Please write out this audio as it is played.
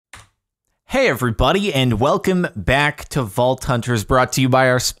Hey everybody, and welcome back to Vault Hunters, brought to you by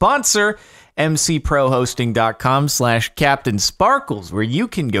our sponsor, mcprohosting.com/Captain Sparkles, where you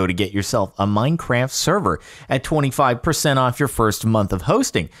can go to get yourself a Minecraft server at 25% off your first month of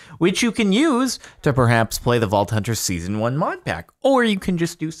hosting, which you can use to perhaps play the Vault Hunters Season 1 mod pack. Or you can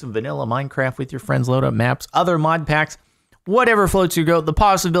just do some vanilla Minecraft with your friends, load up maps, other mod packs, whatever floats your goat. The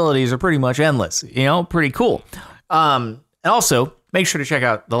possibilities are pretty much endless, pretty cool. And also, make sure to check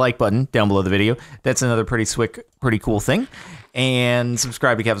out the like button down below the video. That's another pretty cool thing. And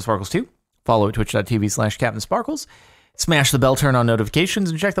subscribe to Captain Sparkles too. Follow at twitch.tv/Captain Sparkles. Smash the bell, turn on notifications,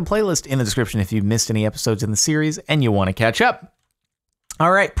 and check the playlist in the description if you've missed any episodes in the series and you want to catch up.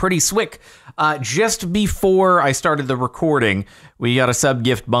 All right, pretty swick. Just before I started the recording, we got a sub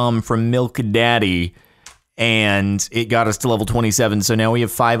gift bomb from Milk Daddy, and it got us to level 27. So now we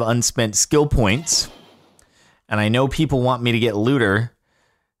have 5 unspent skill points. And I know people want me to get Looter,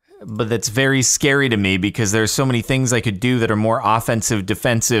 but that's very scary to me because there's so many things I could do that are more offensive,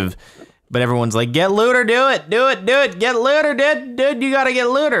 defensive. But everyone's like, get Looter, do it, get Looter, dude, you gotta get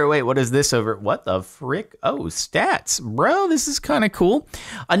Looter. Wait, what is this over? What the frick? Oh, stats, bro, this is kind of cool.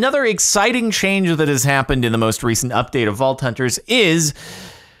 Another exciting change that has happened in the most recent update of Vault Hunters is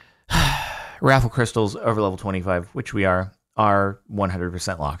raffle crystals over level 25, which we are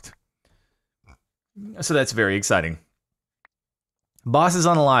 100% locked. So that's very exciting. Boss is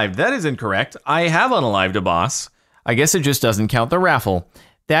unalived. That is incorrect. I have unalived a boss. I guess it just doesn't count the raffle.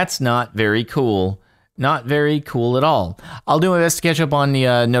 That's not very cool. Not very cool at all. I'll do my best to catch up on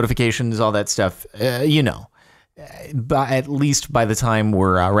the notifications, all that stuff, but at least by the time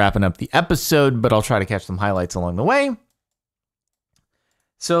we're wrapping up the episode, but I'll try to catch some highlights along the way.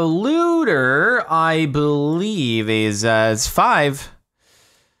 So Looter, I believe, is 5.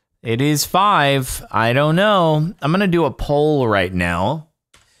 It is 5. I don't know. I'm going to do a poll right now.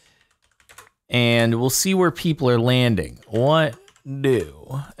 And we'll see where people are landing. What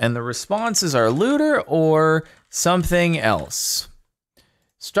do? And the responses are Looter or something else.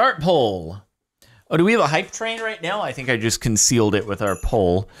 Start poll. Oh, do we have a hype train right now? I think I just concealed it with our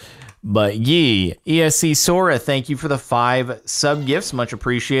poll. But yee. ESC Sora, thank you for the 5 sub gifts. Much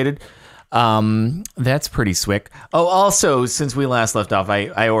appreciated. That's pretty swick. Oh, also, since we last left off,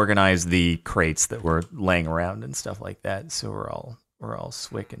 I organized the crates that were laying around and stuff like that. So we're all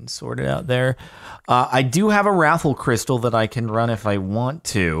swick and sorted out there. I do have a raffle crystal that I can run if I want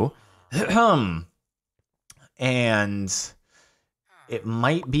to. And it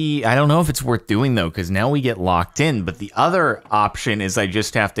might be, I don't know if it's worth doing though, because now we get locked in. But the other option is I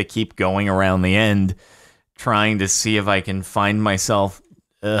just have to keep going around the end, trying to see if I can find myself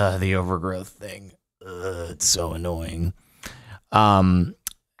the overgrowth thing. It's so annoying.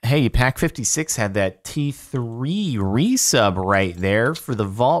 Hey, Pack 56 had that T3 resub right there for the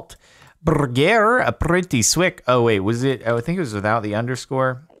Vault Burger. A pretty swick. Oh, wait, was it? Oh, I think it was without the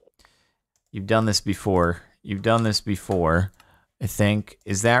underscore. You've done this before. I think.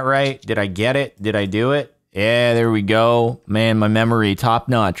 Is that right? Did I get it? Did I do it? Yeah, there we go. Man, my memory, top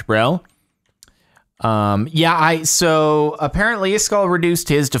notch, bro. So apparently Iskall reduced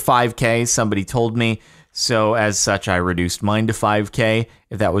his to 5K, somebody told me, so as such I reduced mine to 5K.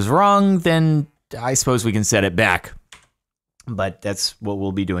 If that was wrong, then I suppose we can set it back. But that's what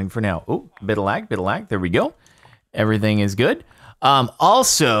we'll be doing for now. Oh, bit of lag, there we go. Everything is good.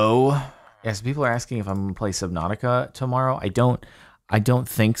 Also, yes, people are asking if I'm gonna play Subnautica tomorrow. I don't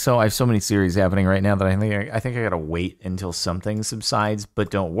think so. I have so many series happening right now that I think I gotta wait until something subsides, but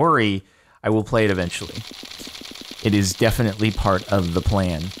don't worry. I will play it eventually. It is definitely part of the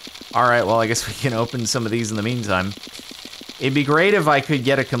plan. All right, well, I guess we can open some of these in the meantime. It'd be great if I could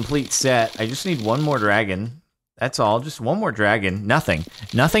get a complete set. I just need one more dragon. That's all, just one more dragon. Nothing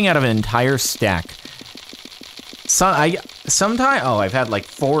out of an entire stack. I've had like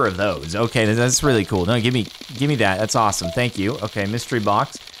 4 of those. Okay, that's really cool. No, give me that. That's awesome. Thank you. Okay, mystery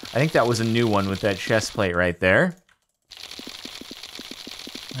box. I think that was a new one with that chest plate right there.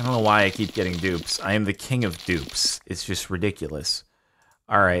 I don't know why I keep getting dupes. I am the king of dupes. It's just ridiculous.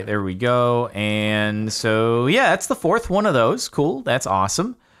 All right, there we go. And so, yeah, that's the 4th one of those. Cool, that's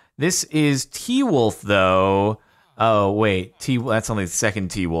awesome. This is T-Wolf, though. Oh, wait, that's only the 2nd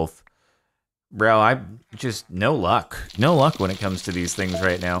T-Wolf. Bro, I just, no luck. No luck when it comes to these things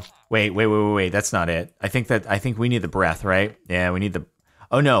right now. Wait, that's not it. I think we need the breath, right? Yeah, we need the,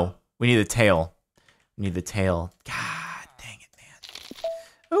 oh no, we need the tail. We need the tail. God.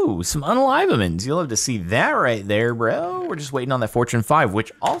 Oh, some unalivements. You'll have to see that right there, bro. We're just waiting on that Fortune 5,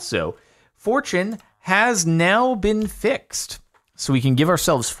 which also, Fortune has now been fixed. So we can give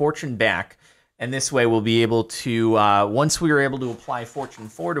ourselves Fortune back And this way we'll be able to, once we were able to apply Fortune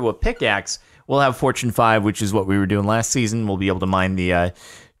 4 to a pickaxe, we'll have Fortune 5, which is what we were doing last season. We'll be able to mine the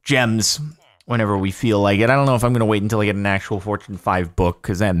gems whenever we feel like it. I don't know if I'm going to wait until I get an actual Fortune 5 book,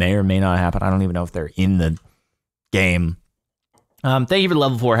 because that may or may not happen. I don't even know if they're in the game. Thank you for the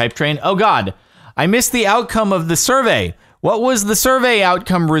level 4 hype train. Oh, God. I missed the outcome of the survey. What was the survey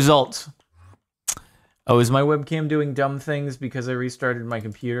outcome result? Oh, is my webcam doing dumb things because I restarted my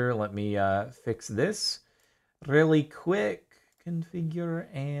computer? Let me fix this really quick. Configure,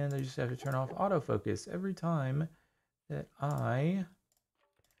 and I just have to turn off autofocus every time that I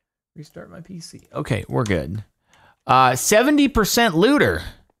restart my PC. Okay, we're good. 70% looter.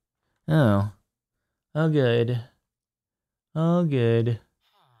 Oh. Oh, good. Oh, good.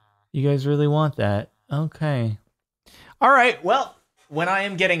 You guys really want that? Okay. All right, well, when I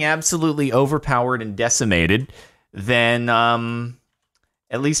am getting absolutely overpowered and decimated, then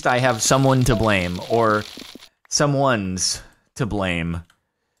at least I have someone to blame, or someone's to blame.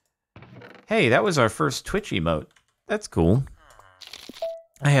 Hey, that was our first Twitch emote. That's cool.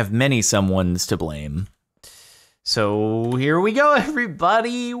 I have many someones to blame. So here we go,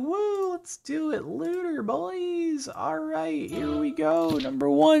 everybody. Woo, let's do it. Looter, boys. All right, here we go. Number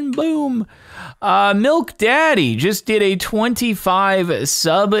 1, boom. Milk Daddy just did a 25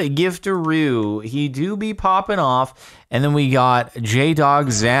 sub giftaroo. He do be popping off. And then we got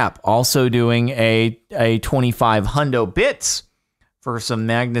J-Dog Zap also doing a 25 hundo bits for some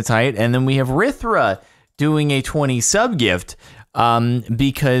magnetite. And then we have Rithra doing a 20 sub gift.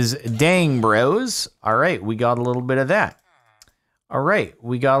 Because dang bros. All right, we got a little bit of that. All right,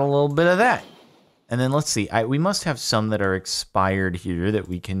 we got a little bit of that. And then let's see, we must have some that are expired here that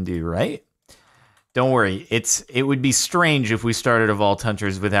we can do, right? Don't worry, it would be strange if we started a Vault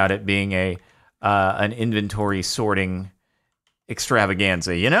Hunters without it being an inventory sorting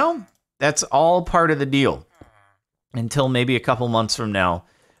extravaganza, you know? That's all part of the deal. Until maybe a couple months from now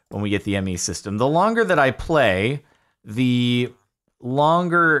when we get the ME system. The longer that I play, the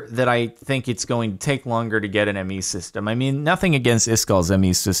longer that I think it's going to take longer to get an ME system. I mean, nothing against Iskal's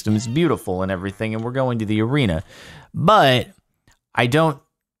ME system. It's beautiful and everything, and we're going to the arena. But I don't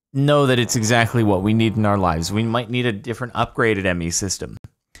know that it's exactly what we need in our lives. We might need a different upgraded ME system.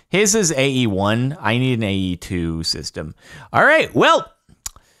 His is AE1. I need an AE2 system. All right, well,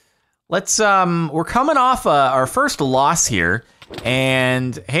 let's, we're coming off our first loss here,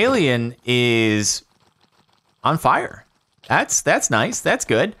 and Halion is on fire. That's nice. That's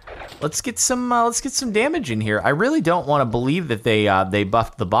good. Let's get some damage in here. I really don't want to believe that they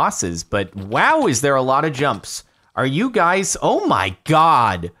buffed the bosses, but wow, is there a lot of jumps? Are you guys? Oh my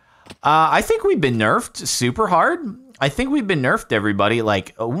God! I think we've been nerfed super hard. I think we've been nerfed, everybody.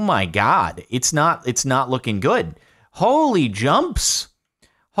 Like, oh my God, it's not looking good. Holy jumps!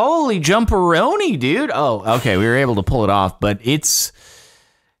 Holy jumperoni, dude! Oh, okay, we were able to pull it off, but it's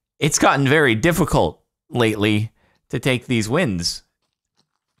gotten very difficult lately to take these wins.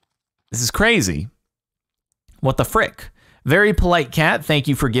 This is crazy. What the frick? Very polite cat. Thank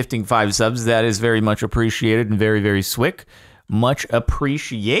you for gifting 5 subs. That is very much appreciated and very, very swick. Much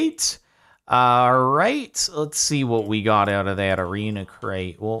appreciate. All right. Let's see what we got out of that arena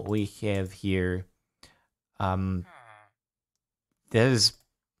crate. What we have here. That is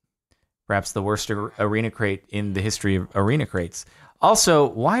perhaps the worst arena crate in the history of arena crates. Also,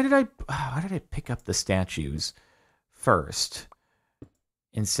 why did I pick up the statues first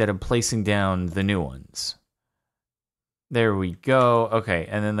instead of placing down the new ones? There we go. Okay,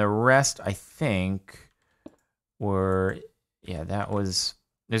 and then the rest I think were, yeah, that was,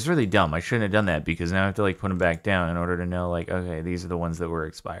 it's really dumb. I shouldn't have done that because now I have to like put them back down in order to know like, okay, these are the ones that were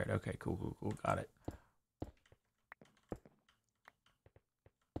expired. Okay, cool, got it.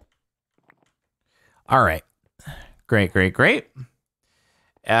 All right, great.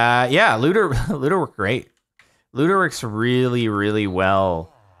 Yeah, Looter worked great. Looter works really, really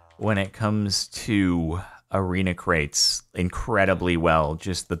well when it comes to arena crates. Incredibly well,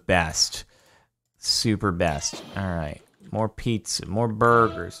 just the best. Super best. All right, more pizza, more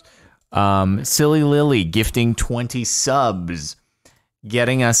burgers. Silly Lily gifting 20 subs,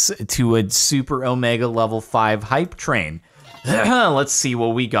 getting us to a super omega level 5 hype train. Let's see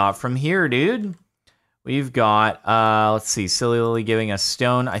what we got from here, dude. We've got, let's see, Silly Lily giving us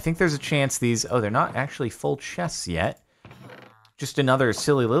stone. I think there's a chance these, oh, they're not actually full chests yet. Just another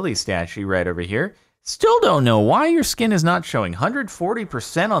Silly Lily statue right over here. Still don't know why your skin is not showing.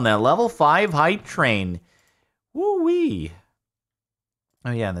 140% on that level 5 hype train. Woo-wee.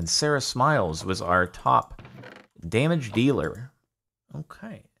 Oh yeah, and then Sarah Smiles was our top damage dealer.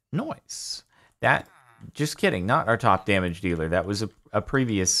 Okay, nice. That, just kidding, not our top damage dealer. That was a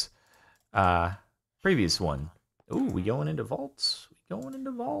previous previous one. Ooh, we going into vaults.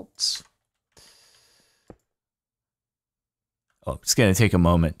 Oh, it's going to take a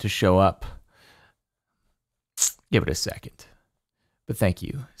moment to show up. Give it a second. But thank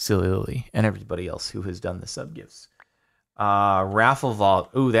you, Silly Lily, and everybody else who has done the sub gifts. Raffle vault.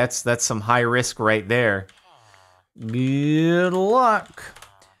 Ooh, that's some high risk right there. Good luck.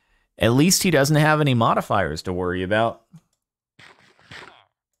 At least he doesn't have any modifiers to worry about.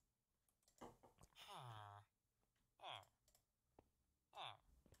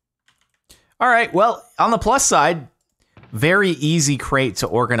 All right, well, on the plus side, very easy crate to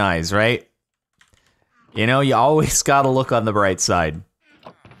organize, right? You know, you always got to look on the bright side.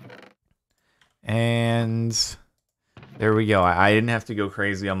 And there we go. I didn't have to go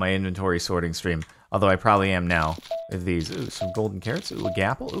crazy on my inventory sorting stream, although I probably am now with these. Ooh, some golden carrots. Ooh, a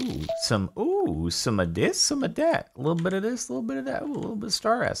gapple. Ooh, some of this, some of that. A little bit of this, a little bit of that. Ooh, a little bit of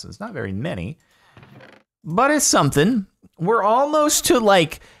star essence. Not very many, but it's something. We're almost to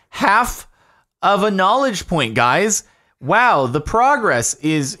like half of a knowledge point, guys. Wow, the progress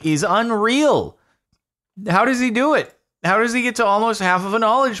is unreal. How does he do it? How does he get to almost half of a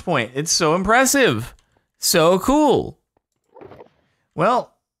knowledge point? It's so impressive. So cool.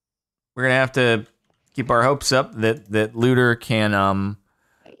 Well, we're going to have to keep our hopes up that Looter can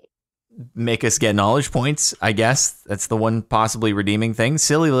make us get knowledge points, I guess. That's the one possibly redeeming thing.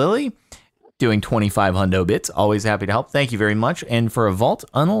 Silly Lily, doing 25 hundo bits. Always happy to help. Thank you very much. And for a vault,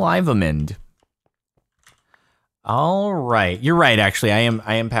 Unalivamend. All right, you're right. Actually, I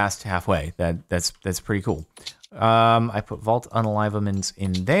am past halfway. That's pretty cool. I put Vault Unalivaments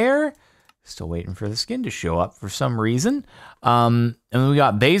in there. Still waiting for the skin to show up for some reason. And we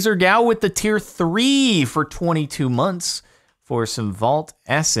got Baser Gao with the tier 3 for 22 months for some Vault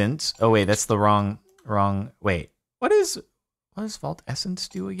Essence. Oh wait, that's the wrong. Wait, what does Vault Essence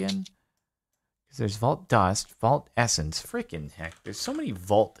do again? Because there's Vault Dust, Vault Essence. Freaking heck, there's so many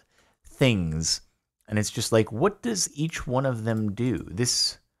Vault things. And it's just like, what does each one of them do?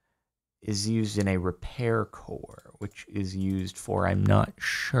 This is used in a repair core, which is used for, I'm not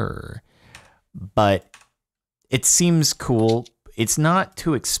sure. But it seems cool. It's not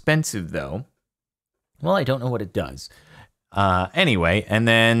too expensive, though. Well, I don't know what it does. Anyway, and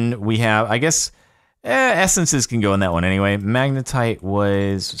then we have, I guess, essences can go in that one anyway. Magnetite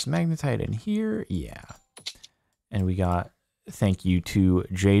was Magnetite in here? Yeah. And we got... Thank you to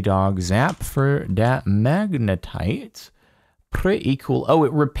J-Dog Zap for that magnetite. Pretty cool. Oh,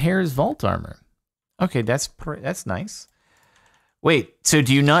 it repairs vault armor. Okay, that's nice. Wait, so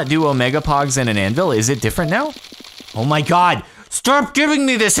do you not do Omega Pogs and an anvil? Is it different now? Oh my god! Stop giving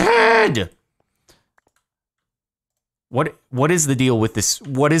me this head! What is the deal with this?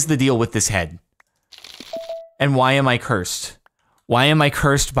 What is the deal with this head? And why am I cursed? Why am I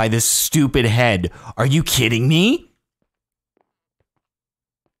cursed by this stupid head? Are you kidding me?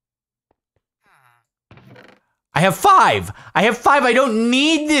 I have 5. I don't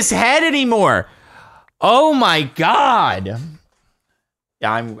need this head anymore. Oh my god.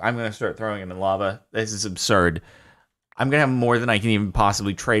 Yeah, I'm gonna start throwing him in lava. This is absurd. I'm gonna have more than I can even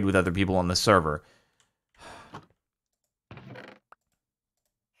possibly trade with other people on the server.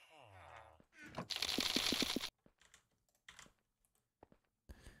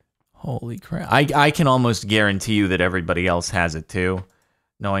 Holy crap. I can almost guarantee you that everybody else has it too.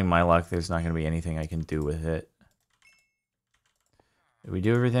 Knowing my luck, there's not gonna be anything I can do with it. Did we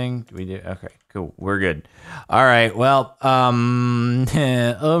do everything? Did we do? Okay, cool. We're good. All right. Well,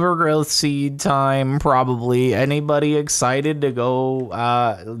 overgrowth seed time, probably. Anybody excited to go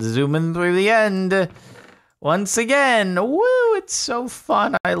zooming through the end? Once again, woo, it's so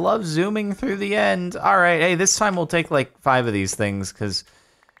fun. I love zooming through the end. All right. Hey, this time we'll take like 5 of these things because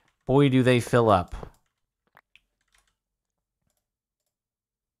boy, do they fill up.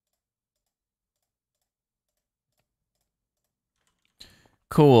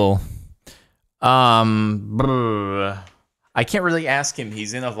 Cool. I can't really ask him.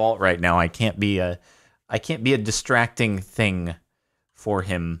 He's in a vault right now. I can't be a distracting thing for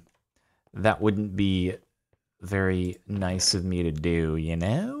him. That wouldn't be very nice of me to do, you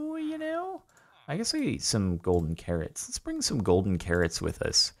know? I guess I could eat some golden carrots. Let's bring some golden carrots with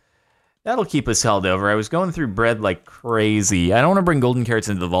us. That'll keep us held over. I was going through bread like crazy. I don't want to bring golden carrots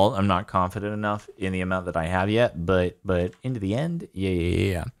into the vault. I'm not confident enough in the amount that I have yet, but into the end,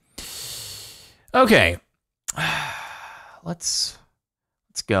 yeah. Okay. Let's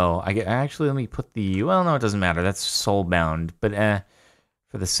go. Actually, let me put the... Well, no, it doesn't matter. That's soulbound. But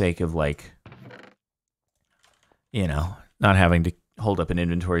for the sake of, like, you know, not having to hold up an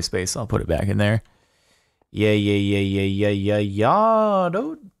inventory space, I'll put it back in there. Yeah,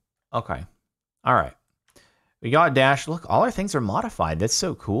 dude. Okay. All right. We got dash. Look, all our things are modified. That's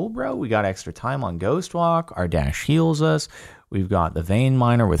so cool, bro. We got extra time on Ghost Walk. Our dash heals us. We've got the Vein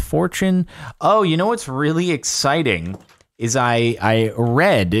Miner with Fortune. Oh, you know what's really exciting is I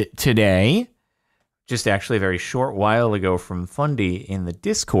read today, just actually a very short while ago from Fundy in the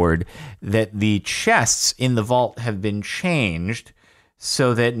Discord, that the chests in the vault have been changed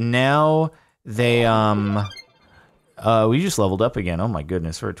so that now they we just leveled up again. Oh my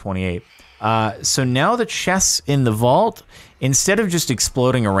goodness, we're at 28. So now the chests in the vault, instead of just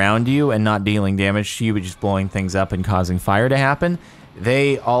exploding around you and not dealing damage to you, but just blowing things up and causing fire to happen,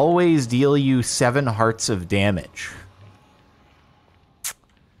 they always deal you 7 hearts of damage.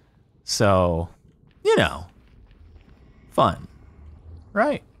 So, you know, fun,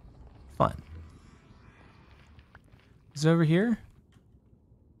 right? Fun. Is it over here?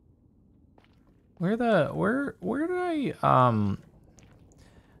 Where did I,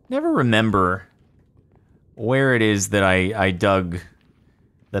 never remember where it is that I dug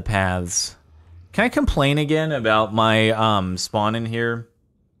the paths. Can I complain again about my spawn in here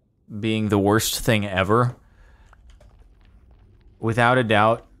being the worst thing ever? Without a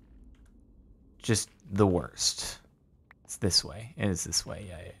doubt, just the worst. It's this way. It is this way.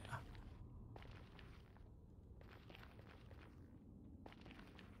 Yeah.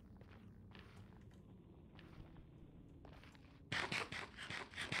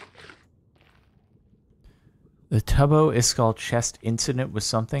 The Tubbo Iskall chest incident was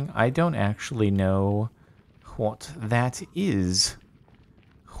something. I don't actually know what that is.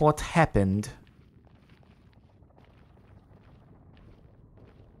 What happened?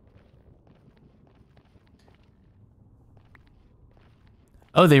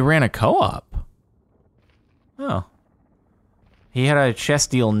 Oh, they ran a co-op. Oh. He had a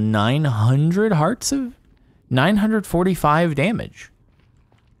chest deal 900 hearts of 945 damage.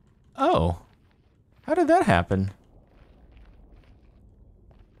 Oh. How did that happen?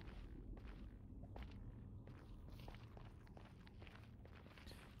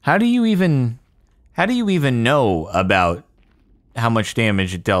 How do you even know about how much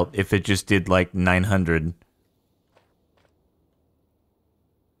damage it dealt if it just did like 900?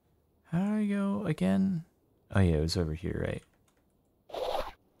 How do I go again? Oh yeah, it was over here, right?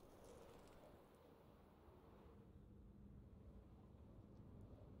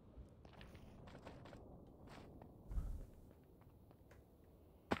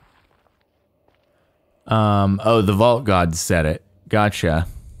 Oh, the Vault God said it. Gotcha.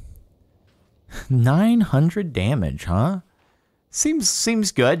 900 damage, huh?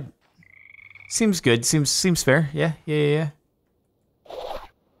 Seems good. Seems good. Seems fair. Yeah.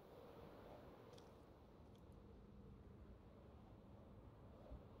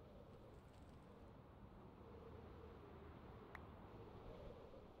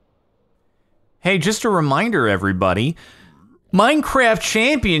 Hey, just a reminder, everybody. Minecraft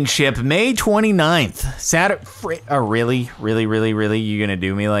Championship, May 29th. Saturday. Oh, really? You gonna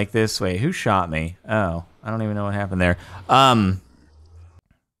do me like this? Wait, who shot me? Oh, I don't even know what happened there.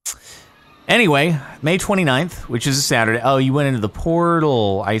 Anyway, May 29th, which is a Saturday. Oh, you went into the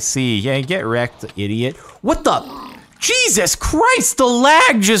portal. I see. Yeah, get wrecked, idiot. What the? Jesus Christ, the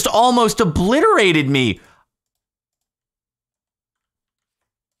lag just almost obliterated me.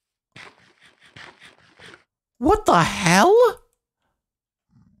 What the hell?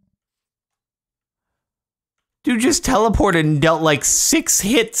 Dude just teleported and dealt like 6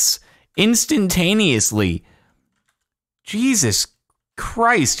 hits instantaneously. Jesus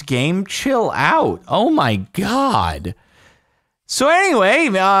Christ, game, chill out. Oh my God. So anyway,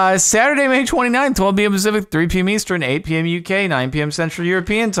 Saturday, May 29th, 12 p.m. Pacific, 3 p.m. Eastern, 8 p.m. UK, 9 p.m. Central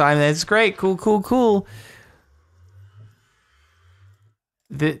European time. That's great. Cool.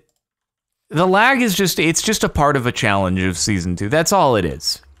 The lag is it's just a part of a challenge of season 2. That's all it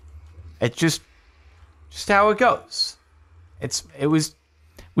is. It's just how it goes.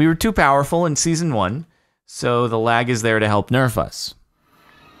 We were too powerful in season 1, so the lag is there to help nerf us.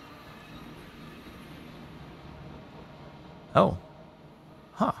 Oh.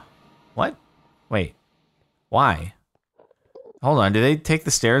 Huh. What? Wait. Why? Hold on, did they take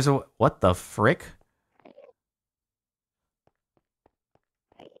the stairs away? What the frick?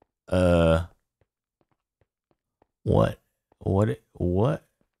 What?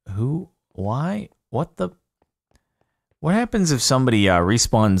 Who? Why? What the? What happens if somebody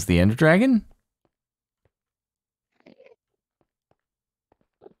respawns the Ender Dragon?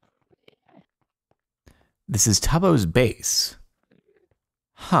 This is Tubbo's base.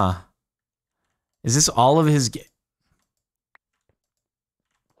 Huh. Is this all of his...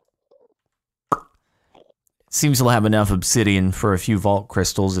 Seems to have enough obsidian for a few vault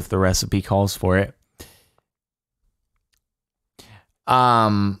crystals if the recipe calls for it.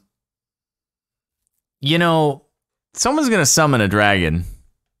 You know, someone's gonna summon a dragon.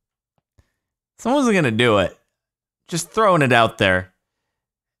 Someone's gonna do it. Just throwing it out there.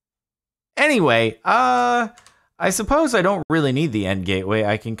 Anyway, I suppose I don't really need the end gateway.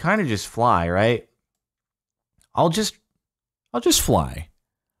 I can kind of just fly, right? I'll just fly.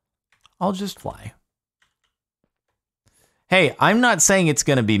 I'll just fly. Hey, I'm not saying it's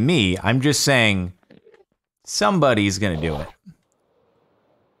gonna be me. I'm just saying somebody's gonna do it.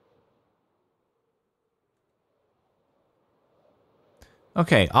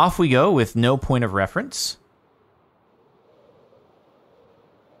 Okay, off we go with no point of reference.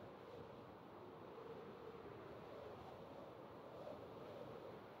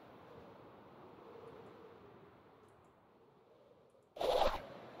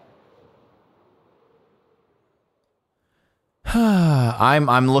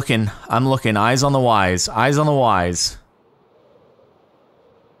 I'm looking. Eyes on the wise. Eyes on the wise.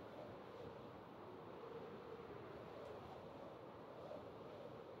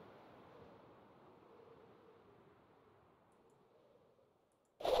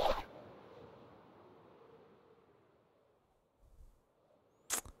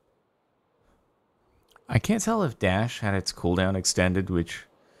 I can't tell if Dash had its cooldown extended, which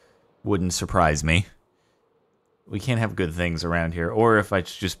wouldn't surprise me. We can't have good things around here, or if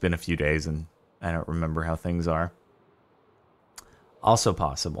it's just been a few days and I don't remember how things are. Also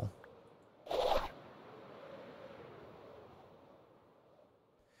possible.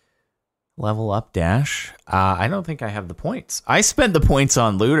 Level up Dash. I don't think I have the points. I spent the points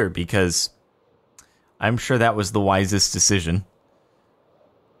on Looter because I'm sure that was the wisest decision.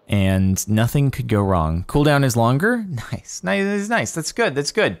 And nothing could go wrong. Cooldown is longer? Nice. Nice. That's good.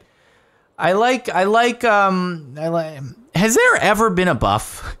 That's good. I like, has there ever been a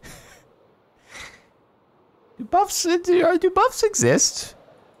buff? Do buffs exist?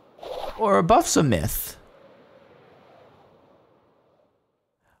 Or are buffs a myth?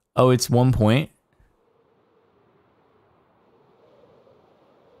 Oh, it's 1 point.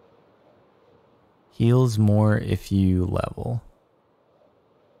 Heals more if you level.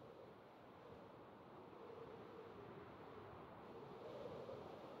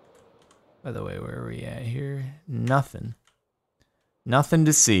 By the way, where are we at here? Nothing. Nothing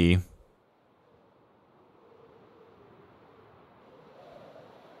to see.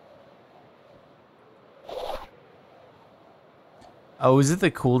 Oh, is it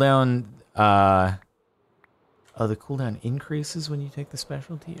the cooldown? Oh, the cooldown increases when you take the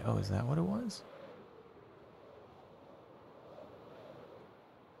specialty? Oh, is that what it was?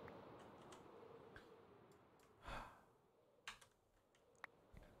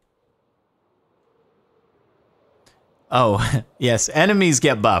 Oh, yes, enemies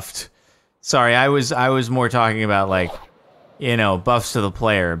get buffed. Sorry, I was more talking about, like, you know, buffs to the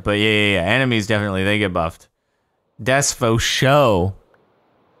player. But yeah, enemies definitely, they get buffed. Desfo show.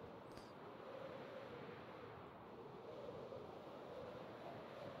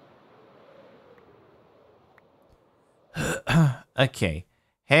 Okay.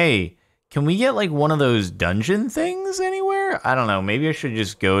 Hey, can we get, like, one of those dungeon things anywhere? I don't know, maybe I should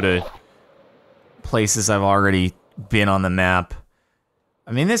just go to places I've already been on the map.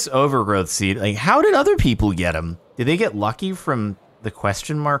 I mean, this overgrowth seed, like, how did other people get them? Did they get lucky from the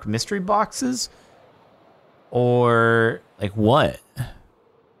question mark mystery boxes? Or, like, what?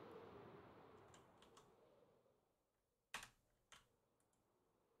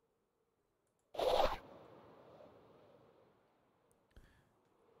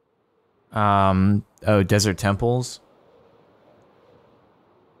 Oh, desert temples?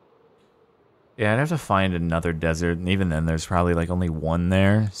 Yeah, I'd have to find another desert, and even then, there's probably, like, only one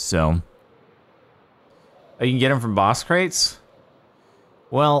there, so... Oh, you can get them from boss crates?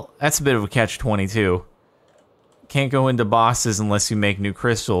 Well, that's a bit of a catch-22. Can't go into bosses unless you make new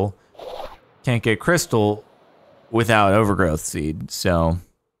crystal. Can't get crystal without overgrowth seed, so...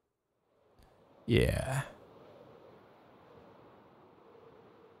 Yeah.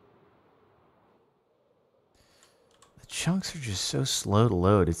 The chunks are just so slow to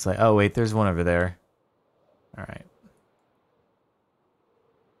load. It's like, oh wait, there's one over there. Alright.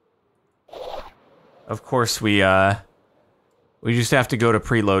 Of course we just have to go to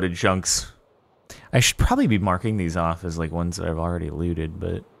preloaded chunks. I should probably be marking these off as like ones that I've already looted,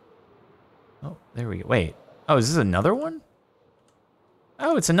 but... Oh, there we go. Wait. Oh, is this another one?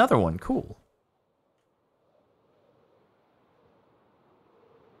 Oh, it's another one. Cool.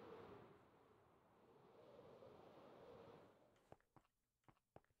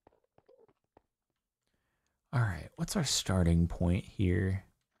 right, what's our starting point here?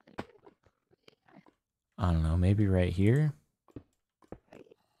 I don't know, maybe right here?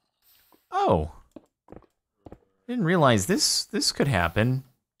 Oh! Didn't realize this could happen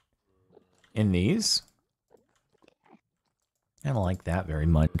in these. I don't like that very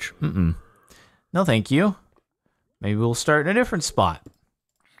much. No, thank you. Maybe we'll start in a different spot.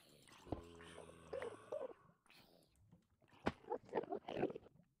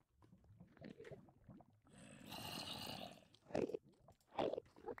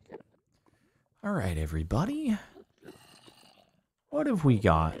 All right, everybody. What have we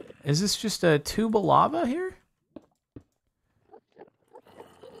got? Is this just a tube of lava here?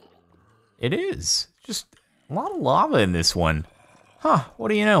 It is. Just a lot of lava in this one. Huh, what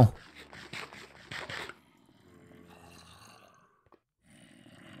do you know?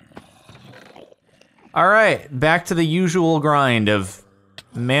 All right, back to the usual grind of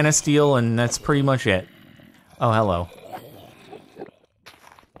Man of Steel, and that's pretty much it. Oh, hello.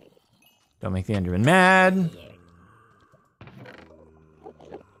 Don't make the Enderman mad.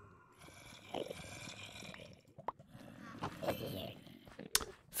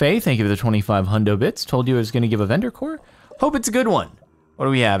 Faye, thank you for the 25 hundo bits. Told you I was going to give a vendor core. Hope it's a good one. What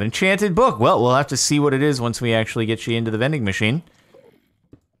do we have? Enchanted book. Well, we'll have to see what it is once we actually get you into the vending machine.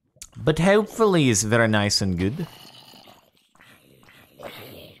 But hopefully it's very nice and good.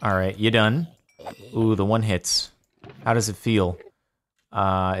 All right, you done? Ooh, the one hits. How does it feel?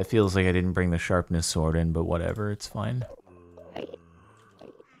 It feels like I didn't bring the sharpness sword in, but whatever, it's fine.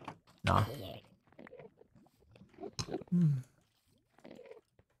 Nah.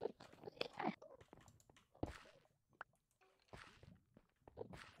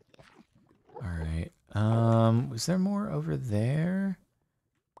 Alright, was there more over there?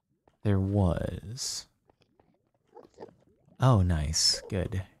 There was. Oh, nice,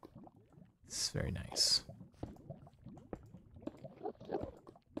 good. It's very nice.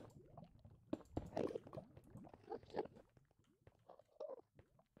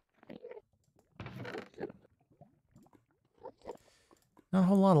 Not a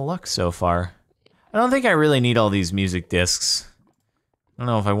whole lot of luck so far. I don't think I really need all these music discs. I don't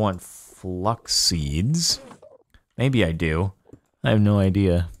know if I want flux seeds. Maybe I do. I have no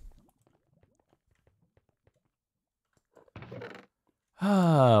idea.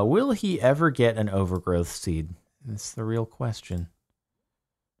 Will he ever get an overgrowth seed? That's the real question.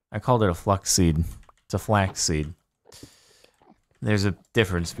 I called it a flux seed. It's a flax seed. There's a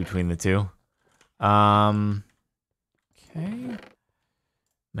difference between the two. Okay.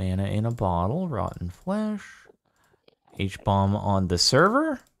 Mana in a bottle, rotten flesh. H-bomb on the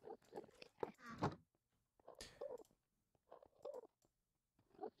server.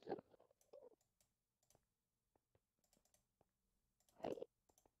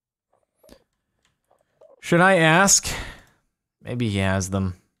 Should I ask? Maybe he has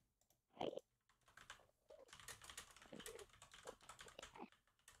them.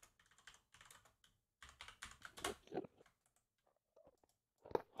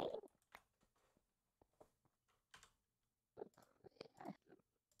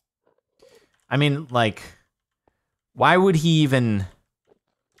 I mean, like, why would he even...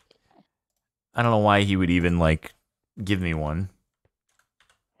 I don't know why he would even, like, give me one.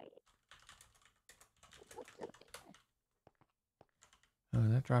 Oh,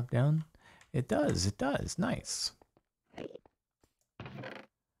 does that drop down? It does, it does. Nice.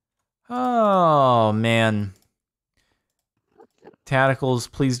 Oh, man. Tentacles,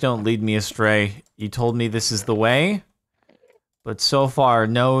 please don't lead me astray. You told me this is the way, but so far,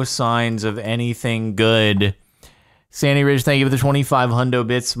 no signs of anything good. Sandy Ridge, thank you for the 25 hundo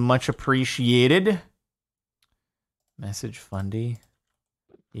bits. Much appreciated. Message Fundy.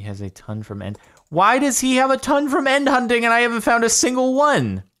 He has a ton from end. Why does he have a ton from end hunting and I haven't found a single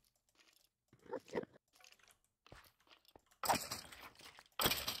one?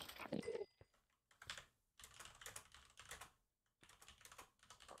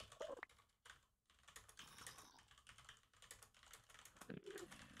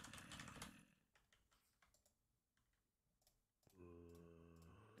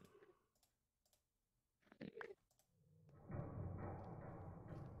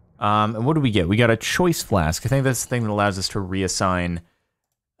 And what do we get? We got a choice flask. I think that's the thing that allows us to reassign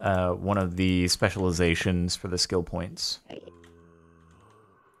one of the specializations for the skill points.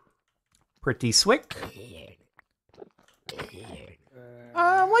 Pretty swick.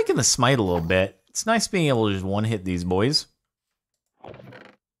 I'm liking the smite a little bit. It's nice being able to just one-hit these boys.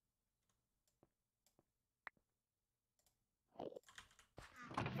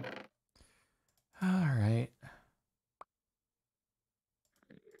 Alright.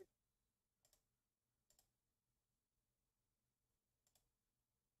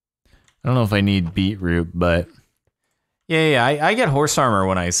 I don't know if I need beetroot, but yeah, I get horse armor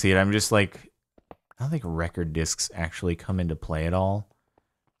when I see it. I'm just like, I don't think record discs actually come into play at all.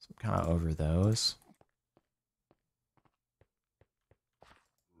 So I'm kind of over those.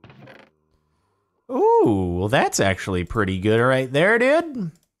 Ooh, well that's actually pretty good right there,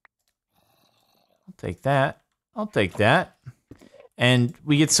 dude. I'll take that. I'll take that. And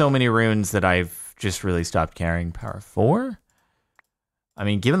we get so many runes that I've just really stopped carrying power 4. I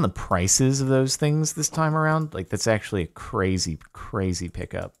mean, given the prices of those things this time around, like that's actually a crazy, crazy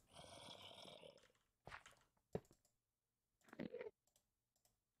pickup.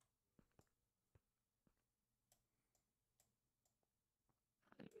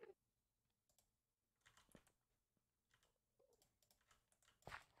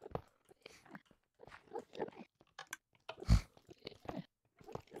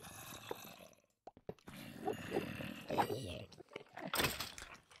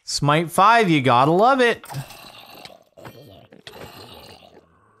 Smite 5, you gotta love it.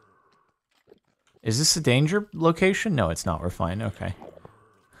 Is this a danger location? No, it's not. We're fine. Okay.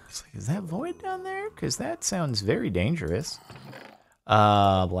 It's like, is that void down there? Because that sounds very dangerous.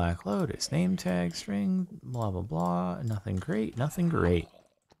 Black Lotus, name tag, string, blah, blah, blah. Nothing great, nothing great.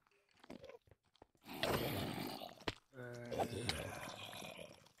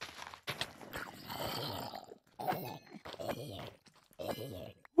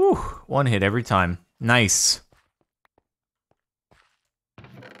 Whew, one hit every time. Nice.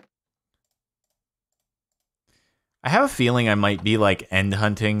 I have a feeling I might be like end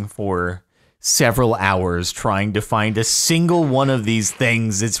hunting for several hours trying to find a single one of these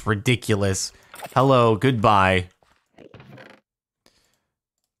things. It's ridiculous. Hello, goodbye.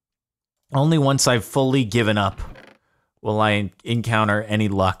 Only once I've fully given up will I encounter any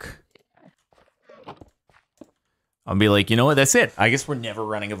luck. I'll be like, you know what, that's it. I guess we're never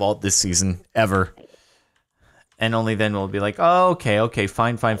running a vault this season, ever. And only then we'll be like, oh, okay,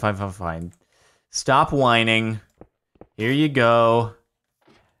 fine. Stop whining. Here you go.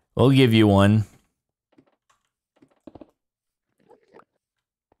 We'll give you one.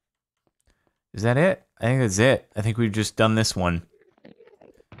 Is that it? I think that's it. I think we've just done this one.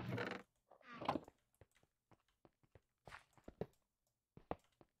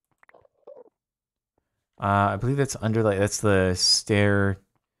 I believe that's underlay. That's the stair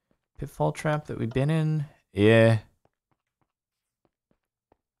pitfall trap that we've been in. Yeah.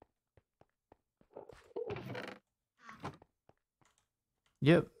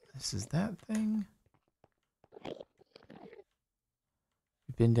 Yep, this is that thing. We've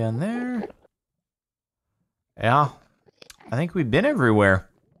been down there. Yeah, I think we've been everywhere.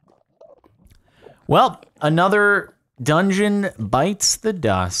 Well, another dungeon bites the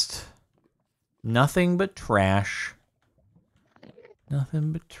dust. Nothing but trash.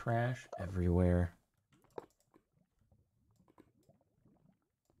 Nothing but trash everywhere.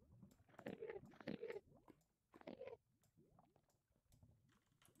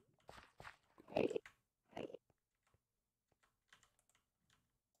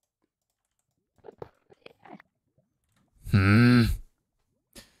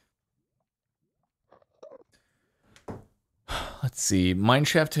 Let's see.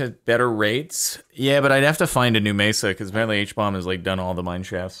 Mineshaft had better rates. Yeah, but I'd have to find a new mesa because apparently H-Bomb has like done all the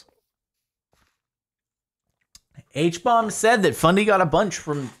mineshafts. H-Bomb said that Fundy got a bunch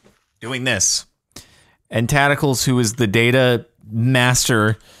from doing this. And Tadacles, who is the data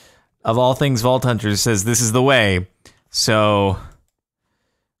master of all things Vault Hunters, says this is the way. So,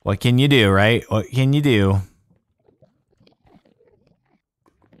 what can you do, right? What can you do? All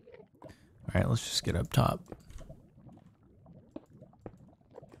right, let's just get up top.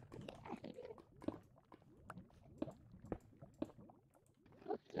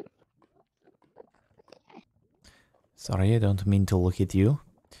 Sorry, I don't mean to look at you.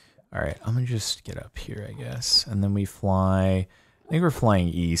 All right, I'm gonna just get up here, I guess. And then we fly, I think we're flying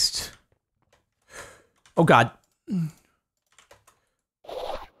east. Oh God.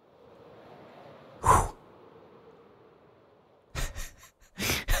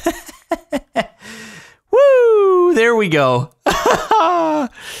 Woo, there we go.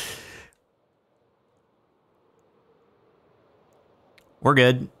 We're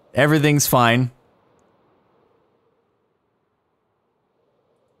good. Everything's fine.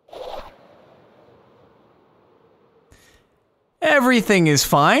 Everything is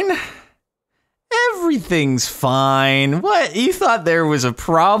fine. Everything's fine. What? You thought there was a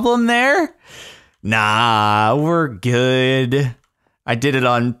problem there? Nah, we're good. I did it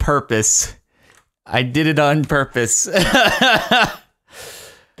on purpose. I did it on purpose.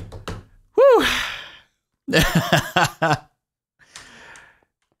 Woo.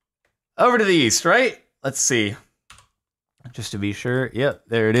 Over to the east, right? Let's see. Just to be sure. Yep,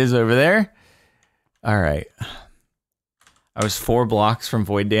 there it is over there. All right. I was 4 blocks from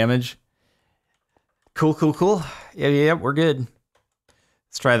void damage. Cool, cool, cool. Yeah, we're good.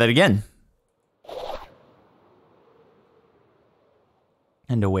 Let's try that again.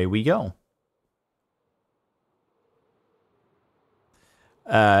 And away we go.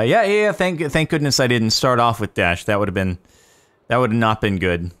 Yeah. Thank goodness I didn't start off with dash. That would have not been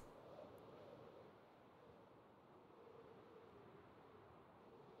good.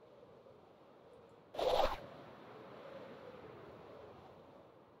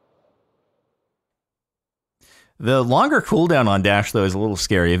 The longer cooldown on dash, though, is a little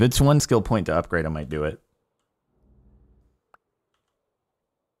scary. If it's 1 skill point to upgrade, I might do it.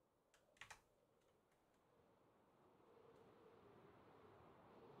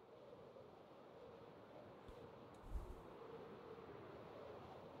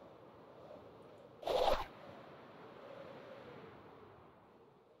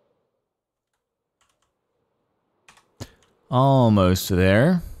 Almost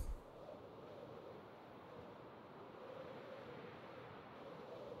there.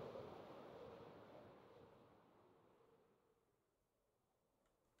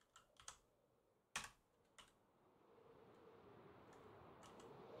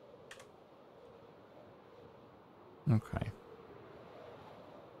 Okay.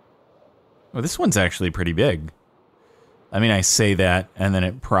 Well, this one's actually pretty big. I mean, I say that, and then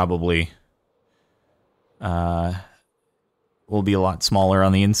it probably will be a lot smaller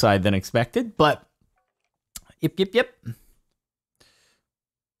on the inside than expected, but yep.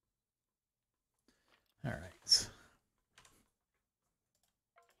 All right.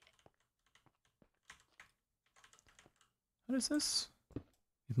 What is this?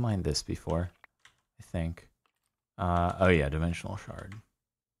 You've mined this before, I think. Oh yeah, Dimensional Shard.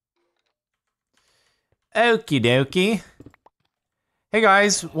 Okie dokie. Hey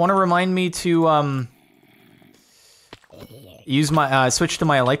guys, want to remind me to use my switch to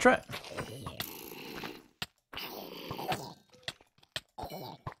my Elytra?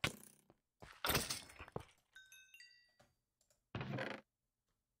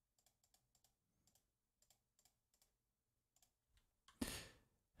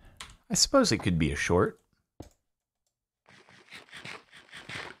 I suppose it could be a short.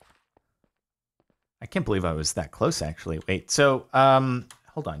 I can't believe I was that close, actually. Wait, so,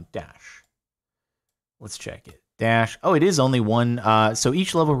 hold on, dash. Let's check it. Dash. Oh, it is only 1. So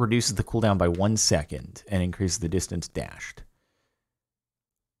each level reduces the cooldown by 1 second and increases the distance dashed.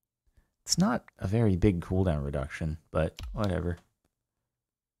 It's not a very big cooldown reduction, but whatever.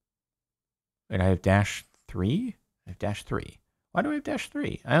 Wait, I have dash 3? I have dash 3. Why do I have dash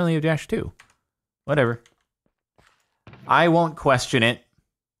 3? I only have dash 2. Whatever. I won't question it.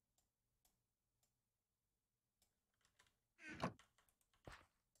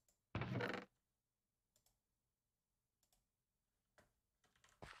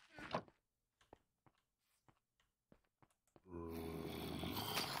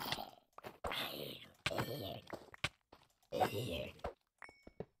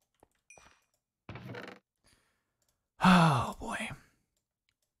 Oh, boy.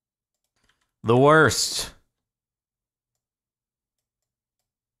 The worst.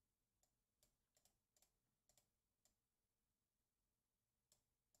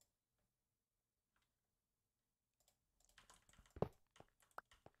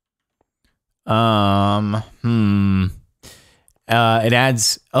 It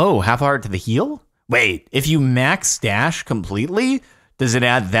adds, half a heart to the heal? Wait, if you max dash completely, does it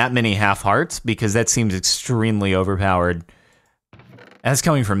add that many half hearts? Because that seems extremely overpowered. That's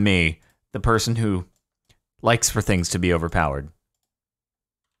coming from me, the person who likes for things to be overpowered.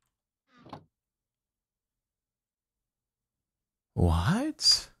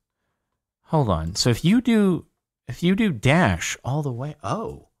 What? Hold on. So if you do dash all the way,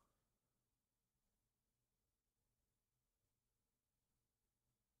 oh.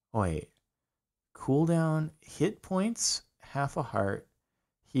 Wait. Cooldown, hit points, half a heart,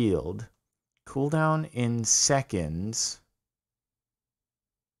 healed. Cooldown in seconds.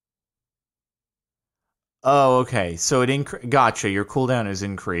 Oh, okay. So it gotcha. Your cooldown is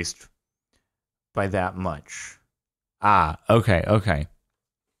increased by that much. Ah, okay.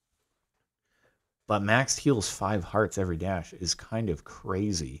 But maxed heals 5 hearts every dash is kind of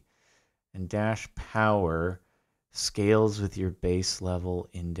crazy. And dash power scales with your base level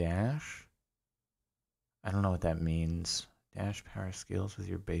in dash. I don't know what that means. Dash power scales with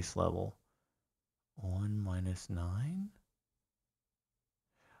your base level. 1 minus 9?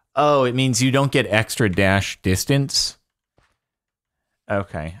 Oh, it means you don't get extra dash distance.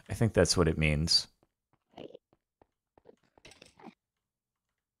 Okay, I think that's what it means.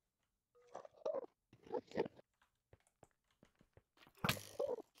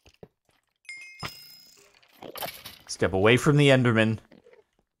 Step away from the Enderman.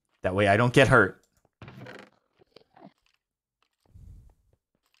 That way I don't get hurt.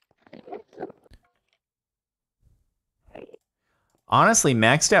 Honestly,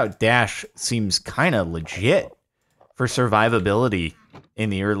 maxed out dash seems kind of legit for survivability in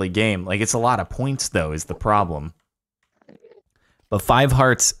the early game. Like, it's a lot of points, though, is the problem. But 5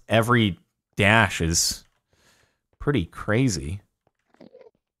 hearts every dash is pretty crazy.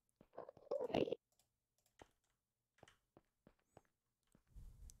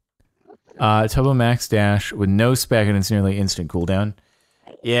 Turbo max dash with no spec and it's nearly instant cooldown.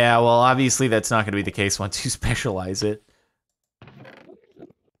 Yeah, well, obviously that's not going to be the case once you specialize it.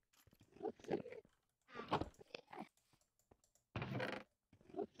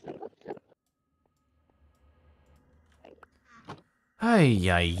 Ay,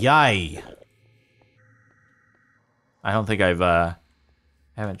 ay, ay. I don't think I've,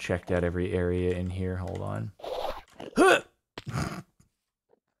 haven't checked out every area in here. Hold on.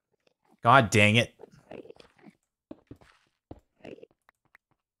 God dang it.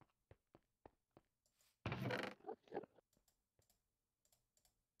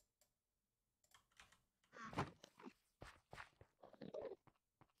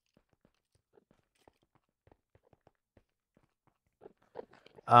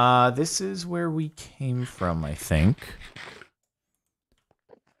 This is where we came from, I think.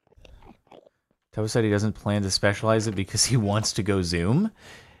 Tobo said he doesn't plan to specialize it because he wants to go Zoom.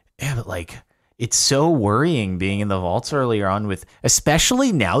 Yeah, but like, it's so worrying being in the vaults earlier on with,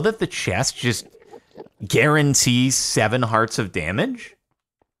 especially now that the chest just guarantees 7 hearts of damage.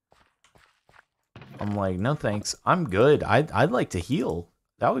 I'm like, no thanks, I'm good. I'd like to heal.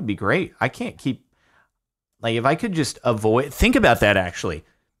 That would be great. I can't keep, like, if I could just avoid, think about that actually.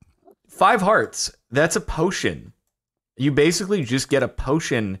 5 hearts, that's a potion. You basically just get a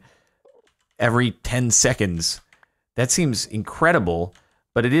potion every 10 seconds. That seems incredible,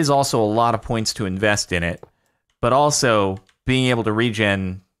 but it is also a lot of points to invest in it. But also, being able to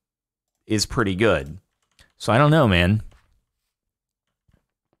regen is pretty good. So I don't know, man.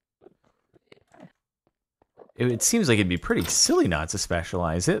 It seems like it'd be pretty silly not to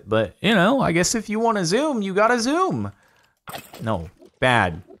specialize it, but, you know, I guess if you want to zoom, you gotta zoom. No,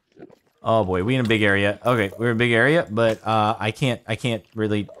 bad. Oh boy, we in a big area. Okay, we're in a big area, but I can't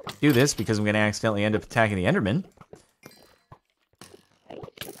really do this because I'm gonna accidentally end up attacking the Enderman.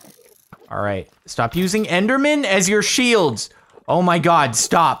 Alright, stop using Enderman as your shields! Oh my god,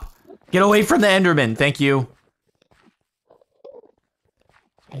 stop! Get away from the Enderman, thank you.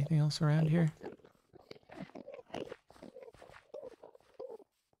 Anything else around here?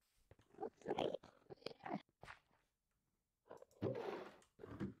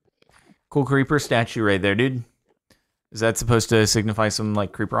 Cool creeper statue right there, dude. Is that supposed to signify some,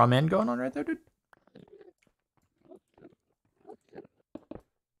 like, creeper man going on right there, dude?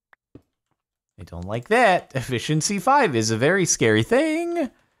 I don't like that. Efficiency 5 is a very scary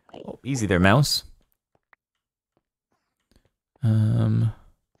thing. Oh, easy there, mouse.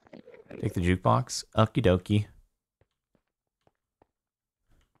 Take the jukebox. Okie dokie.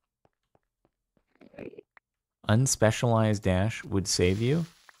 Unspecialized dash would save you.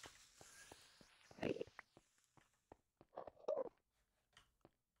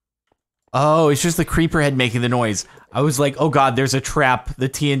 Oh, it's just the creeper head making the noise. I was like, oh god, there's a trap. The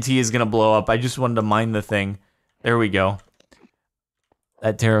TNT is gonna blow up. I just wanted to mine the thing. There we go.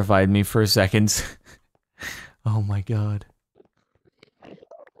 That terrified me for a second. Oh my god.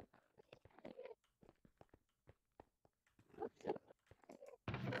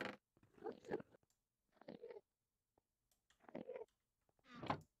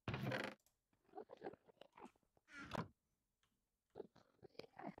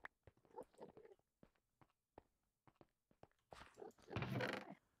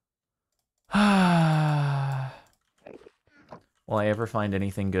 Will I ever find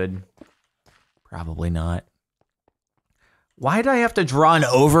anything good? Probably not. Why did I have to draw an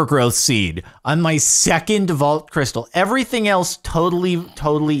overgrowth seed on my second vault crystal? Everything else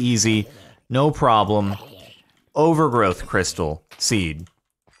totally easy. No problem. Overgrowth crystal seed.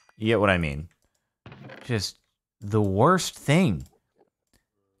 You get what I mean? Just the worst thing.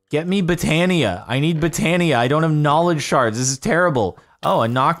 Get me Botania. I need Botania. I don't have knowledge shards. This is terrible. Oh, a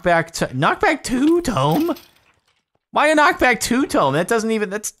knockback 2 tome? Why a knockback 2 tome? That doesn't even,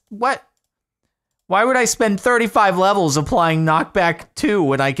 that's, what? Why would I spend 35 levels applying knockback 2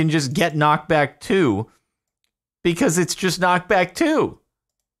 when I can just get knockback 2? Because it's just knockback 2.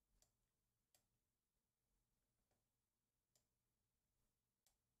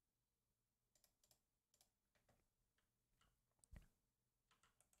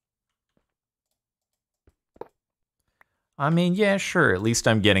 I mean, yeah, sure. At least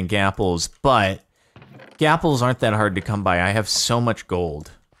I'm getting gapples, but gapples aren't that hard to come by. I have so much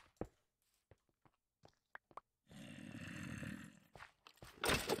gold.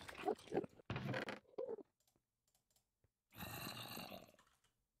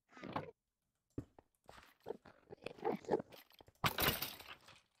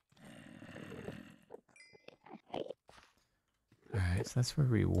 Alright, so that's where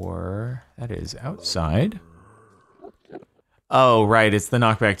we were. That is outside. Oh, right, it's the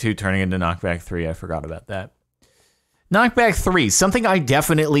Knockback 2 turning into Knockback 3. I forgot about that. Knockback 3, something I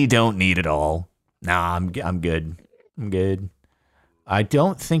definitely don't need at all. Nah, I'm good. I'm good. I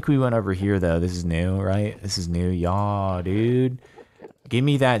don't think we went over here, though. This is new, right? This is new. Yaw, dude. Give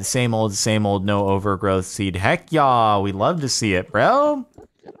me that same old, no overgrowth seed. Heck yeah, we love to see it, bro.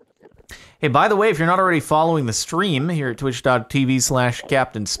 Hey, by the way, if you're not already following the stream here at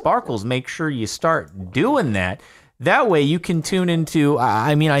twitch.tv/CaptainSparklez, make sure you start doing that. That way you can tune into,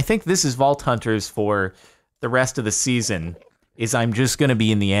 I mean, I think this is Vault Hunters for the rest of the season, is I'm just going to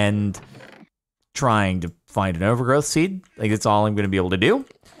be in the end trying to find an overgrowth seed. Like, that's all I'm going to be able to do.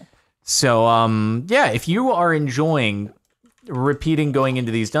 So, yeah, if you are enjoying repeating going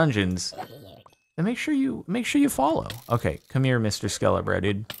into these dungeons, then make sure you follow. Okay, come here, Mr. Skelebro,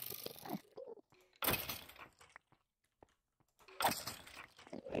 dude.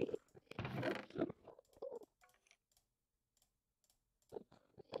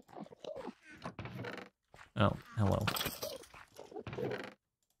 Oh, hello.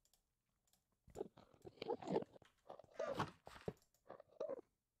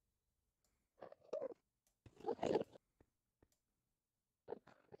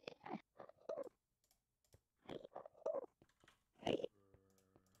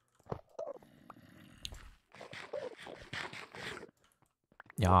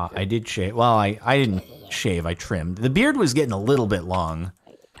 Yeah, I did shave. Well, I didn't shave, I trimmed. The beard was getting a little bit long.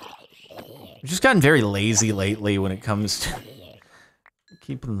 I've just gotten very lazy lately when it comes to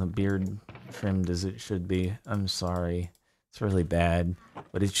keeping the beard trimmed as it should be. I'm sorry. It's really bad.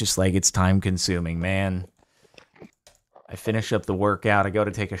 But it's just like, it's time consuming, man. I finish up the workout, I go to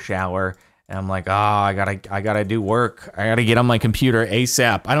take a shower, and I'm like, oh, I gotta do work. I gotta get on my computer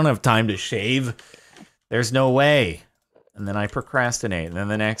ASAP. I don't have time to shave. There's no way. And then I procrastinate. And then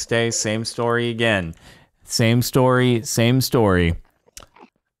the next day, same story again. Same story, same story.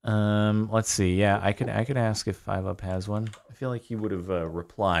 Let's see. Yeah, I could ask if 5UP has one. I feel like he would have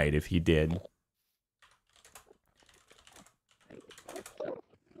replied if he did.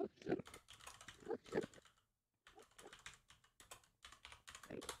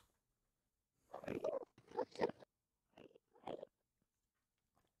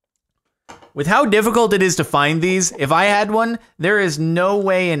 With how difficult it is to find these, if I had one, there is no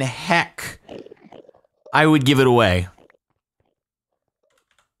way in heck I would give it away.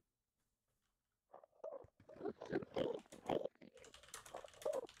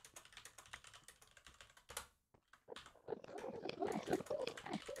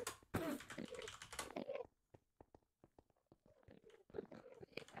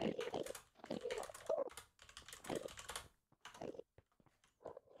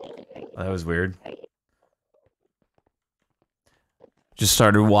 That was weird. Just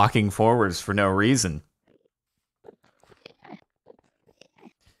started walking forwards for no reason.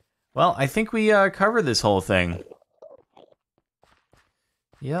 Well, I think we covered this whole thing.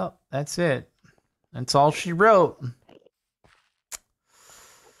 Yep, that's it. That's all she wrote.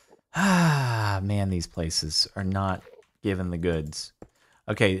 Ah, man, these places are not giving the goods.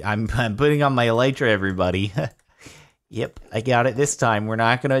 Okay, I'm putting on my elytra, everybody. Yep, I got it this time. We're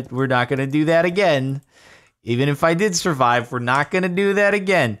not gonna do that again. Even if I did survive, we're not gonna do that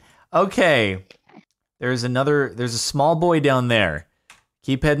again. Okay. There's a small boy down there.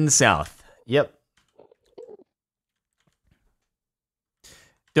 Keep heading south. Yep.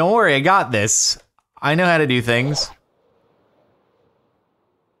 Don't worry, I got this. I know how to do things.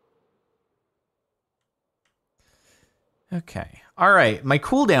 Okay. All right, my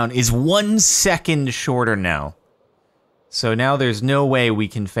cooldown is 1 second shorter now. So now there's no way we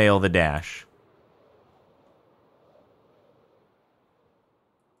can fail the dash.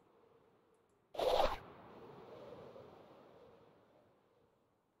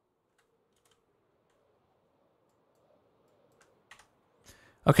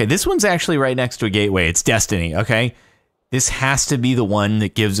 Okay, this one's actually right next to a gateway. It's Destiny, okay? This has to be the one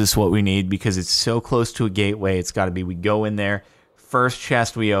that gives us what we need because it's so close to a gateway. It's got to be, we go in there, first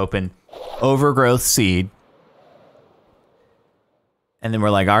chest we open, overgrowth seed. And then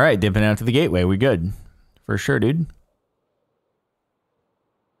we're like, all right, dipping out to the gateway. We good. For sure, dude.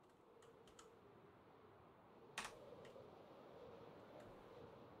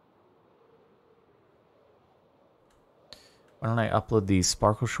 Why don't I upload these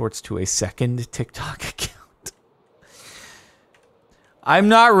Sparkle Shorts to a second TikTok account? I'm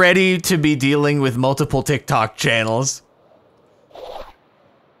not ready to be dealing with multiple TikTok channels.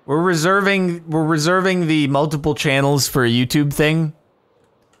 We're reserving the multiple channels for a YouTube thing.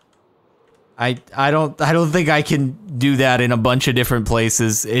 I don't think I can do that in a bunch of different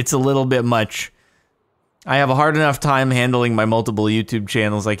places. It's a little bit much. I have a hard enough time handling my multiple YouTube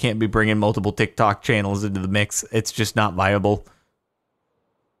channels. I can't be bringing multiple TikTok channels into the mix. It's just not viable.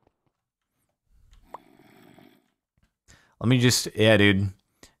 Let me just, yeah, dude,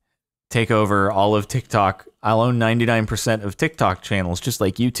 take over all of TikTok. I'll own 99% of TikTok channels, just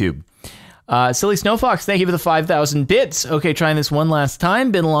like YouTube. Silly Snowfox, thank you for the 5,000 bits. Okay, trying this one last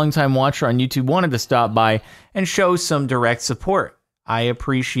time. Been a long time watcher on YouTube. Wanted to stop by and show some direct support. I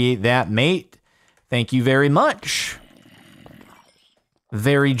appreciate that, mate. Thank you very much.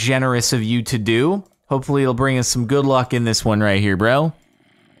 Very generous of you to do. Hopefully it'll bring us some good luck in this one right here, bro.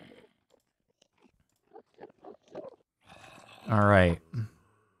 All right.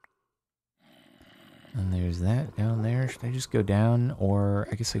 And there's that down there. Should I just go down? Or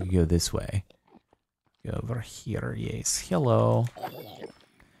I guess I could go this way. Go over here, yes. Hello.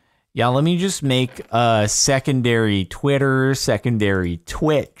 Yeah, let me just make a secondary Twitter, secondary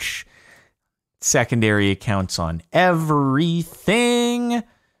Twitch, secondary accounts on everything.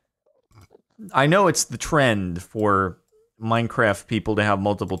 I know it's the trend for Minecraft people to have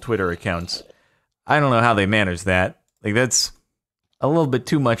multiple Twitter accounts. I don't know how they manage that. Like, that's a little bit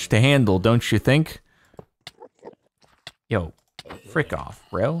too much to handle, don't you think? Yo, frick off,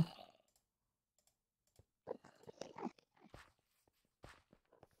 bro.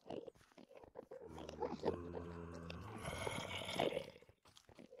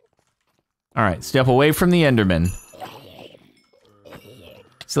 Alright, step away from the Enderman.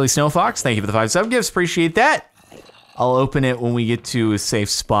 Silly Snowfox, thank you for the 5 sub gifts, appreciate that. I'll open it when we get to a safe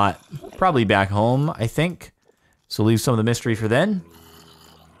spot. Probably back home, I think. So leave some of the mystery for then.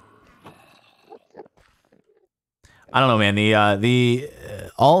 I don't know, man. The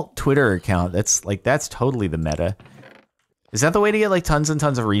alt Twitter account, that's totally the meta. Is that the way to get like tons and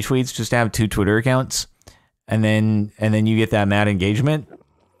tons of retweets? Just to have 2 Twitter accounts, and then you get that mad engagement?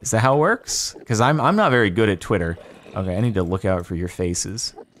 Is that how it works? Because I'm not very good at Twitter. Okay, I need to look out for your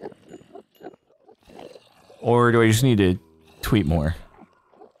faces. Or do I just need to tweet more?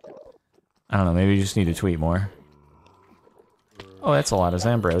 I don't know. Maybe you just need to tweet more. Oh, that's a lot of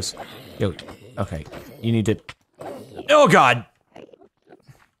Zambros. Yo, okay. You need to... Oh, God!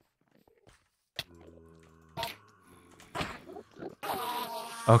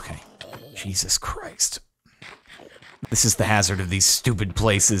 Okay. Jesus Christ. This is the hazard of these stupid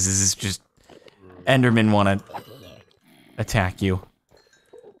places, is just... Endermen want to attack you.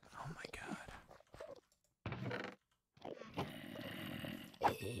 Oh my God.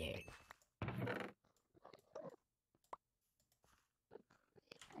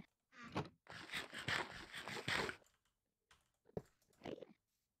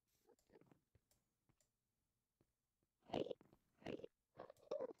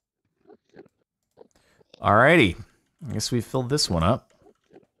 Alrighty. I guess we filled this one up.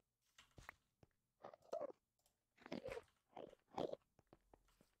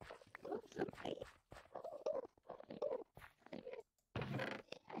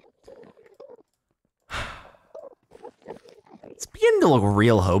 It's beginning to look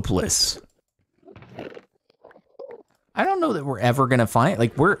real hopeless. I don't know that we're ever gonna find,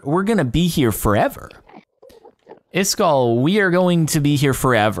 like, we're gonna be here forever. Iskall, we are going to be here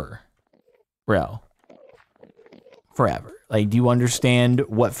forever. Bro. Forever. Like, do you understand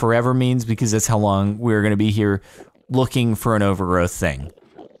what forever means? Because that's how long we're gonna be here looking for an overgrowth thing.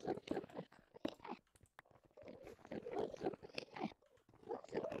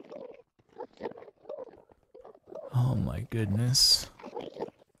 Oh my goodness.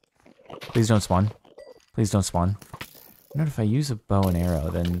 Please don't spawn. Please don't spawn. Not if I use a bow and arrow,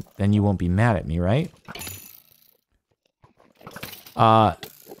 then you won't be mad at me, right?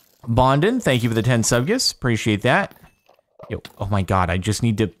 Bondin, thank you for the 10 sub gifts. Appreciate that. Yo, oh my God, I just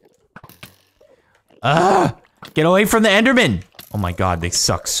need to... Get away from the Enderman! Oh my God, they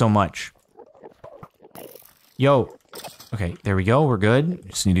suck so much. Yo. Okay, there we go, we're good.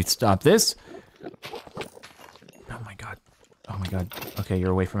 Just need to stop this. Oh my God. Oh my God. Okay,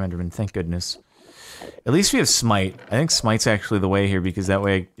 you're away from Enderman, thank goodness. At least we have Smite. I think Smite's actually the way here, because that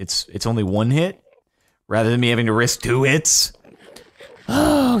way it's only 1 hit, rather than me having to risk 2 hits.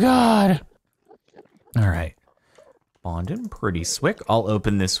 Oh God. Alright. Bondin, pretty swick. I'll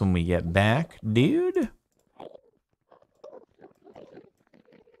open this when we get back, dude.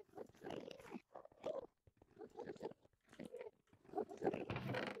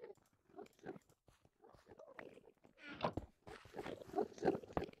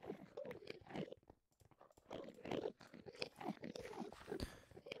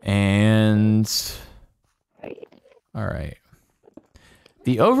 And all right.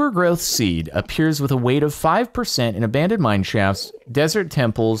 The overgrowth seed appears with a weight of 5% in abandoned mine shafts, desert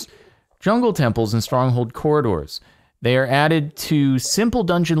temples, jungle temples, and stronghold corridors. They are added to simple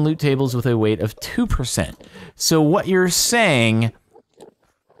dungeon loot tables with a weight of 2%. So what you're saying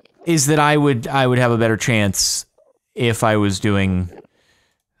is that I would have a better chance if I was doing.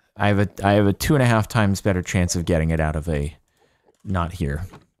 I have a 2.5 times better chance of getting it out of a not here.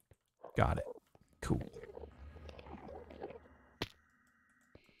 Got it. Cool.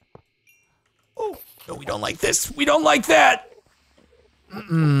 Oh no, we don't like this. We don't like that.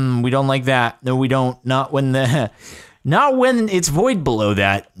 We don't like that. No, we don't. Not when it's void below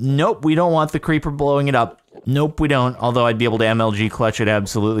that. Nope, we don't want the creeper blowing it up. Nope, we don't. Although I'd be able to MLG clutch it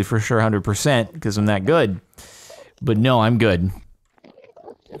absolutely for sure 100% because I'm that good. But no, I'm good.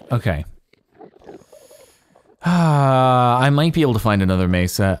 Okay. I might be able to find another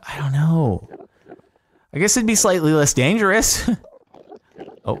mesa. I don't know. I guess it'd be slightly less dangerous.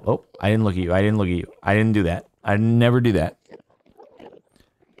 Oh, I didn't look at you. I didn't do that. I never do that.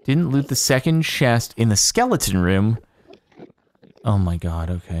 Didn't loot the second chest in the skeleton room. Oh my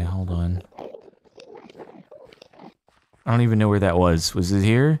god, okay, hold on. I don't even know where that was. Was it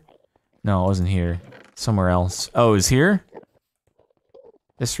here? No, it wasn't here. Somewhere else. Oh, it was here?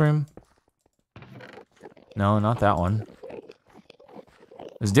 This room? No, not that one.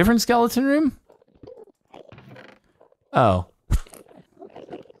 There's a different skeleton room? Oh.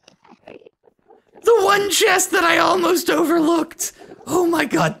 The one chest that I almost overlooked! Oh my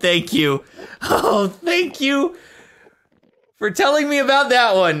god, thank you. Oh, thank you for telling me about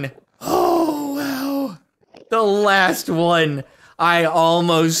that one. Oh, wow. The last one. I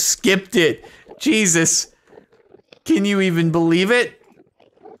almost skipped it. Jesus. Can you even believe it?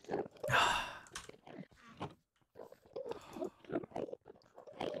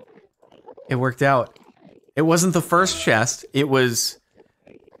 It worked out. It wasn't the first chest. It was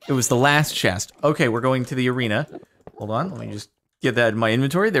the last chest. Okay, we're going to the arena. Hold on, let me just get that in my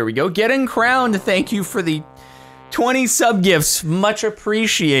inventory. There we go. Getting crowned. Thank you for the 20 sub gifts. Much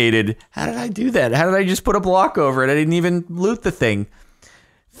appreciated. How did I do that? How did I just put a block over it? I didn't even loot the thing.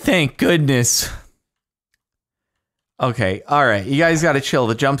 Thank goodness. Okay, all right. You guys gotta chill.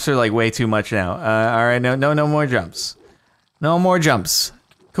 The jumps are like way too much now. All right, no more jumps. No more jumps.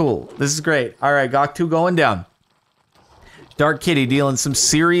 Cool. This is great. All right, Gok 2 going down. Dark Kitty dealing some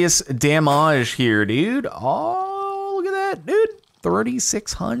serious damage here, dude. Oh, look at that, dude.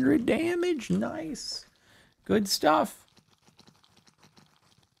 3,600 damage. Nice. Good stuff.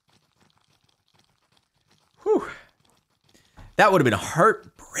 Whew. That would have been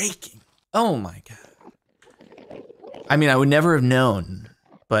heartbreaking. Oh my god. I mean, I would never have known.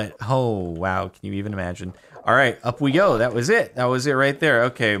 But, oh, wow. Can you even imagine? All right, up we go. That was it. That was it right there.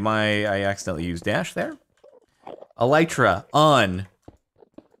 Okay, I accidentally used dash there. Elytra on.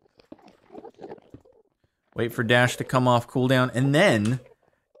 Wait for dash to come off cooldown, and then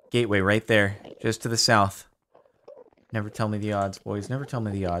gateway right there, just to the south. Never tell me the odds, boys. Never tell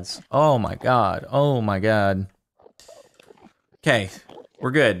me the odds. Oh my god. Oh my god. Okay, we're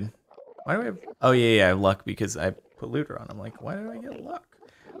good. Why do I have... Oh yeah, I have luck because I put looter on. I'm like, why did I get luck?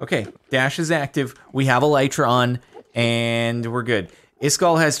 Okay, dash is active. We have Elytra on, and we're good.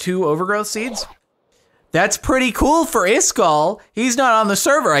 Iskall has 2 overgrowth seeds. That's pretty cool for Iskall. He's not on the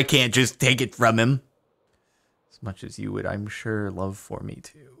server. I can't just take it from him. As much as you would, I'm sure, love for me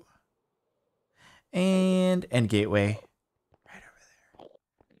to. And end gateway. Right over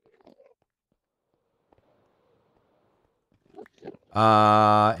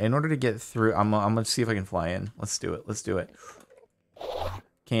there. In order to get through, I'm gonna see if I can fly in. Let's do it. Let's do it.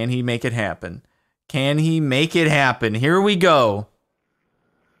 Can he make it happen? Can he make it happen? Here we go.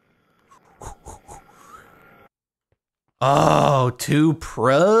 Oh, 2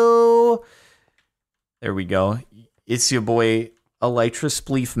 pro. There we go. It's your boy Elytra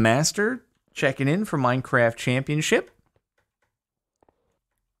Spleef Master checking in for Minecraft Championship.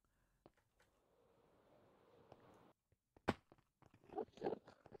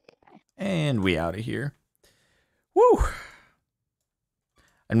 And we out of here. Woo!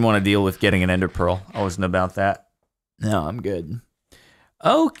 I didn't want to deal with getting an Ender Pearl. I wasn't about that. No, I'm good.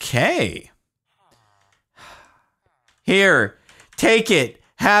 Okay. Here, take it,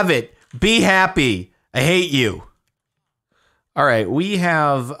 have it, be happy. I hate you. All right, we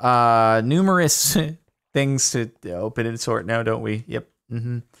have numerous things to open and sort now, don't we? Yep.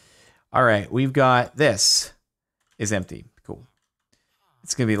 All right, we've got this is empty. Cool.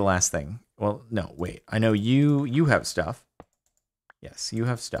 It's gonna be the last thing. Well, no, wait. I know you have stuff. Yes, you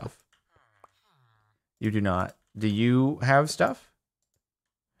have stuff. You do not. Do you have stuff?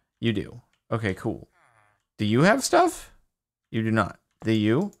 You do. Okay, cool. Do you have stuff? You do not. Do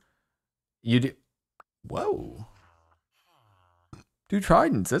you? You do. Whoa. 2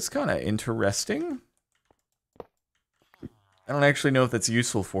 tridents. That's kind of interesting. I don't actually know if that's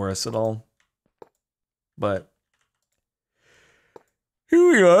useful for us at all. But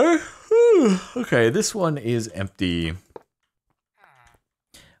here we are. Okay, this one is empty.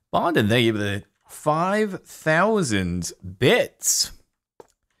 Bonded, thank you for the 5,000 bits.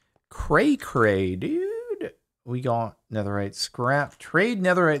 Cray, dude. We got netherite scrap. Trade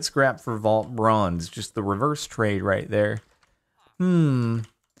netherite scrap for vault bronze. Just the reverse trade right there. I don't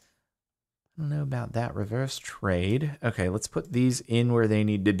know about that reverse trade. Okay, let's put these in where they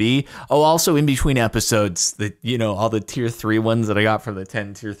need to be. Oh, also in between episodes, all the tier 3 ones that I got from the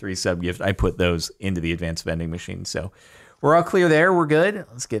 10 tier 3 sub gift, I put those into the advanced vending machine. So we're all clear there. We're good.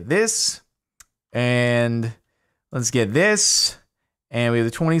 Let's get this. And let's get this. And we have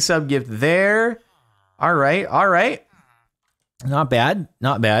the 20 sub gift there. All right. Not bad.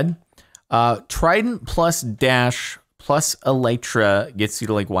 Trident plus dash plus Elytra gets you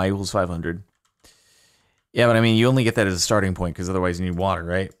to like y equals 500. Yeah, but I mean, you only get that as a starting point because otherwise you need water,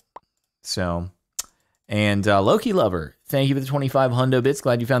 right? So, and Loki Lover, thank you for the 25 hundo bits.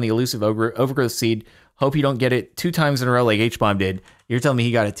 Glad you found the elusive overgrowth seed. Hope you don't get it 2 times in a row like H-Bomb did. You're telling me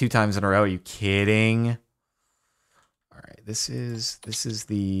he got it 2 times in a row? Are you kidding? All right, this is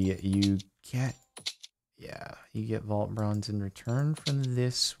the, you get Vault Bronze in return from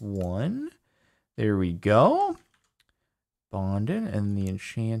this one. There we go. Bonded, and the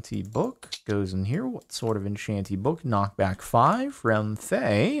Enchanty book goes in here. What sort of Enchanty book? Knockback 5 from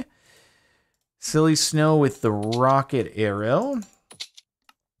Faye. Silly Snow with the rocket arrow.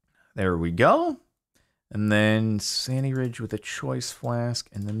 There we go. And then Sandy Ridge with a choice flask,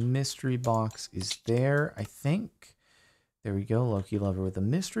 and the mystery box is there, I think. There we go. Loki Lover with a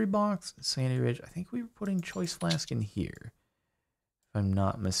mystery box. Sandy Ridge. I think we were putting choice flask in here, if I'm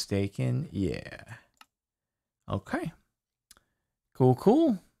not mistaken. Yeah. Okay.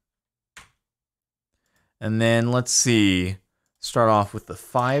 Cool. And then let's see. Start off with the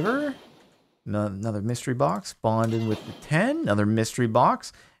 5er. Another mystery box. Bonded with the 10. Another mystery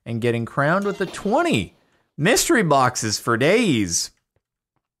box. And getting crowned with the 20. Mystery boxes for days.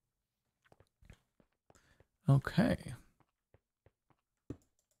 Okay.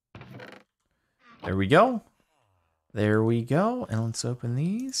 There we go. And let's open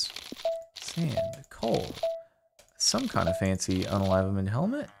these. Sand, coal. Some kind of fancy unaliveman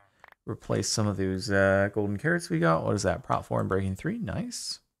helmet. Replace some of those golden carrots we got. What is that? Prop 4 and breaking 3.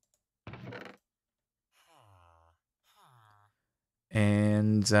 Nice.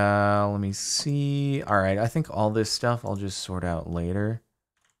 And let me see. All right, I think all this stuff I'll just sort out later.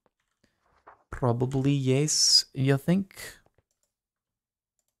 Probably yes, you think?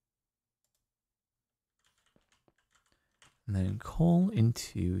 And then coal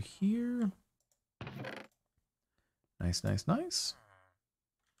into here. Nice.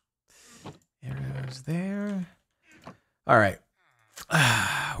 Arrows there. All right.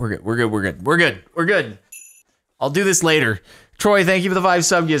 We're good. I'll do this later. Troy, thank you for the 5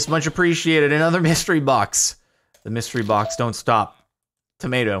 sub gifts. Much appreciated. Another mystery box. The mystery box don't stop.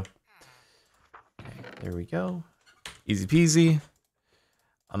 Tomato. Okay, there we go. Easy peasy.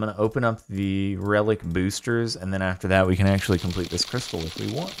 I'm going to open up the relic boosters, and then after that we can actually complete this crystal if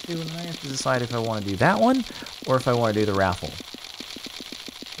we want to, and I have to decide if I want to do that one or if I want to do the raffle.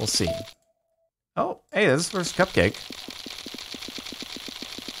 We'll see. Oh, hey, this is the first cupcake.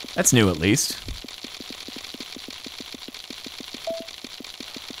 That's new at least.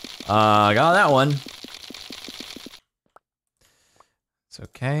 I got that one. It's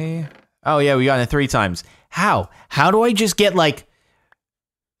okay. Oh yeah, we got it 3 times. How? How do I just get like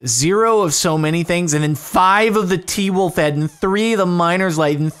 0 of so many things, and then 5 of the T-Wolf head, and 3 of the Miner's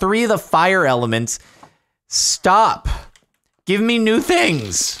Light, and 3 of the fire elements? Stop. Give me new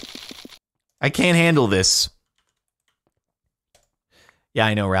things. I can't handle this. Yeah,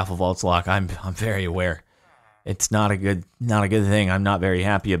 I know Raffle Vault's lock. I'm very aware. It's not a good thing. I'm not very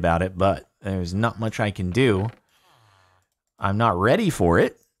happy about it, but there's not much I can do. I'm not ready for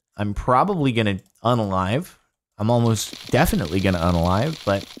it. I'm probably gonna unalive. I'm almost definitely going to unalive,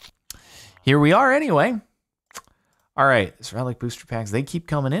 but here we are anyway. All right, this relic booster packs, they keep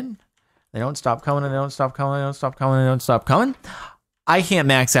coming in. They don't stop coming, and they don't stop coming, they don't stop coming, they don't stop coming. I can't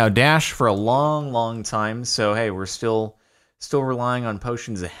max out Dash for a long time, so hey, we're still relying on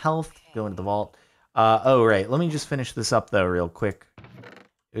potions of health. Go into the vault. Oh, right, let me just finish this up, though, real quick.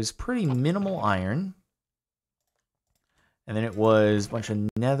 It was pretty minimal iron. And then it was a bunch of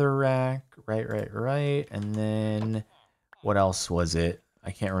netherrack, right. And then, what else was it?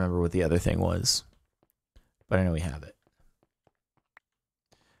 I can't remember what the other thing was, but I know we have it.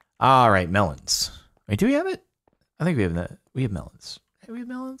 All right, melons. Wait, do we have it? I think we have that. We have melons. Hey, we have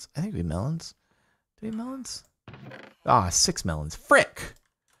melons? I think we have melons. Do we have melons? Ah, 6 melons. Frick!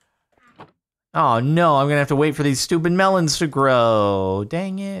 Oh no, I'm gonna have to wait for these stupid melons to grow.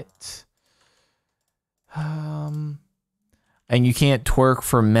 Dang it. And you can't twerk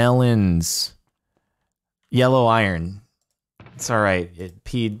for melons. Yellow iron. It's alright. It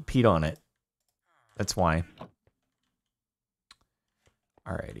peed on it. That's why.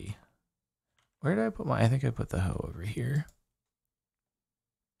 Alrighty. Where did I put my... I think I put the hoe over here.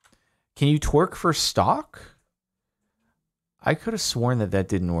 Can you twerk for stock? I could have sworn that that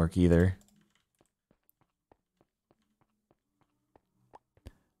didn't work either.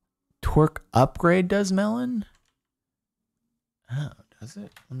 Twerk upgrade does melon? Oh, does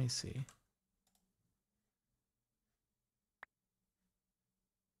it? Let me see.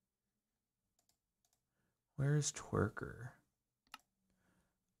 Where's twerker?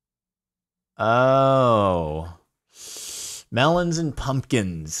 Oh. Melons and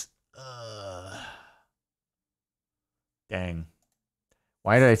pumpkins. Dang.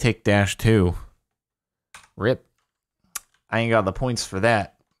 Why did I take -2? Rip. I ain't got the points for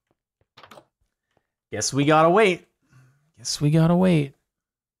that. Guess we gotta wait. Guess we gotta wait.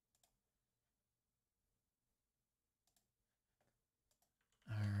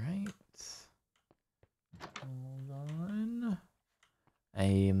 Alright. Hold on.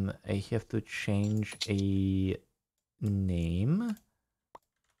 I have to change a name.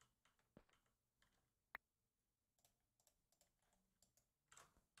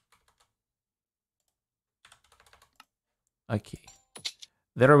 Okay.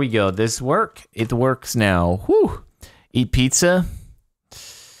 There we go. This work. It works now. Whew. Eat pizza.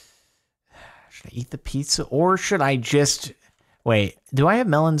 Should I eat the pizza or should I just... Wait, do I have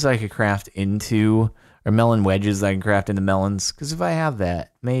melons I could craft into... Or melon wedges that I can craft into melons? Because if I have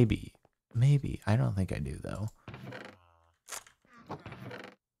that, maybe. Maybe. I don't think I do, though.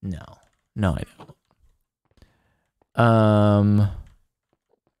 No. No, I don't.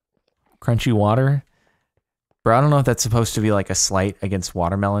 Crunchy water. Bro, I don't know if that's supposed to be like a slight against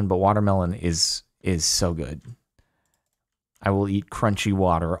watermelon, but watermelon is so good. I will eat crunchy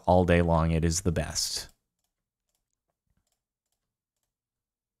water all day long. It is the best.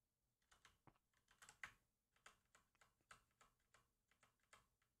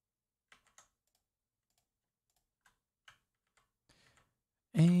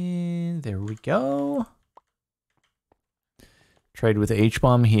 And there we go. Trade with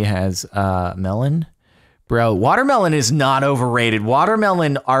H-Bomb. He has melon. Bro, watermelon is not overrated.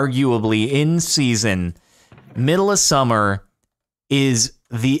 Watermelon, arguably, in season, middle of summer, is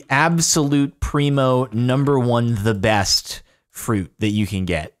the absolute primo #1, the best fruit that you can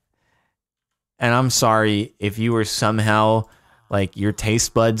get. And I'm sorry if you were somehow, like, your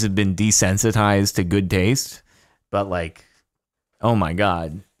taste buds have been desensitized to good taste, but, like, oh my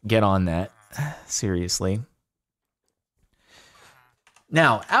God, get on that. Seriously.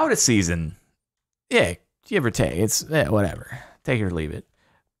 Now, out of season, yeah, give or take, it's whatever, take it or leave it.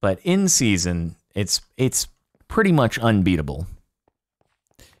 But in season, it's pretty much unbeatable.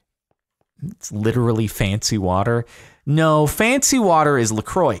 It's literally fancy water. No, fancy water is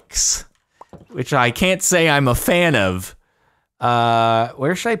LaCroix, which I can't say I'm a fan of.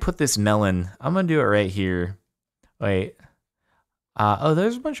 Where should I put this melon? I'm gonna do it right here. Wait. Oh,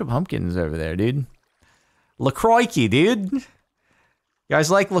 there's a bunch of pumpkins over there, dude. LaCroix, dude. You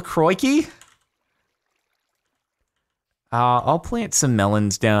guys like LaCroix? I'll plant some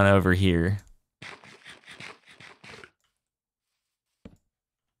melons down over here.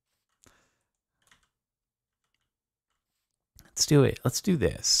 Let's do it. Let's do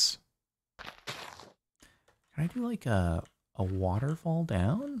this. Can I do like a waterfall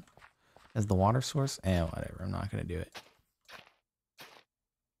down as the water source? Whatever. I'm not gonna do it.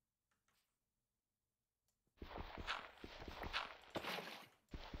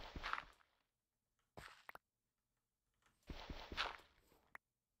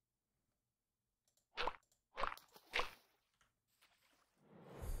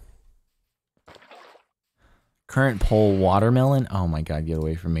 Current poll watermelon. Oh my God, get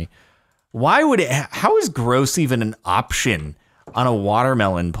away from me. Why would it? How is gross even an option on a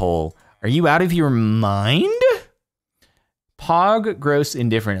watermelon poll? Are you out of your mind? Pog, gross,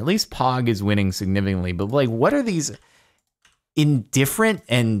 indifferent. At least Pog is winning significantly. But like, what are these indifferent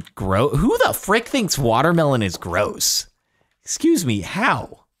and gross? Who the frick thinks watermelon is gross? Excuse me,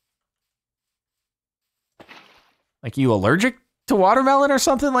 how? Like, you allergic to watermelon or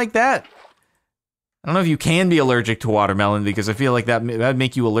something like that? I don't know if you can be allergic to watermelon because I feel like that'd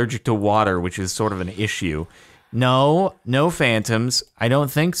make you allergic to water, which is sort of an issue. No phantoms. I don't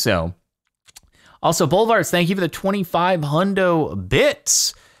think so. Also, Bolvars, thank you for the 25 hundo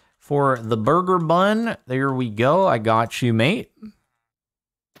bits for the burger bun. There we go. I got you, mate.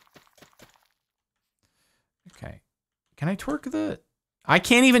 Okay. Can I twerk the... I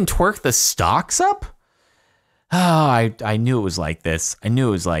can't even twerk the stocks up? Oh, I knew it was like this.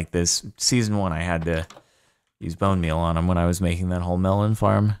 Season 1, I had to use bone meal on them when I was making that whole melon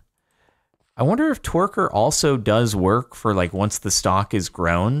farm. I wonder if Twerker also does work for, like, once the stock is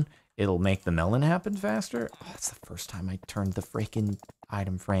grown, it'll make the melon happen faster. Oh, that's the first time I turned the freaking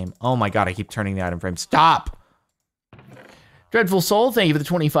item frame. Oh my god, I keep turning the item frame. Stop! Dreadful Soul, thank you for the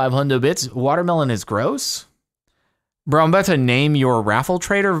 25 hundo bits. Watermelon is gross? Bro, I'm about to name your raffle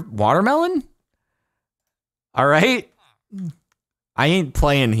trader Watermelon? All right? I ain't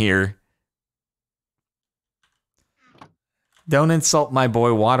playing here. Don't insult my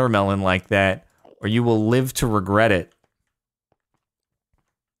boy Watermelon like that, or you will live to regret it.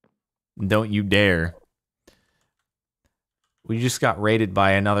 Don't you dare. We just got raided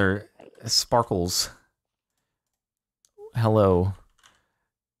by another Sparkles. Hello.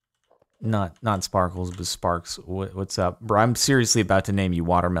 Not Sparkles, but Sparks. What's up? Bro, I'm seriously about to name you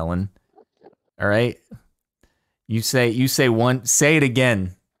Watermelon. All right? You say one, say it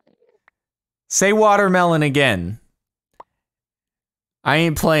again. Say Watermelon again. I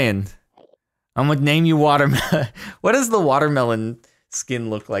ain't playing. I'm gonna name you Watermelon. What does the watermelon skin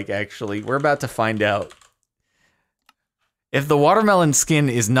look like, actually? We're about to find out. If the watermelon skin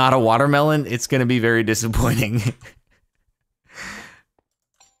is not a watermelon, it's gonna be very disappointing.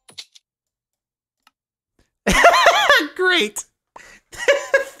 Great.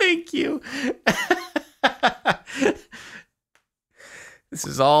 Thank you. This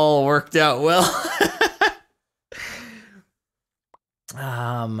is all worked out well.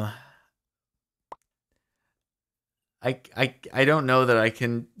 I don't know that I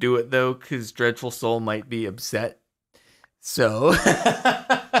can do it though, because Dreadful Soul might be upset. So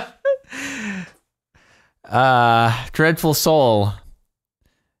Dreadful Soul,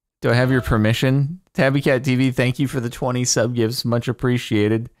 do I have your permission? Tabbycat TV, thank you for the 20 sub gifts, much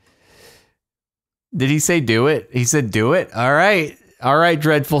appreciated. Did he say do it? He said do it? All right,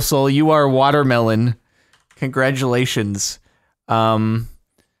 Dreadful Soul, you are Watermelon. Congratulations.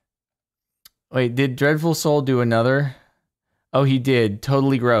 Wait, did Dreadful Soul do another? Oh, he did.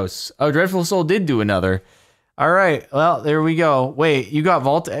 Totally gross. Oh, Dreadful Soul did do another. All right. Well, there we go. Wait, you got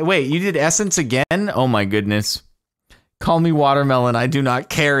Vault. Wait, you did Essence again? Oh my goodness. Call me Watermelon. I do not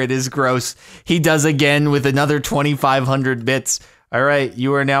care. It is gross. He does again with another 2,500 bits. All right,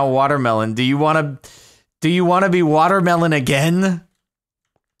 you are now Watermelon. Do you want to be Watermelon again?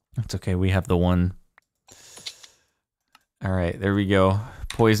 It's okay. We have the one. All right, there we go.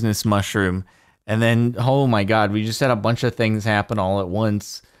 Poisonous mushroom. And then, oh my god, we just had a bunch of things happen all at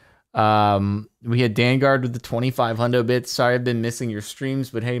once. We had Dangard with the 25 hundo bits. Sorry I've been missing your streams,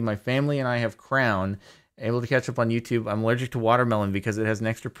 but hey, my family and I have Crown. Able to catch up on YouTube. I'm allergic to watermelon because it has an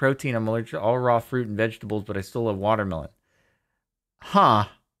extra protein. I'm allergic to all raw fruit and vegetables, but I still love watermelon. Huh.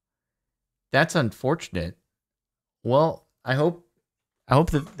 That's unfortunate. Well, I hope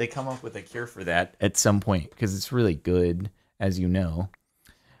that they come up with a cure for that at some point, because it's really good, as you know.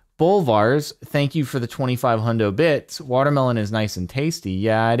 Bolvars, thank you for the 25 hundo bits. Watermelon is nice and tasty.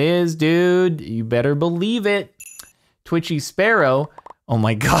 Yeah, it is, dude. You better believe it. Twitchy Sparrow. Oh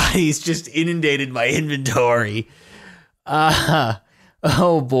my god, he's just inundated my inventory. Oh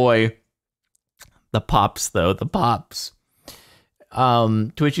boy. The pops, though. The pops.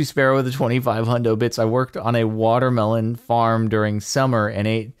 Twitchy Sparrow with the 25 hundo bits. I worked on a watermelon farm during summer and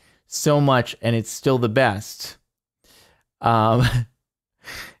ate so much, and it's still the best.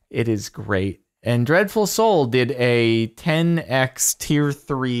 It is great. And Dreadful Soul did a 10x tier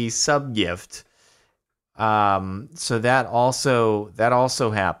 3 sub gift. So that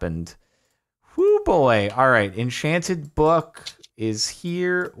also happened. Whoo boy. All right. Enchanted Book is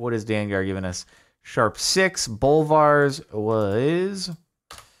here. What is Dangar giving us? Sharp 6. Bolvars was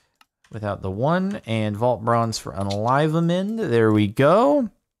without the 1. And Vault Bronze for Unalivement. There we go.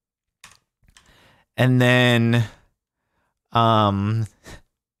 And then,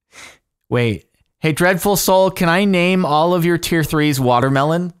 wait. Hey, Dreadful Soul, can I name all of your tier 3s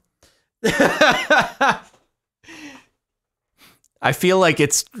Watermelon? I feel like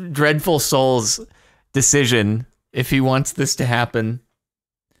it's Dreadful Soul's decision if he wants this to happen.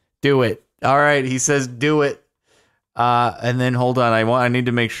 Do it. All right, he says do it. And then hold on, I need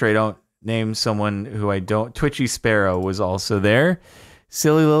to make sure I don't name someone who I don't. Twitchy Sparrow was also there.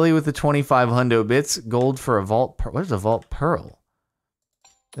 Silly Lily with the 25 hundo bits. Gold for a vault pearl. What is a vault pearl?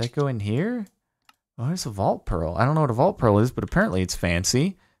 Did that go in here? What is a vault pearl? I don't know what a vault pearl is, but apparently it's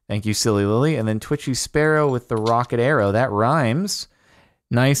fancy. Thank you, Silly Lily. And then Twitchy Sparrow with the rocket arrow. That rhymes.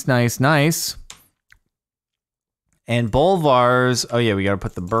 Nice, nice, nice. And Bolvar's. Oh, yeah, we got to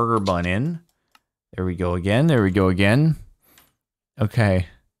put the burger bun in. There we go again. There we go again. Okay.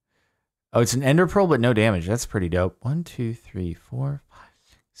 Oh, it's an ender pearl, but no damage. That's pretty dope. 1, 2, 3, 4, 5,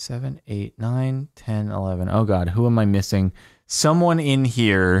 6, 7, 8, 9, 10, 11. Oh, God. Who am I missing? Someone in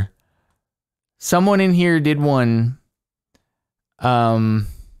here. Someone in here did one. But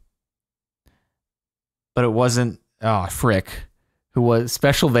it wasn't. Oh, frick. Who was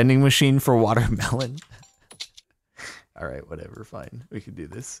special vending machine for watermelon? All right, whatever. Fine. We can do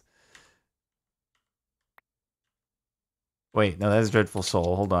this. Wait, no, that's Dreadful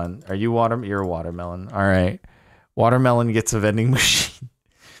Soul. Hold on. Are you You're a watermelon. All right. Watermelon gets a vending machine.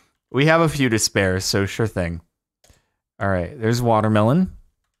 We have a few to spare, so sure thing. All right, there's watermelon.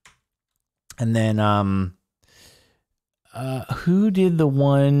 And then, who did the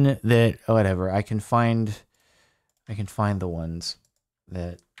one that, oh, whatever. I can find the ones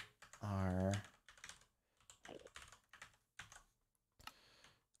that are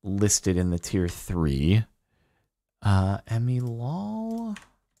listed in the tier 3. Emmy Lol.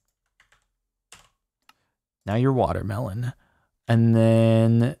 Now you're watermelon. And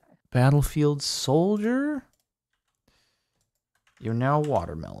then Battlefield Soldier. You're now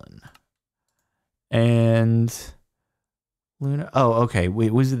watermelon. And Luna. Oh, okay.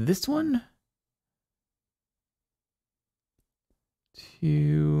 Wait, was it this one?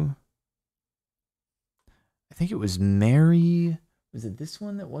 I think it was Mary. Was it this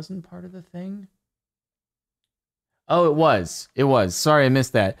one that wasn't part of the thing? Oh, it was. It was. Sorry, I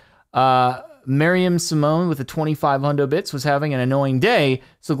missed that. Miriam Simone with the 25 hundo bits was having an annoying day,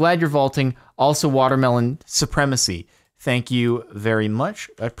 so glad you're vaulting. Also, watermelon supremacy. Thank you very much.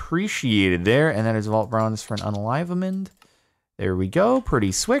 Appreciated there. And that is vault bronze for an unalivement. There we go.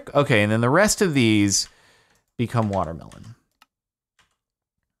 Pretty swick. Okay, and then the rest of these become watermelon.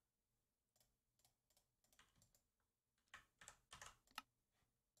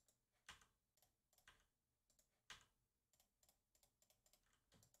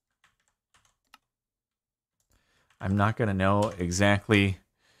 I'm not going to know exactly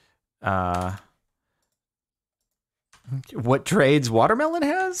what trades watermelon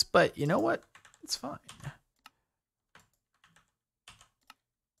has, but you know what? It's fine.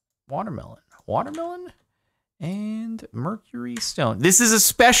 Watermelon, and Mercury Stone. This is a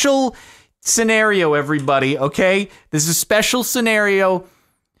special scenario, everybody, okay? This is a special scenario.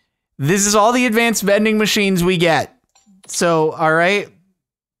 This is all the advanced vending machines we get. So, all right?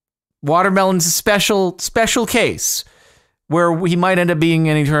 Watermelon's a special case where he might end up being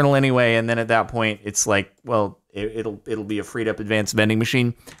an eternal anyway, and then at that point, it's like, well, it'll be a freed up advanced vending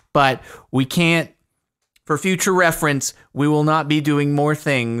machine. But we can't, for future reference, we will not be doing more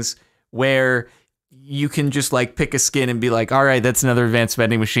things where you can just like pick a skin and be like, all right, that's another advanced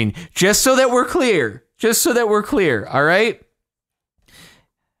vending machine. Just so that we're clear. All right.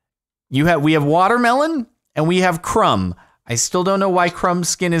 We have watermelon and we have Crumb. I still don't know why Crumb's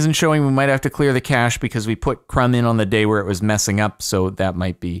skin isn't showing. We might have to clear the cache because we put Crumb in on the day where it was messing up. So that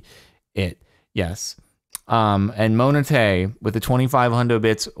might be it. Yes. And Monate with the 25 hundo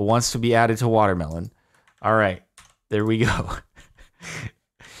bits wants to be added to watermelon. All right. There we go.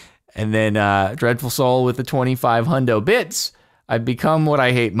 And then Dreadful Soul with the 25 hundo bits. I've become what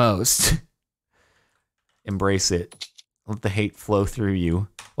I hate most. Embrace it. Let the hate flow through you.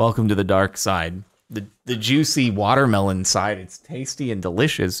 Welcome to the dark side. The juicy watermelon side. It's tasty and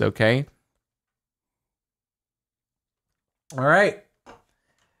delicious, okay? All right.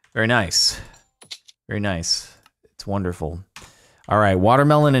 Very nice. Very nice. It's wonderful. All right,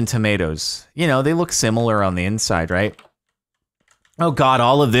 watermelon and tomatoes. You know, they look similar on the inside, right? Oh God,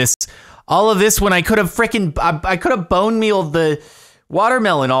 all of this when I could have I could have bone mealed the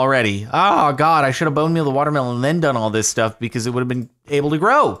watermelon already. Oh God, I should have bone mealed the watermelon and then done all this stuff because it would have been able to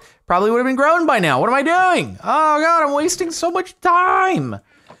grow. Probably would have been grown by now. What am I doing? Oh God, I'm wasting so much time.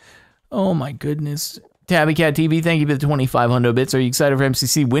 Oh my goodness. Tabby Cat TV, thank you for the 25 hundo bits. Are you excited for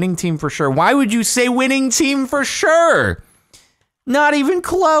MCC? Winning team for sure. Why would you say winning team for sure? Not even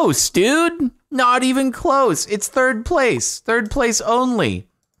close, dude. Not even close. It's third place. Third place only.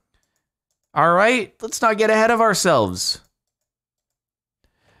 All right, let's not get ahead of ourselves.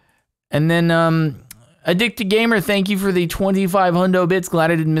 And then, Addicted Gamer, thank you for the 25 hundo bits.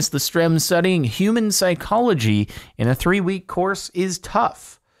 Glad I didn't miss the stream. Studying human psychology in a 3-week course is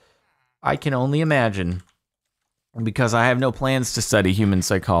tough. I can only imagine. because I have no plans to study human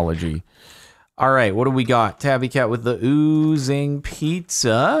psychology. All right, what do we got? Tabby Cat with the oozing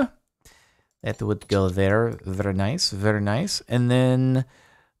pizza. That would go there. Very nice, very nice. And then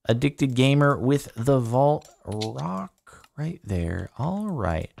Addicted Gamer with the Vault Rock right there. All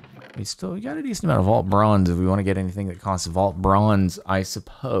right. We got a decent amount of Vault Bronze if we want to get anything that costs Vault Bronze, I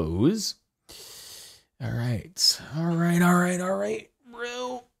suppose. All right. All right,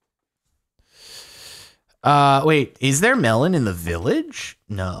 bro. Wait, is there melon in the village?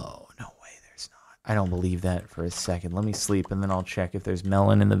 No way there's not. I don't believe that for a second. Let me sleep and then I'll check if there's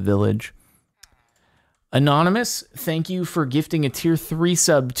melon in the village. Anonymous, thank you for gifting a tier 3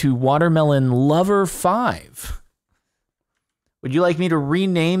 sub to Watermelon Lover 5. Would you like me to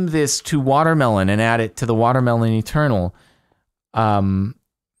rename this to Watermelon and add it to the Watermelon Eternal? I'm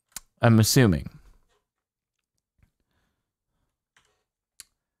assuming.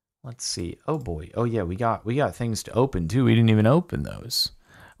 Let's see. Oh boy. Oh yeah, we got things to open too. We didn't even open those.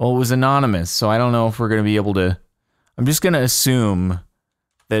 Well, it was anonymous, so I don't know if we're gonna be able to. I'm just gonna assume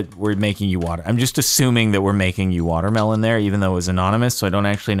that we're making you water. I'm just assuming that we're making you watermelon there, even though it was anonymous, so I don't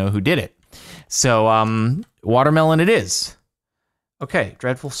actually know who did it. So watermelon it is. Okay,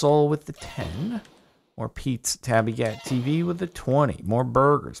 Dreadful Soul with the 10. More pizza. Tabby Cat TV with the 20. More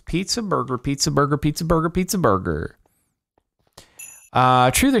burgers. Pizza burger, pizza burger, pizza burger, pizza burger.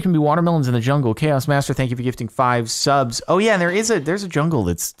 True, there can be watermelons in the jungle. Chaos Master, thank you for gifting 5 subs. Oh yeah, and there's a jungle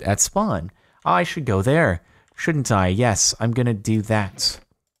that's at spawn. Oh, I should go there, shouldn't I? Yes, I'm gonna do that.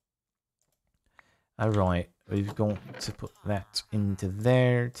 All right, we're going to put that into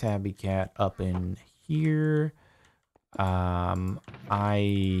there. Tabby Cat up in here. I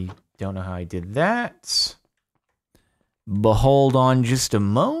don't know how I did that. But hold on just a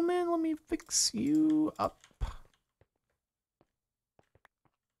moment. Let me fix you up.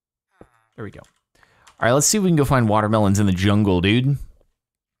 There we go. All right, let's see if we can go find watermelons in the jungle, dude.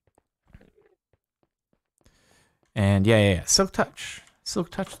 And yeah. Silk Touch. Silk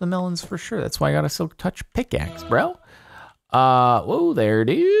Touch the melons for sure. That's why I got a Silk Touch pickaxe, bro. Whoa there,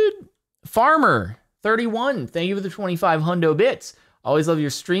 dude. Farmer 31. Thank you for the 25 hundo bits. Always love your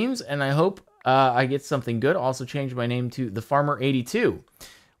streams, and I hope I get something good. Also changed my name to the Farmer 82.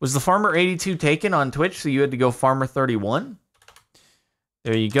 Was the Farmer 82 taken on Twitch, so you had to go Farmer 31?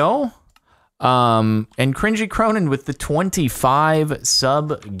 There you go. And Cringy Cronin with the 25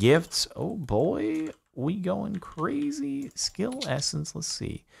 sub gifts. Oh boy, we going crazy. Skill Essence, let's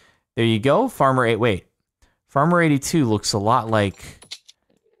see. There you go, Farmer 8, wait. Farmer 82 looks a lot like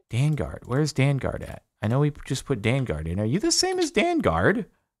Dangard. Where's Dangard at? I know we just put Dangard in. Are you the same as Dangard?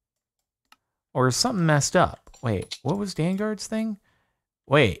 Or is something messed up? Wait, what was Dangard's thing?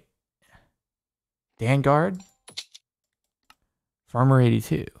 Wait. Dangard? Farmer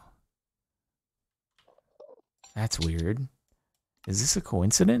 82. That's weird. Is this a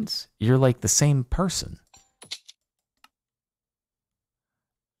coincidence? You're like the same person.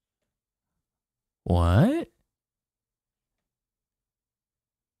 What?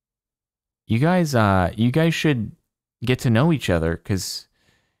 You guys should get to know each other, because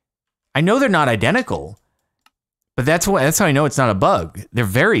I know they're not identical, but that's how I know it's not a bug. They're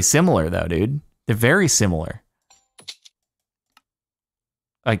very similar though, dude. They're very similar.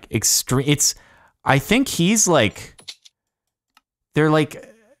 Like extreme. I think he's like, they're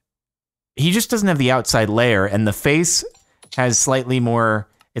like, he just doesn't have the outside layer, and the face has slightly more,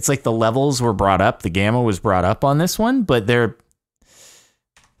 it's like the levels were brought up, the gamma was brought up on this one, but they're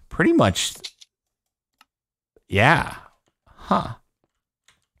pretty much, yeah. Huh.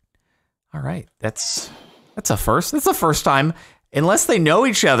 All right, that's a first. That's the first time, unless they know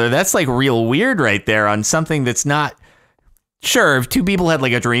each other, that's like real weird right there on something that's not, sure, if two people had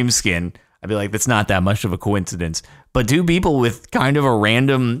like a dream skin, I'd be like, that's not that much of a coincidence. But two people with kind of a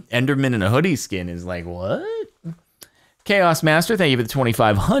random Enderman and a hoodie skin is like, what? Chaos Master, thank you for the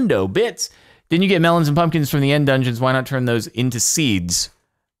 25 hundo bits. Didn't you get melons and pumpkins from the end dungeons? Why not turn those into seeds?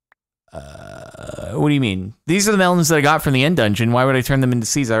 What do you mean? These are the melons that I got from the end dungeon. Why would I turn them into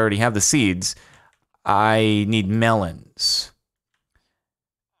seeds? I already have the seeds. I need melons.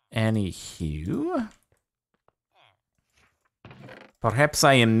 Anywho. Perhaps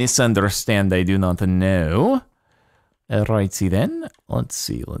I am misunderstand. I do not know. Rightsy then. Let's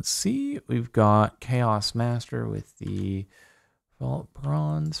see. We've got Chaos Master with the Vault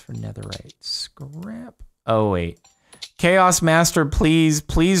Bronze for Netherite Scrap. Oh, wait. Chaos Master,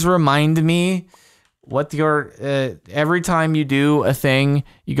 please remind me what your... every time you do a thing,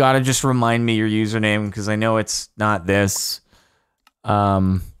 you gotta just remind me your username, because I know it's not this.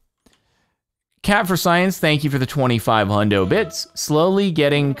 Cat for Science, thank you for the 25 hundo bits. Slowly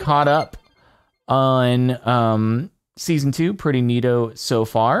getting caught up on season 2. Pretty neato so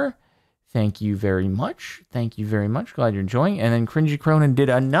far. Thank you very much. Thank you very much. Glad you're enjoying. And then Cringy Cronin did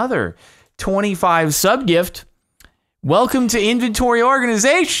another 25 sub gift. Welcome to inventory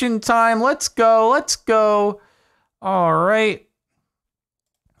organization time. Let's go. Let's go. All right.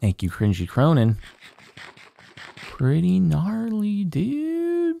 Thank you, Cringy Cronin. Pretty gnarly,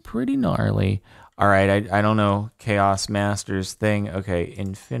 dude. Pretty gnarly. All right. I don't know. Chaos Masters thing. Okay.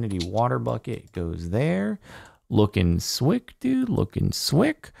 Infinity water bucket goes there. Looking swick, dude. Looking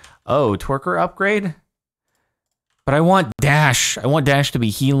swick. Oh, Twerker upgrade? But I want Dash. I want Dash to be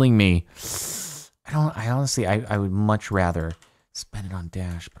healing me. I honestly would much rather spend it on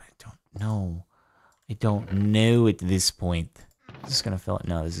Dash, but I don't know. I don't know at this point. I'm just gonna fill it.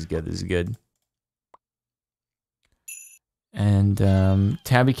 No, this is good. This is good. And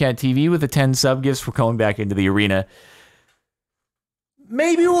Tabby Cat TV with the 10 sub gifts for going back into the arena.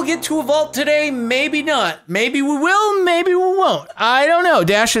 Maybe we'll get to a vault today, maybe not. Maybe we will, maybe we won't. I don't know.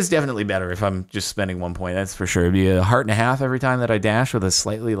 Dash is definitely better if I'm just spending 1 point, that's for sure. It'd be a heart and a half every time that I dash with a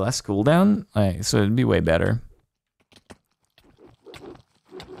slightly less cooldown. So it'd be way better.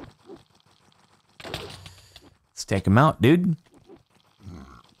 Let's take him out, dude.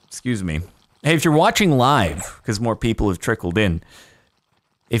 Excuse me. Hey, if you're watching live, because more people have trickled in,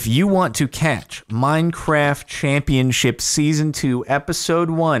 if you want to catch Minecraft Championship Season 2, Episode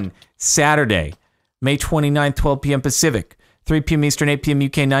 1, Saturday, May 29th, 12 p.m. Pacific, 3 p.m. Eastern, 8 p.m.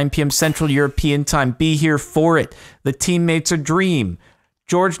 UK, 9 p.m. Central European Time, be here for it. The teammates are Dream,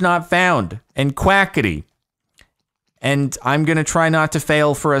 George Not Found, and Quackity. And I'm going to try not to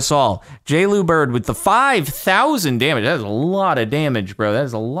fail for us all. J. Lou Bird with the 5,000 damage. That is a lot of damage, bro. That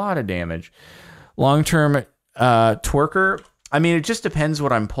is a lot of damage. Long-term Twerker. I mean, it just depends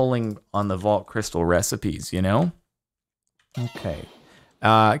what I'm pulling on the Vault Crystal recipes, you know? Okay.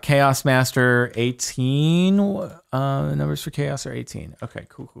 Chaos Master 18. Numbers for Chaos are 18. Okay,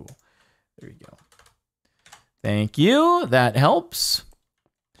 cool. There you go. Thank you. That helps.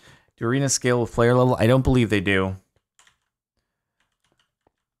 Do arena scale with player level? I don't believe they do.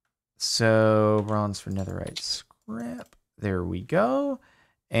 So, bronze for netherite scrap. There we go.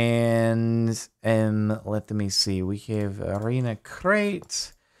 And let me see. We have arena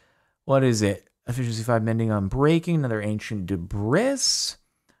crate. What is it? Efficiency 5 mending on breaking. Another ancient debris.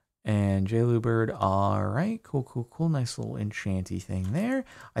 And J. Lou Bird. All right. Cool. Nice little enchanty thing there.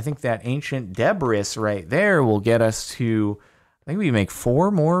 I think that ancient debris right there will get us to, I think we make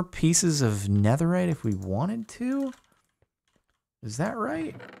 4 more pieces of netherite if we wanted to. Is that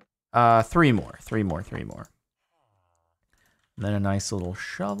right? 3 more. And then a nice little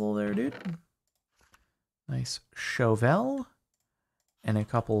shovel there, dude. Nice shovel. And a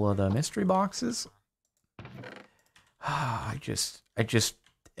couple of the mystery boxes. I just,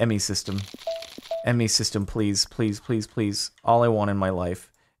 ME system. ME system, please. All I want in my life.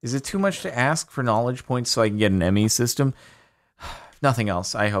 Is it too much to ask for knowledge points so I can get an ME system? If nothing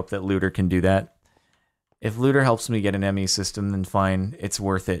else, I hope that Looter can do that. If Looter helps me get an ME system, then fine. It's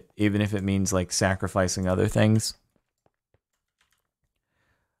worth it. Even if it means, like, sacrificing other things.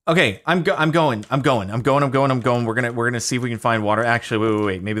 Okay, I'm going. We're gonna see if we can find water. Actually,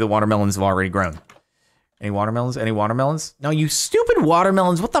 wait. Maybe the watermelons have already grown. Any watermelons? No, you stupid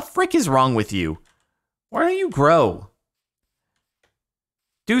watermelons. What the frick is wrong with you? Why don't you grow?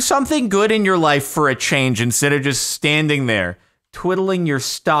 Do something good in your life for a change instead of just standing there, twiddling your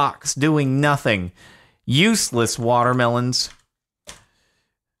stalks, doing nothing. Useless watermelons.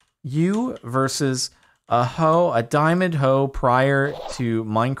 You versus a diamond hoe prior to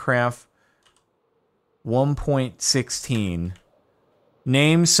Minecraft 1.16.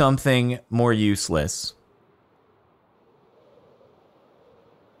 Name something more useless.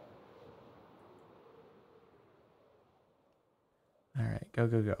 All right,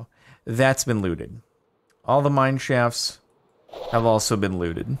 go. That's been looted. All the mine shafts have also been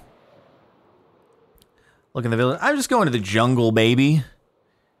looted. Look in the village. I'm just going to the jungle, baby.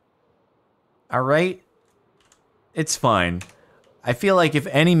 All right. It's fine. I feel like if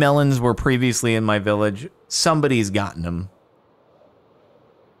any melons were previously in my village, somebody's gotten them.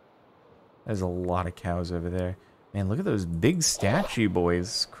 There's a lot of cows over there. Man, look at those big statue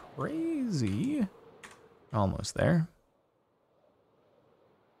boys. Crazy. Almost there.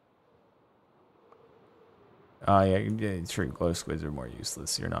 Oh, yeah, sure, glow squids are more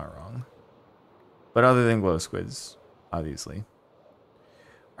useless. You're not wrong. But other than glow squids, obviously.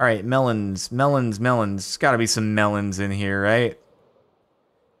 All right, melons. Gotta be some melons in here, right?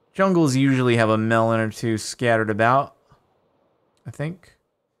 Jungles usually have a melon or two scattered about, I think.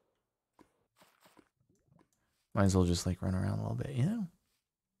 Might as well just, like, run around a little bit, you know?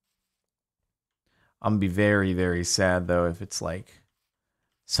 I'm gonna be very, very sad though if it's like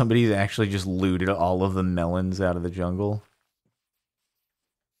somebody's actually just looted all of the melons out of the jungle.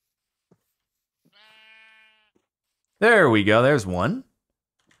 There we go. There's one.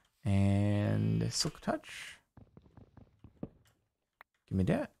 And Silk Touch. Give me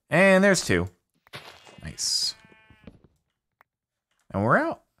that. And there's two. Nice. And we're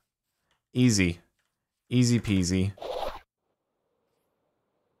out. Easy. Easy peasy.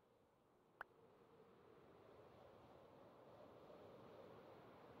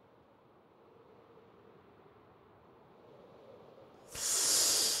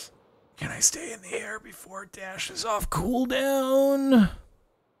 Can I stay in the air before it dashes off cooldown?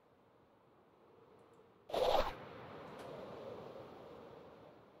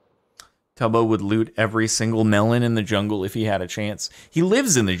 Tubbo would loot every single melon in the jungle if he had a chance. He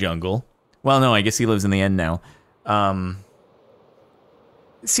lives in the jungle. Well, no, I guess he lives in the end now.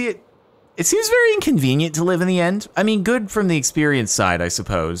 See, it seems very inconvenient to live in the end. I mean, good from the experience side, I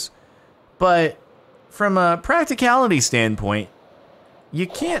suppose. But from a practicality standpoint, you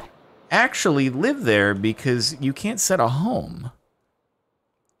can't actually live there because you can't set a home.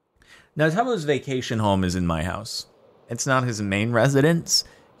 Now, Tubbo's vacation home is in my house. It's not his main residence.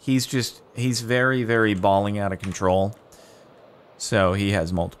 He's very, very balling out of control. So he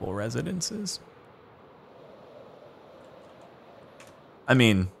has multiple residences. I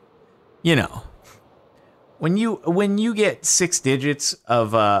mean, you know, when you get 6 digits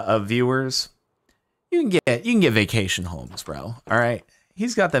of viewers, you can get vacation homes, bro. All right,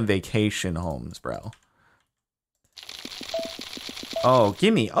 he's got them vacation homes, bro. Oh,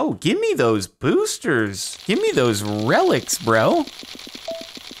 give me those boosters. Give me those relics, bro.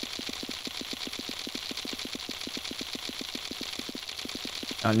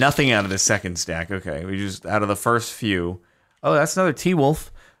 Nothing out of the second stack. Okay, we just out of the first few. Oh, that's another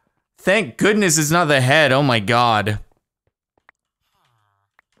T-Wolf. Thank goodness it's not the head. Oh my god.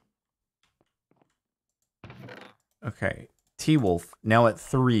 Okay, T-Wolf now at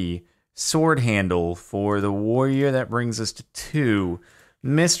 3. Sword handle for the warrior. That brings us to 2.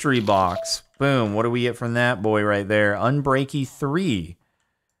 Mystery box. Boom. What do we get from that boy right there? Unbreaky 3.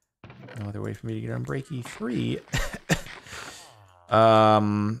 No other way for me to get Unbreaky 3.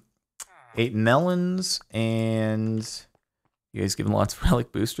 8 melons, and you guys giving lots of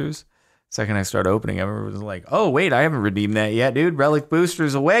relic boosters. Second I start opening, everyone was like, oh wait, I haven't redeemed that yet, dude. Relic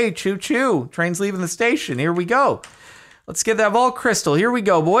boosters away, choo choo. Train's leaving the station, here we go. Let's get that Vault Crystal, here we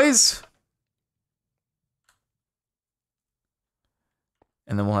go, boys.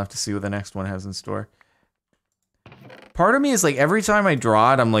 And then we'll have to see what the next one has in store. Part of me is like, every time I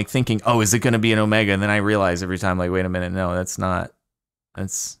draw it, I'm like thinking, oh, is it going to be an Omega? And then I realize every time, like, wait a minute, no, that's not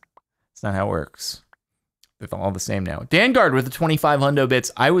how it works. They're all the same now. Dangard with the 25 hundo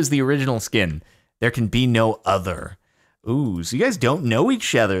bits. I was the original skin. There can be no other. Ooh, so you guys don't know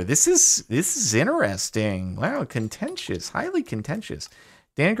each other. This is interesting. Wow, contentious, highly contentious.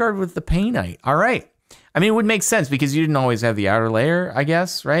 Dangard with the Painite. All right. I mean, it would make sense because you didn't always have the outer layer, I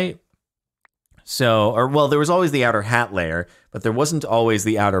guess, right? So, well, there was always the outer hat layer, but there wasn't always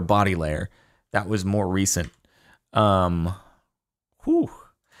the outer body layer. That was more recent. Whew. All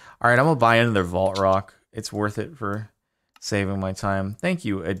right, I'm gonna buy another Vault Rock. It's worth it for saving my time. Thank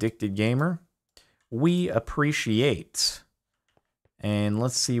you, Addicted Gamer. We appreciate. And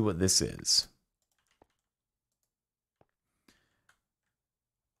let's see what this is.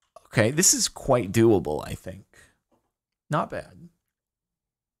 Okay, this is quite doable, I think. Not bad.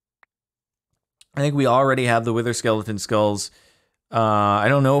 I think we already have the Wither Skeleton Skulls. I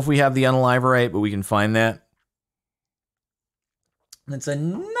don't know if we have the Unaliverite, but we can find that. That's a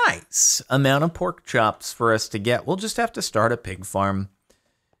nice amount of pork chops for us to get. We'll just have to start a pig farm.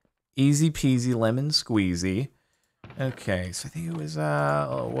 Easy peasy lemon squeezy. Okay, so I think it was,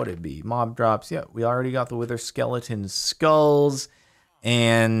 what would it be? Mob drops. Yeah, we already got the Wither Skeleton Skulls.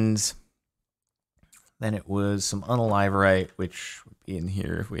 And then it was some Unaliverite, which would be in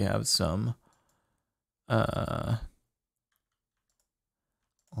here if we have some. Let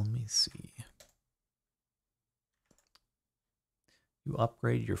me see. You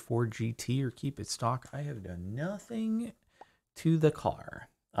upgrade your Ford GT or keep it stock. I have done nothing to the car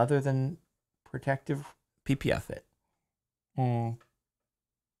other than protective PPF it.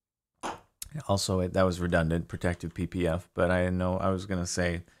 Also, that was redundant, protective PPF, but I didn't know I was going to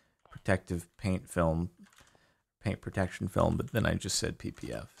say protective paint protection film, but then I just said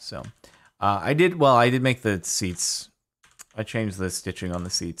PPF. So I did make the seats. I changed the stitching on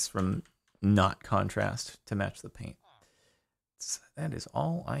the seats from not contrast to match the paint. That is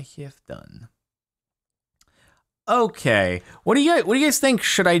all I have done. Okay. What do you guys think?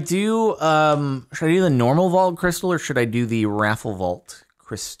 Should I do the normal vault crystal or should I do the raffle vault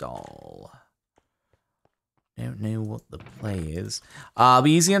crystal? Don't know what the play is.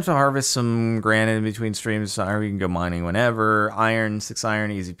 Be easy enough to harvest some granite in between streams. So we can go mining whenever. Iron, 6 iron,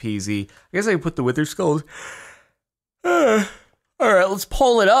 easy peasy. I guess I can put the wither skulls. All right, let's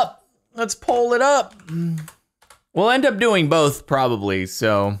pull it up. Let's pull it up. We'll end up doing both probably.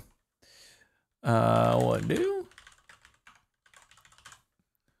 So, what do?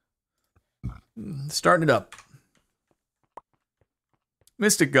 Starting it up.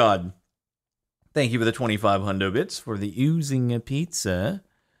 Mystic God. Thank you for the 25 hundo bits for the oozing pizza.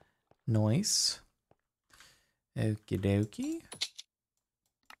 Nice. Okie dokie.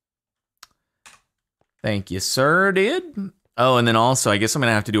 Thank you, sir, dude. Oh, and then also, I guess I'm going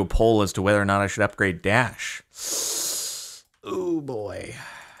to have to do a poll as to whether or not I should upgrade Dash. Oh, boy.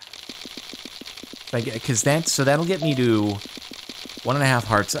 Because that'll get me to 1.5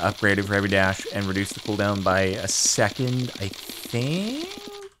 hearts upgraded for every dash and reduce the cooldown by a second, I think?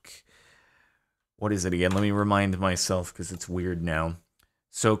 What is it again? Let me remind myself because it's weird now.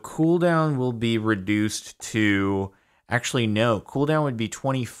 So cooldown will be reduced to... Actually, no. Cooldown would be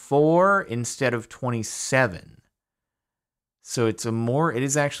 24 instead of 27. So it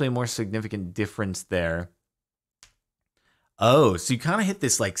is actually a more significant difference there. Oh, so you kind of hit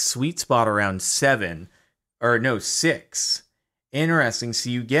this like sweet spot around 6. Interesting. So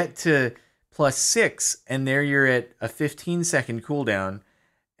you get to +6, and there you're at a 15-second cooldown.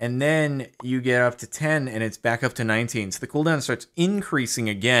 And then you get up to 10, and it's back up to 19. So the cooldown starts increasing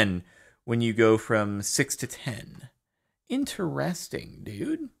again when you go from 6 to 10. Interesting,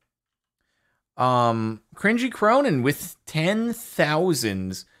 dude. Cringy Cronin with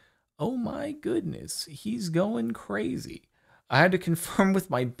 10,000s. Oh my goodness, he's going crazy. I had to confirm with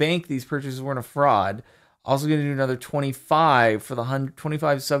my bank these purchases weren't a fraud. Also going to do another 25 for the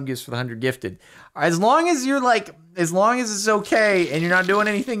 25 sub gifts for the 100 gifted. As long as it's okay and you're not doing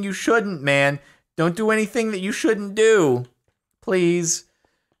anything you shouldn't, man. Don't do anything that you shouldn't do. Please.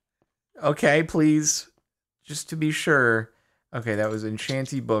 Okay, please. Just to be sure. Okay, that was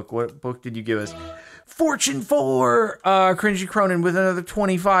Enchanty Book. What book did you give us? Fortune 4! Cringy Cronin with another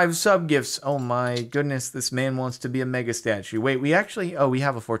 25 sub gifts. Oh my goodness, this man wants to be a mega statue. Wait, we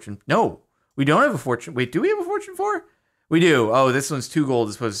have a fortune. No. We don't have a fortune. Wait, do we have a fortune 4? We do. Oh, this one's 2 gold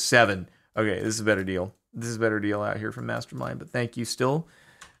as opposed to 7. Okay, this is a better deal. This is a better deal out here from Mastermind, but thank you still,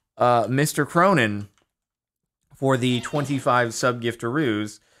 Mr. Cronin, for the 25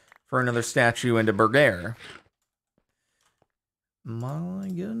 sub-giftaroos for another statue and a burger. My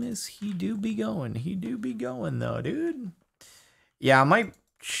goodness, he do be going. He do be going, though, dude. Yeah,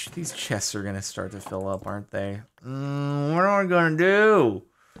 these chests are going to start to fill up, aren't they? What am I going to do?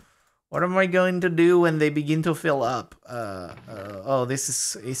 What am I going to do when they begin to fill up? Oh,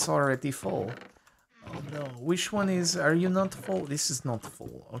 it's already full. Oh no, which one is, are you not full? This is not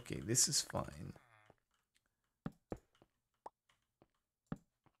full. Okay, this is fine.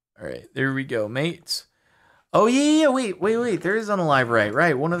 Alright, there we go, mates. Oh yeah, wait, there is unalive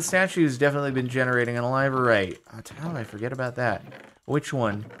right. One of the statues definitely been generating unalive right. How did I forget about that? Which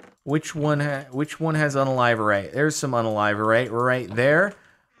one? Which one has unalive right? There's some unalive right there.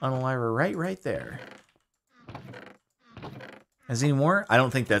 Unalive right there. Is any more? I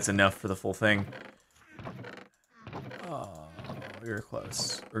don't think that's enough for the full thing. Oh, we were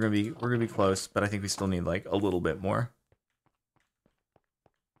close. We're gonna be close, but I think we still need like a little bit more.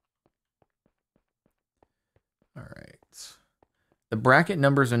 All right. The bracket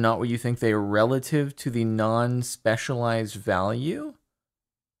numbers are not what you think they are relative to the non-specialized value.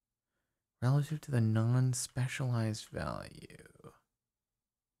 Relative to the non-specialized value.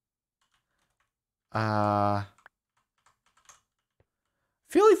 I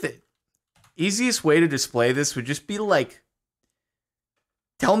feel like the easiest way to display this would just be like,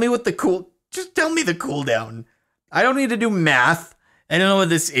 just tell me the cooldown. I don't need to do math. I don't know what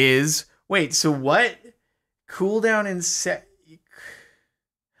this is. Wait, so what? Cooldown and set.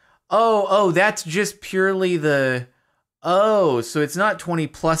 Oh, that's just purely the. Oh, so it's not 20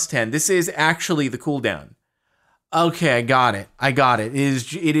 plus 10. This is actually the cooldown. Okay, I got it.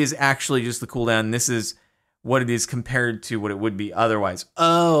 It is actually just the cooldown. This is what it is compared to what it would be otherwise.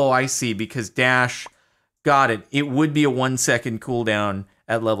 Oh, I see. Because dash, got it. It would be a 1 second cooldown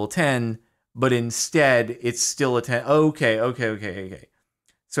at level 10, but instead it's still a 10. Okay.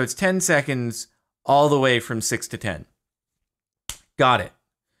 So it's 10 seconds all the way from 6 to 10. Got it.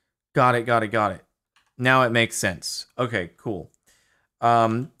 Now it makes sense. Okay, cool.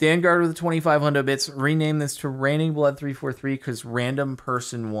 Dangard with the 2500 bits. Rename this to Raining Blood 343 because random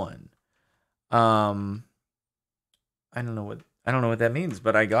person won. I don't know what that means,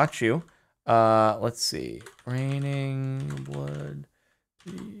 but I got you. Let's see. Raining blood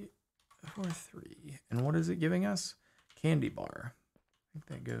 343. And what is it giving us? Candy bar. I think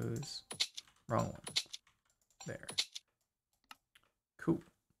that goes wrong one. There. Cool.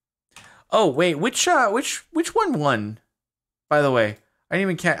 Oh, wait, which one won? By the way, I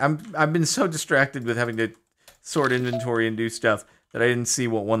didn't even I've been so distracted with having to sort inventory and do stuff that I didn't see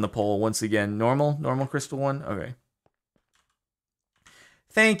what won the poll once again. Normal crystal one? Okay.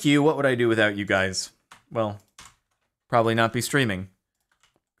 Thank you. What would I do without you guys? Well, probably not be streaming.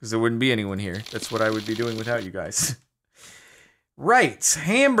 Because there wouldn't be anyone here. That's what I would be doing without you guys. Right.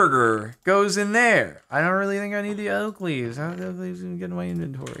 Hamburger goes in there. I don't really think I need the oak leaves. How are the oak leaves going to get in my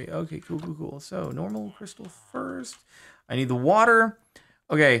inventory? Okay, cool. So, normal crystal first. I need the water.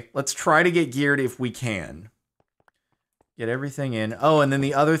 Okay, let's try to get geared if we can. Get everything in. Oh, and then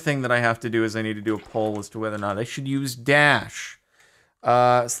the other thing that I have to do is I need to do a poll as to whether or not I should use dash.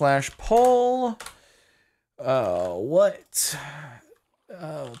 Slash poll. What?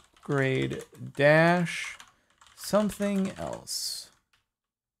 Grade dash something else.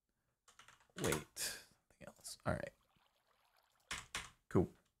 Wait. Something else. All right. Cool.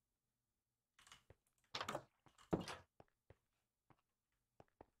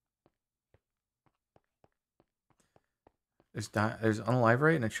 There's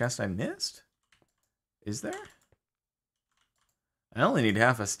unalive in a chest I missed? Is there? I only need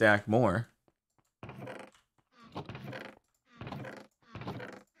half a stack more.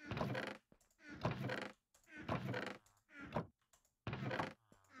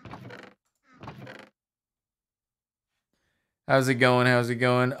 How's it going?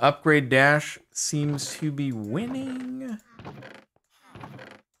 Upgrade dash seems to be winning.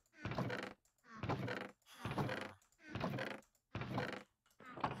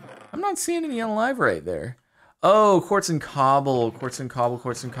 I'm not seeing any unalive right there. Oh, quartz and cobble.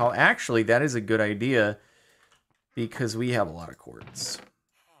 Actually, that is a good idea because we have a lot of quartz.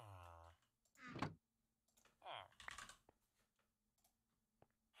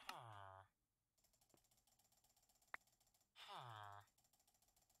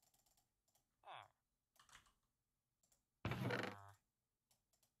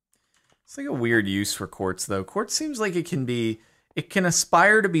 It's like a weird use for quartz, though. Quartz seems like it can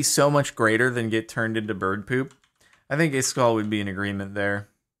aspire to be so much greater than get turned into bird poop. I think Iskall would be in agreement there.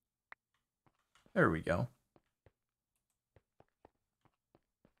 There we go.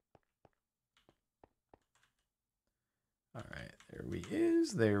 Alright,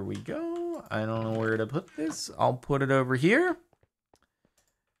 there we go. I don't know where to put this. I'll put it over here.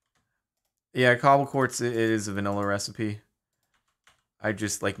 Yeah, cobble quartz is a vanilla recipe. I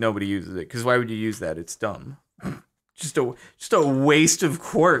just, like, nobody uses it. Because why would you use that? It's dumb. just a waste of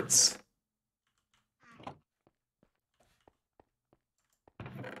quartz.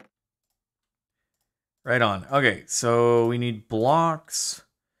 Right on. Okay, so we need blocks.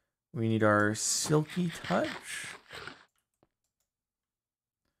 We need our silky touch.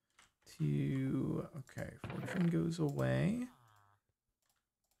 Okay, fortune goes away.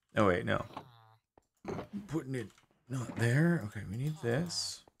 Oh, wait, no. Putting it not there. Okay, we need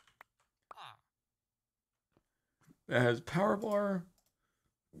this. That has power bar.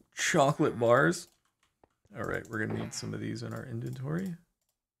 Chocolate bars. All right, we're going to need some of these in our inventory.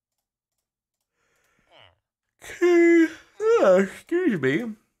 Okay. Excuse me.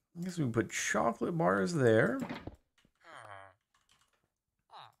 I guess we can put chocolate bars there.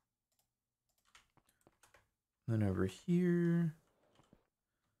 Then over here,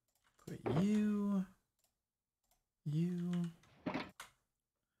 put you.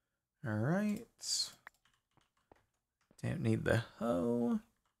 All right. Don't need the hoe.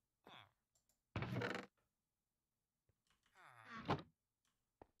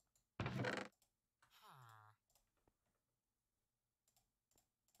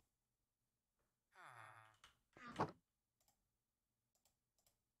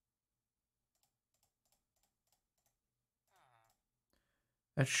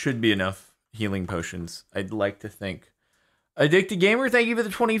 That should be enough healing potions, I'd like to think. Addicted Gamer, thank you for the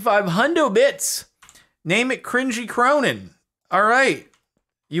 25 hundo bits. Name it Cringy Cronin. All right.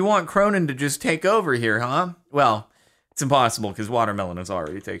 You want Cronin to just take over here, huh? Well, it's impossible because Watermelon has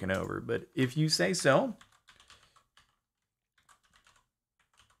already taken over, but if you say so.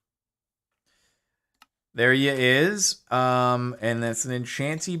 There you is. And that's an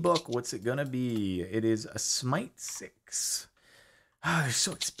enchanty book. What's it gonna be? It is a Smite 6. Ah, they're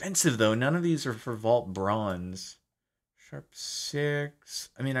so expensive though. None of these are for Vault Bronze. Sharp 6.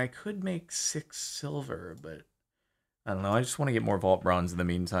 I mean, I could make 6 silver, but I don't know. I just want to get more Vault Bronze in the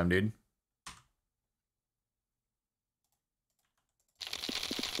meantime, dude.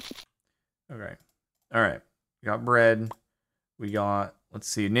 Okay. All right. We got bread. We got, let's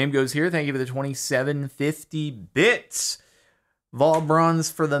see, name goes here. Thank you for the 2750 bits. Vault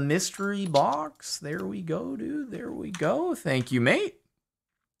bronze for the mystery box. There we go, dude. There we go. Thank you, mate.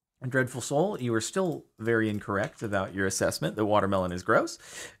 Dreadful Soul, you are still very incorrect about your assessment that watermelon is gross.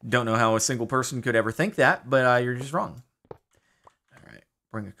 Don't know how a single person could ever think that, but you're just wrong. All right,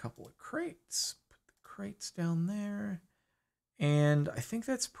 bring a couple of crates. Put the crates down there. And I think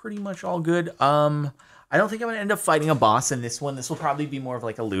that's pretty much all good. I don't think I'm going to end up fighting a boss in this one. This will probably be more of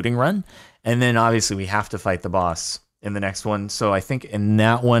like a looting run. And then obviously we have to fight the boss in the next one. So I think in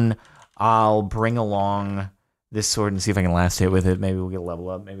that one, I'll bring along this sword and see if I can last hit with it. Maybe we'll get a level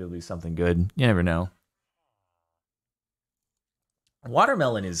up. Maybe it'll do something good. You never know.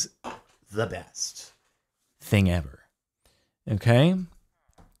 Watermelon is the best thing ever. Okay?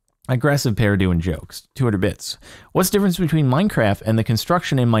 Aggressive pair doing jokes. 200 bits. What's the difference between Minecraft and the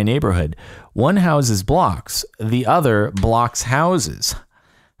construction in my neighborhood? One houses blocks. The other blocks houses.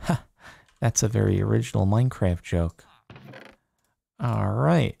 That's a very original Minecraft joke. All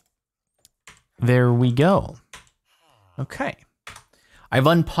right. There we go. Okay. I've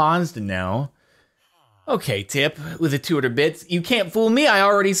unpaused now. Okay, Tip, with the 200 bits. You can't fool me. I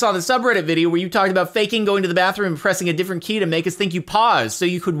already saw the subreddit video where you talked about faking going to the bathroom and pressing a different key to make us think you paused so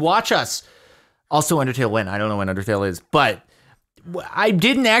you could watch us. Also, Undertale when? I don't know when Undertale is, but I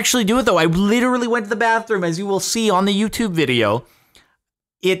didn't actually do it, though. I literally went to the bathroom, as you will see on the YouTube video.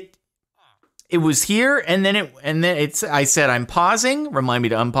 It was here, and then I said I'm pausing. Remind me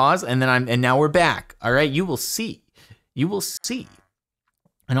to unpause, and now we're back. All right, you will see. You will see.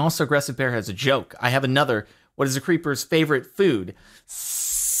 And also, Aggressive Bear has a joke. I have another. What is a creeper's favorite food?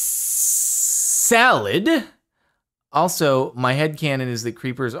 Salad. Also, my headcanon is that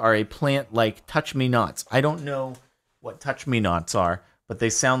creepers are a plant like touch-me-nots. I don't know what touch-me-nots are, but they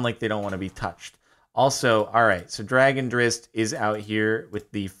sound like they don't want to be touched. Also, all right, so Dragon Drist is out here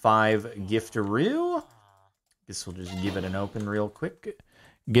with the 5 giftaroo. Guess we'll just give it an open real quick.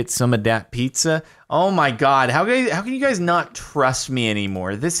 Get some of that pizza. Oh my God, how can you guys not trust me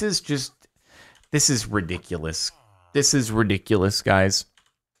anymore? This is ridiculous. This is ridiculous, guys.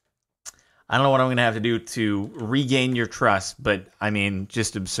 I don't know what I'm gonna have to do to regain your trust, but I mean,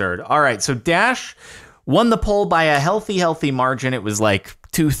 just absurd. All right, so Dash won the poll by a healthy margin. It was like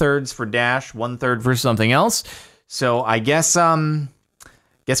 2/3 for Dash, 1/3 for something else. So I guess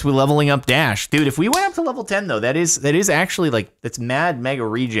we're leveling up Dash. Dude, if we went up to level 10 though, that is actually like, that's mad mega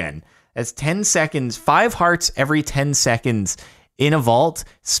regen. That's 10 seconds, 5 hearts every 10 seconds in a vault,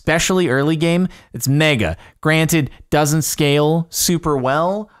 especially early game. It's mega. Granted, doesn't scale super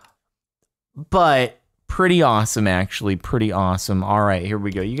well, but pretty awesome, actually. Pretty awesome. All right, here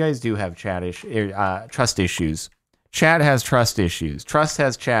we go. You guys do have trust issues. Chat has trust issues. Trust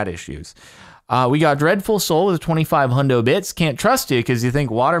has chat issues. We got Dreadful Soul with 25 hundo bits. Can't trust you because you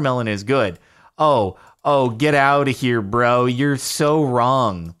think watermelon is good. Oh, get out of here, bro. You're so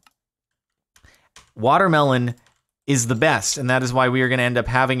wrong. Watermelon is the best, and that is why we are going to end up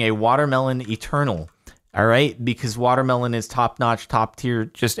having a Watermelon Eternal. All right? Because watermelon is top-notch, top-tier,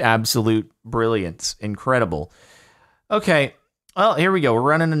 just absolute brilliance. Incredible. Okay. Well, here we go. We're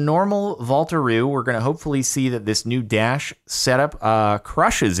running a normal Vaultaroo. We're going to hopefully see that this new Dash setup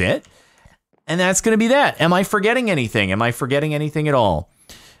crushes it. And that's going to be that. Am I forgetting anything? Am I forgetting anything at all?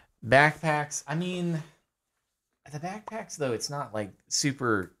 Backpacks. I mean, the backpacks, though, it's not like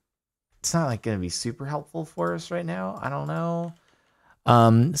super... It's not like going to be super helpful for us right now. I don't know.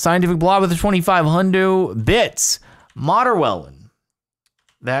 Scientific Blob with the 25 hundo bits. Moderwellen.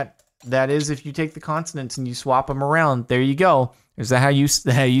 That is if you take the consonants and you swap them around. There you go. Is that how you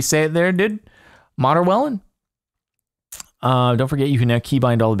say it there, dude? Moderwellen? Don't forget you can now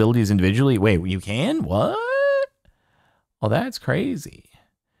keybind all abilities individually. Wait, you can? What? Oh, that's crazy.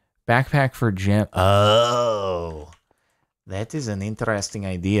 Backpack for gem. Oh. That is an interesting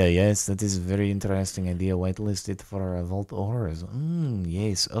idea. Yes, that is a very interesting idea. Whitelisted for Vault Auras.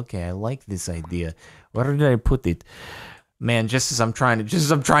 Yes, okay, I like this idea. Where did I put it? Man, just as I'm trying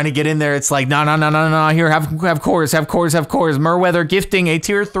to get in there, it's like, no. Here, have cores. Merweather gifting a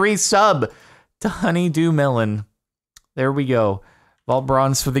tier 3 sub to Honeydew Melon. There we go. Vault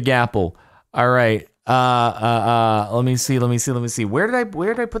bronze for the Gapple. All right. Let me see. Where did I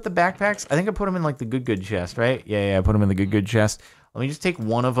put the backpacks? I think I put them in like the good chest, right? Yeah, I put them in the good chest. Let me just take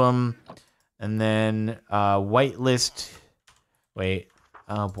one of them and then whitelist. Wait.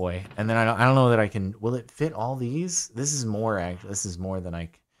 Oh boy. And then I don't know that I can. Will it fit all these? This is more actually. This is more than I.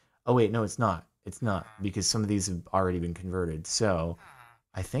 Oh wait, no, it's not. It's not because some of these have already been converted. So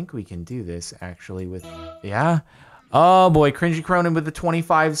I think we can do this actually with. Yeah. Oh boy, Cringy Cronin with the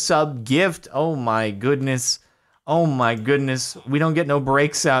 25 sub gift. Oh my goodness. Oh my goodness. We don't get no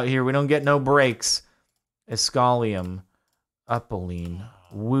breaks out here. We don't get no breaks. Escalium, Upaline,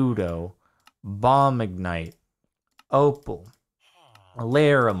 Wudo, Bomb Ignite, Opal,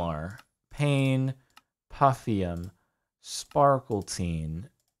 Larimar, Pain, Puffium, Sparkletine,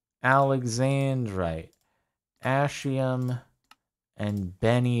 Alexandrite, Ashium, and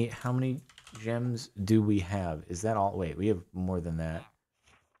Benny. How many gems do we have? Is that all? Wait, we have more than that.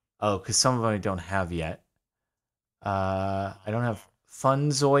 Oh, because some of them I don't have yet. I don't have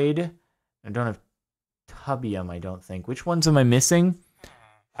Funzoid. I don't have Tubium, I don't think. Which ones am I missing?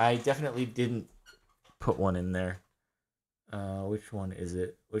 I definitely didn't put one in there. Which one is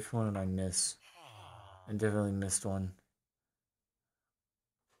it? Which one did I miss? I definitely missed one.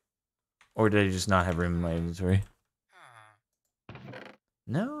 Or did I just not have room in my inventory?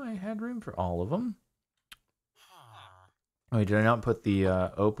 No, I had room for all of them. Wait, did I not put the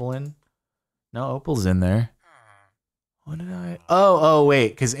Opal in? No, Opal's in there. What did I... Oh, wait,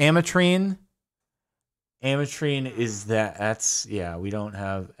 because Ametrine is that's... Yeah, we don't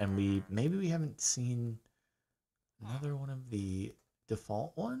have... And maybe we haven't seen another one of the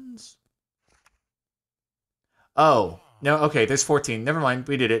default ones? Oh, no, okay, there's 14. Never mind,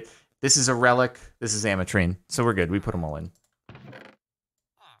 we did it. This is a relic. This is Ametrine. So we're good. We put them all in.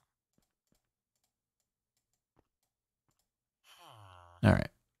 All right.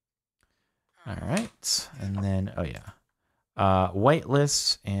 All right. And then, oh yeah.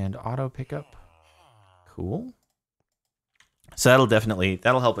 Whitelist and auto pickup. Cool. So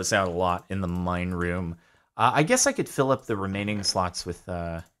that'll help us out a lot in the mine room. I guess I could fill up the remaining slots with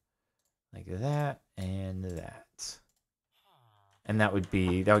like that and that. And that would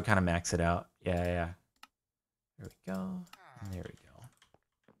kind of max it out. Yeah. There we go. And there we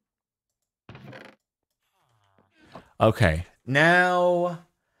go. Okay. Now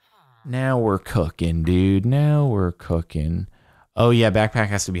we're cooking, dude. Now we're cooking. Oh yeah, backpack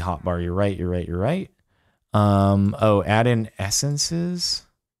has to be hotbar. You're right. Oh, add in essences.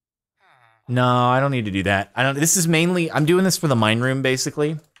 No, I don't need to do that. This is mainly, I'm doing this for the mine room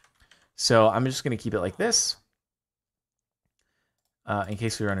basically. So I'm just gonna keep it like this. In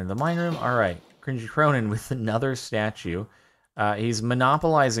case we run into the mine room. All right, Cringy Cronin with another statue. He's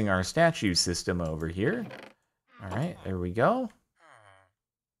monopolizing our statue system over here. All right, there we go.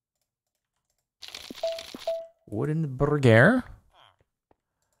 Wooden Burger.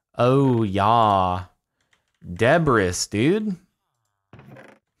 Oh, yeah. Debris, dude.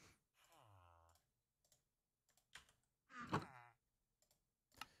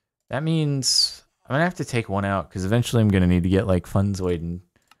 That means I'm going to have to take one out because eventually I'm going to need to get like Funzoid and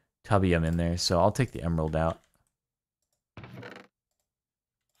Tubium in there. So I'll take the Emerald out.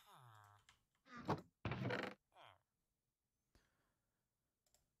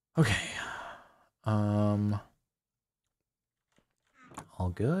 Okay.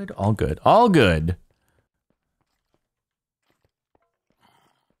 All good.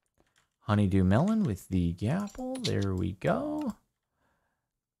 Honeydew melon with the Gapple. There we go.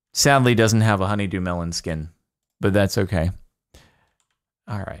 Sadly doesn't have a honeydew melon skin, but that's okay.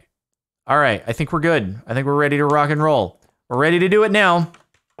 All right. I think we're good. I think we're ready to rock and roll. We're ready to do it now.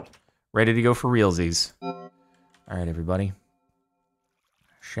 Ready to go for realsies. All right, everybody.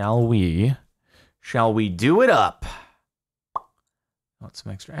 Shall we do it up? Want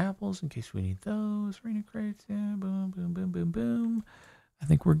some extra apples in case we need those. Arena crates, yeah, boom. I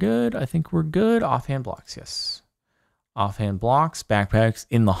think we're good. Offhand blocks, yes. Offhand blocks, backpacks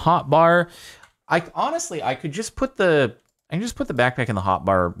in the hot bar. I could just put the backpack in the hot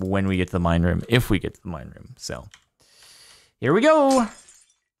bar when we get to the mine room, if we get to the mine room. So here we go.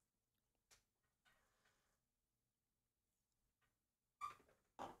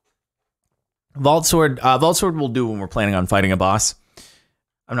 Vault Sword will do when we're planning on fighting a boss.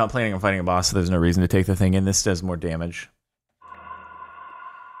 I'm not planning on fighting a boss, so there's no reason to take the thing in. This does more damage.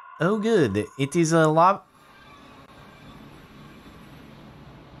 Oh, good. It is a lot.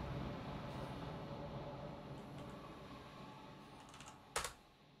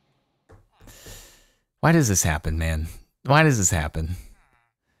 Why does this happen, man? Why does this happen?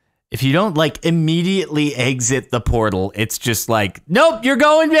 If you don't, like, immediately exit the portal, it's just like, nope, you're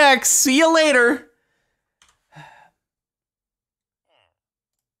going back. See you later.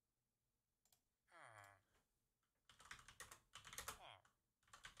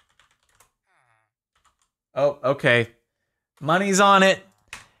 Oh, okay. Money's on it.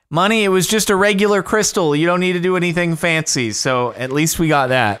 Money, it was just a regular crystal. You don't need to do anything fancy, so at least we got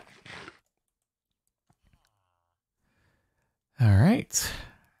that. All right.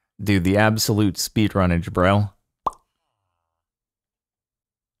 Dude, the absolute speedrunnage, bro.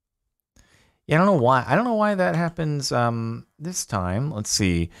 Yeah, I don't know why. I don't know why that happens this time. Let's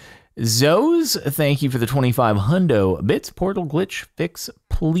see. Zoes, thank you for the 25 hundo bits. Portal glitch fix,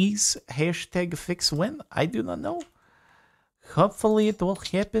 please. Hashtag fix when? I do not know. Hopefully it will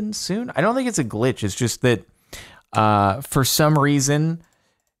happen soon. I don't think it's a glitch. It's just that for some reason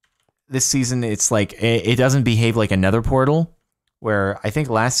this season it's like it doesn't behave like another portal. Where I think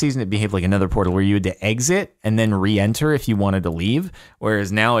last season it behaved like another portal where you had to exit and then re-enter if you wanted to leave.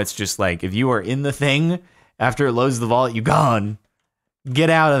 Whereas now it's just like if you are in the thing after it loads the vault, you gone.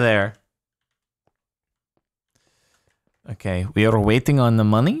 Get out of there. Okay, we are waiting on the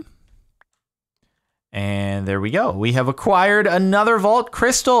money. And there we go. We have acquired another vault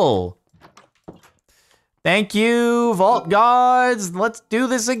crystal. Thank you, vault gods. Let's do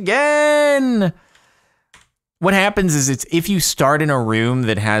this again. What happens is it's if you start in a room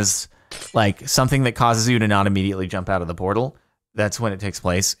that has like something that causes you to not immediately jump out of the portal, that's when it takes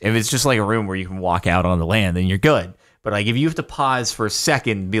place. If it's just like a room where you can walk out on the land, then you're good. But like if you have to pause for a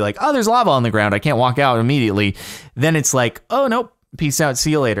second and be like, oh, there's lava on the ground, I can't walk out immediately, then it's like, oh, nope, peace out, see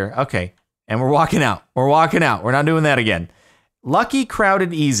you later. Okay, and we're walking out. We're walking out. We're not doing that again. Lucky,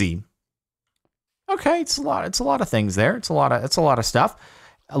 crowded, easy. Okay, it's a lot of things there. It's a lot of stuff.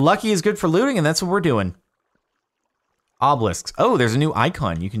 Lucky is good for looting, and that's what we're doing. Obelisks. Oh, there's a new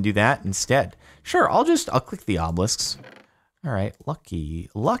icon. You can do that instead. Sure, I'll click the obelisks. All right, lucky.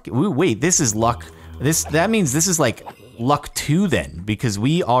 Ooh, wait, this is luck. That means this is like luck 2 then, because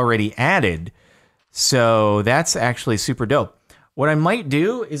we already added. So that's actually super dope. What I might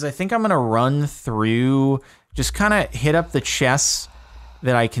do is I think I'm gonna run through, just kind of hit up the chests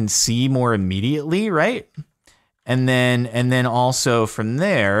that I can see more immediately, right? And then also from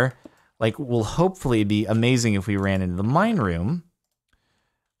there, like, will hopefully be amazing if we ran into the mine room.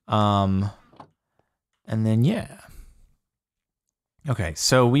 And then, yeah. Okay,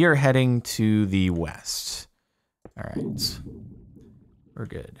 so we are heading to the west. All right. We're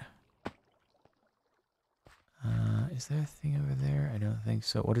good. Is there a thing over there? I don't think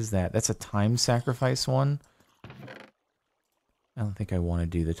so. What is that? That's a time sacrifice one? I don't think I want to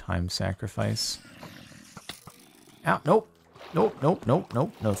do the time sacrifice. Ow, nope. Nope, nope, nope,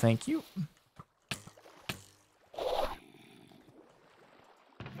 nope. No, thank you.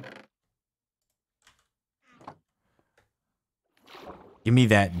 Give me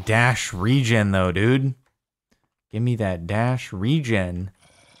that dash regen, though, dude. Give me that dash regen.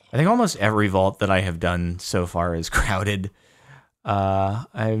 I think almost every vault that I have done so far is crowded. I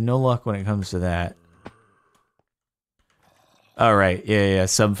have no luck when it comes to that. All right, yeah,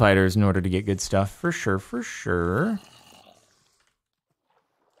 sub-fighters in order to get good stuff. For sure, for sure.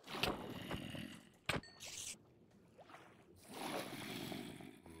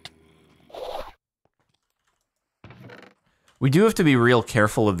 We do have to be real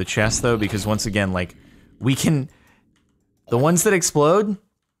careful of the chest, though, because once again, like, we can... The ones that explode,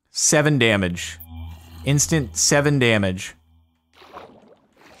 7 damage. Instant 7 damage.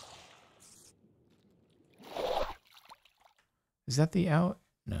 Is that the out?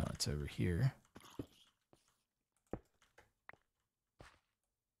 No, it's over here.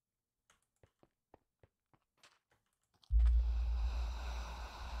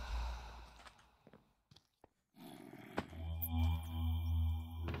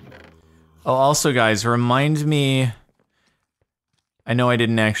 Oh, also, guys, remind me... I know I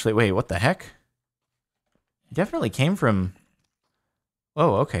didn't actually... Wait, what the heck? It definitely came from...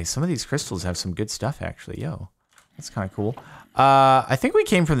 Oh, okay. Some of these crystals have some good stuff, actually. Yo, that's kind of cool. I think we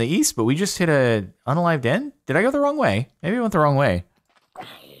came from the east, but we just hit a unalived end? Did I go the wrong way? Maybe I went the wrong way.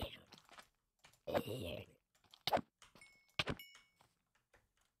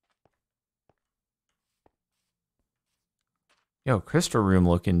 Yo, crystal room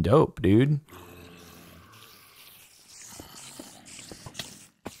looking dope, dude.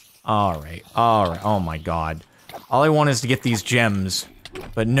 All right. Oh my god. All I want is to get these gems,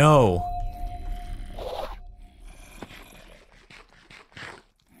 but no.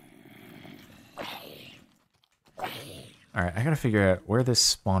 All right, I gotta figure out where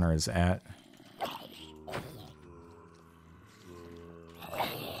this spawner is at.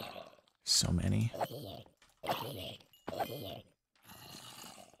 So many.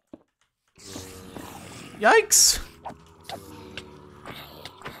 Yikes!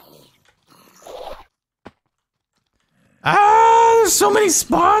 Ah, there's so many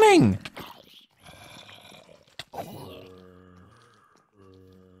spawning!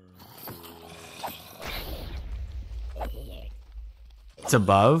 It's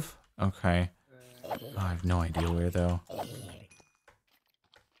above? Okay. Oh, I have no idea where, though.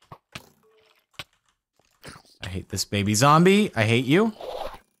 I hate this baby zombie. I hate you.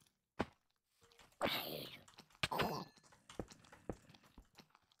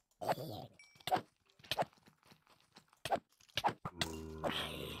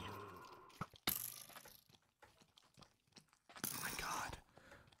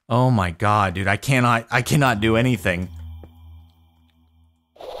 Oh my god, dude, I cannot do anything.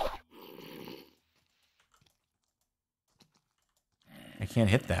 I can't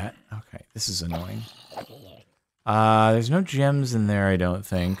hit that. Okay, this is annoying. There's no gems in there, I don't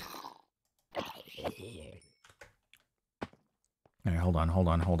think. Alright, hold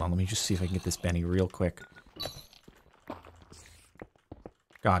on. Let me just see if I can get this Benny real quick.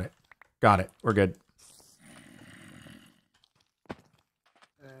 Got it. We're good.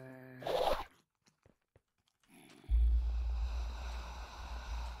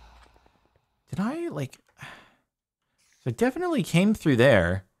 Did I, like... So it definitely came through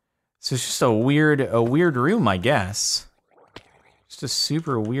there. So it's just a weird room, I guess. Just a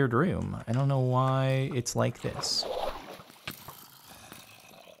super weird room. I don't know why it's like this.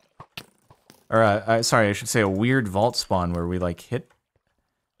 Or, sorry, I should say a weird vault spawn where we, like, hit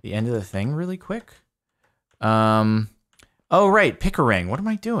the end of the thing really quick. Oh, right, Picarang. What am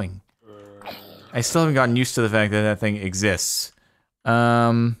I doing? I still haven't gotten used to the fact that that thing exists.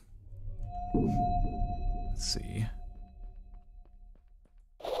 Let's see.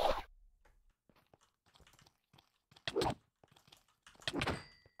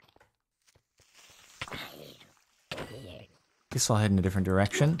 Guess I'll head in a different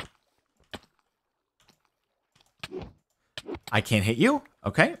direction. I can't hit you.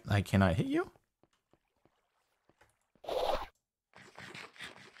 Okay, I cannot hit you.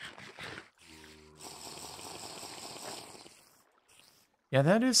 Yeah,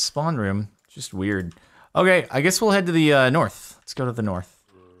 that is spawn room. Just weird. Okay, I guess we'll head to the north. Let's go to the north.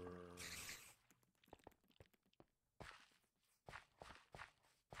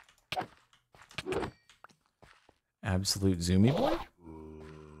 Absolute zoomy boy.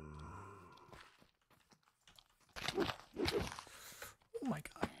 Oh my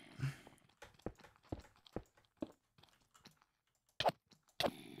god.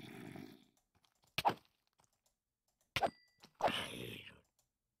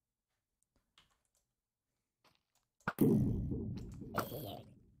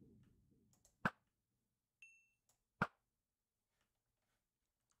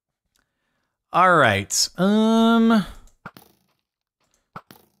 All right. I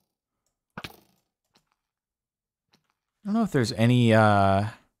don't know if there's any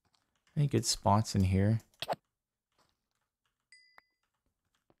good spots in here.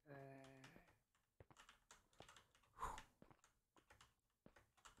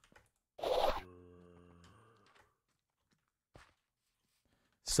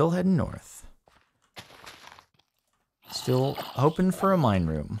 Still heading north. Still hoping for a mine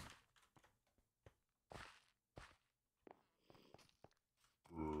room.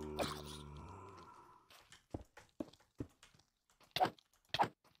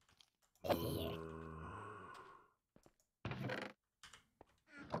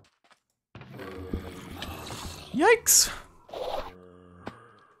 Yikes!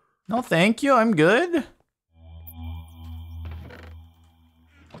 No, thank you. I'm good.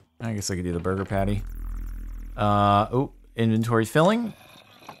 I guess I could do the burger patty. Oh, inventory filling.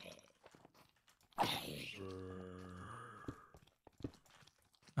 I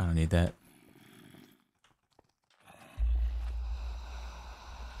don't need that.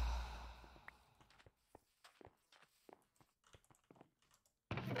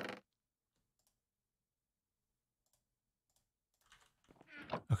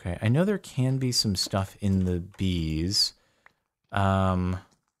 Okay, I know there can be some stuff in the bees. I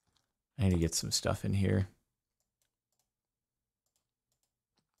need to get some stuff in here.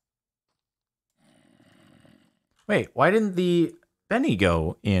 Wait, why didn't the Benny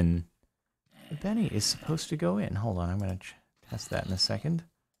go in? The Benny is supposed to go in. Hold on, I'm going to test that in a second.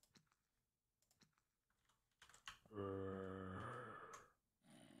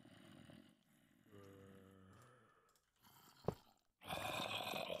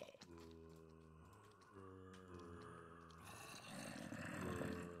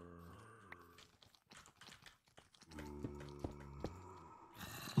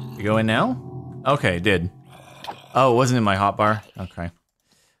 You go in now? Okay, it did. Oh, it wasn't in my hotbar? Okay.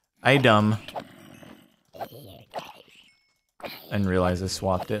 I dumb. Didn't realize I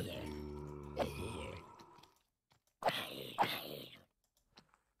swapped it.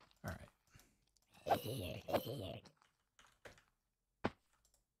 Alright.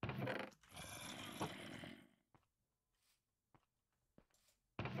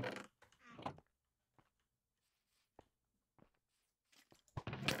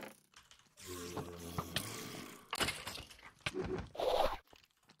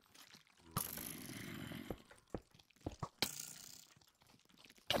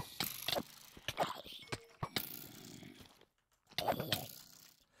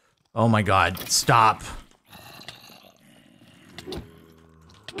 Oh my god, stop.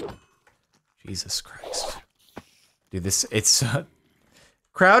 Jesus Christ. Dude, it's...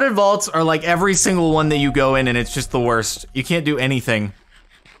 crowded vaults are like every single one that you go in and it's just the worst. You can't do anything.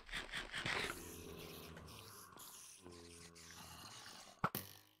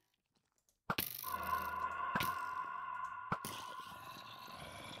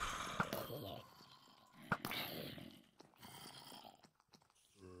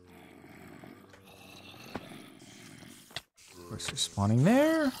 Of course, they're spawning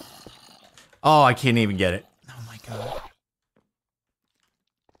there. Oh, I can't even get it. Oh my god.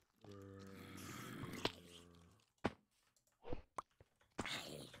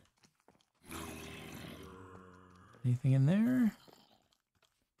 Anything in there?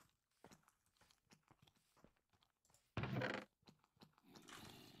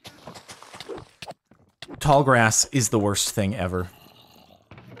 Tall grass is the worst thing ever.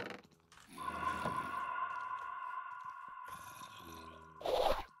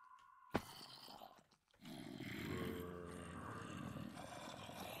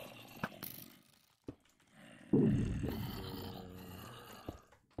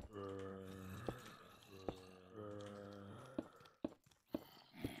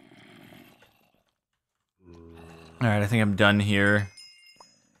 Alright, I think I'm done here.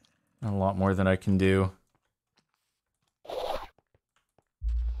 Not a lot more than I can do.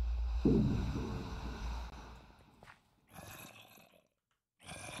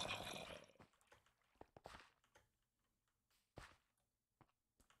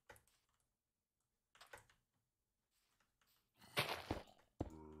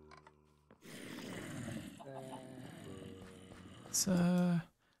 It's, I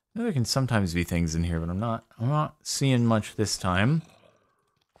know there can sometimes be things in here, but I'm not seeing much this time.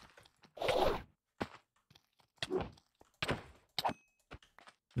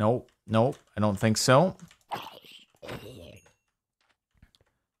 Nope, nope, I don't think so.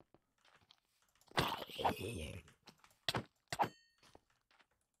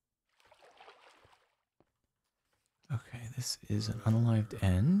 Okay, this is an unalived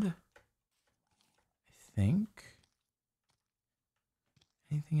end. I think.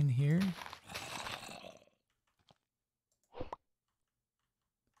 Anything in here?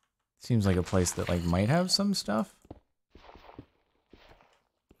 Seems like a place that like might have some stuff.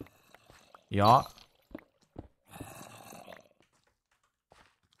 Yeah.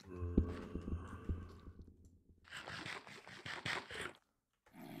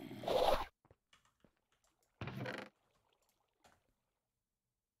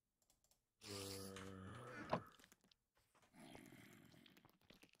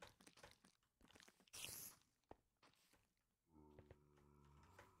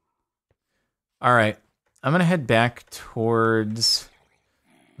 All right, I'm gonna head back towards,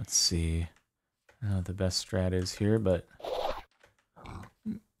 let's see, I don't know what the best strat is here, but,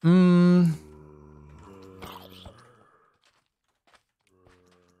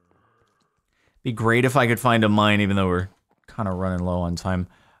 be great if I could find a mine, even though we're kind of running low on time.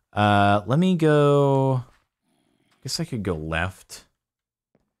 Let me go, I guess I could go left,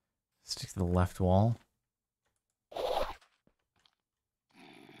 stick to the left wall.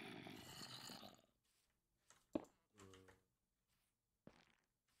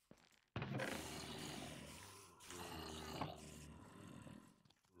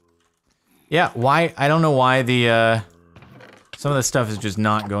 Yeah, why? I don't know why the, some of the stuff is just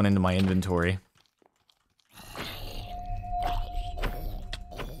not going into my inventory.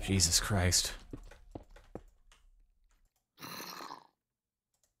 Jesus Christ.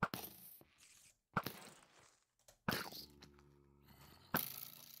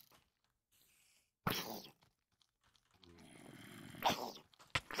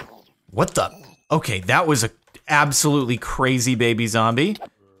 What the? Okay, that was a absolutely crazy baby zombie.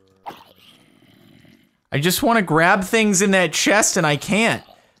 I just want to grab things in that chest and I can't.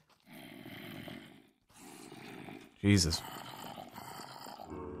 Jesus.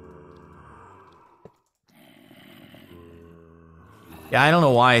 Yeah, I don't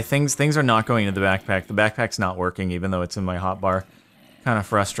know why. Things are not going into the backpack. The backpack's not working even though it's in my hotbar. Kind of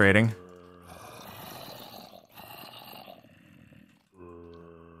frustrating.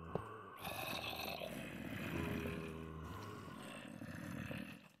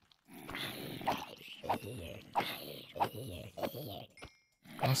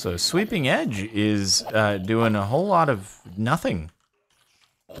 Also, Sweeping Edge is doing a whole lot of nothing.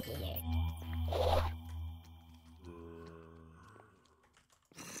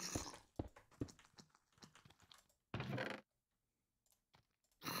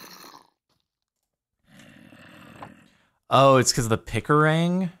 Oh, it's because of the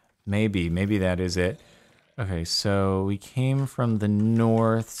Picarang? Maybe that is it. Okay, so we came from the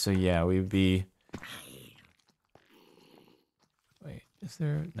north, so yeah, we'd be... Wait, is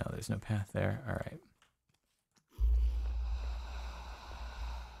there... No, there's no path there. All right.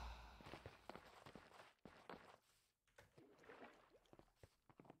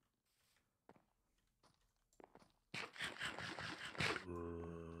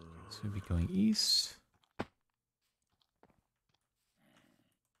 So we'd be going east.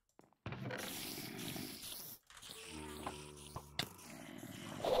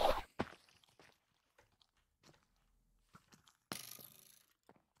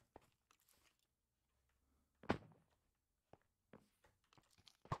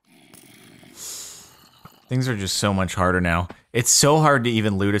 Things are just so much harder now. It's so hard to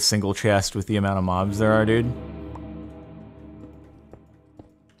even loot a single chest with the amount of mobs there are, dude.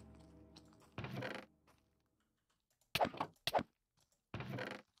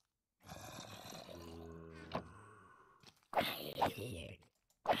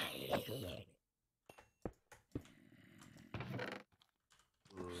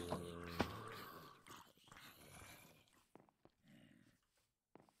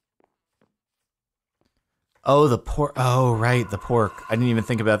 Oh, the pork. Oh, right, the pork. I didn't even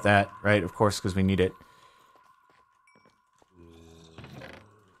think about that. Right, of course, because we need it.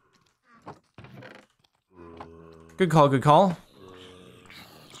 Good call, good call.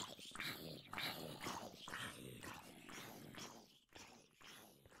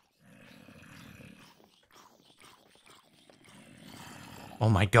 Oh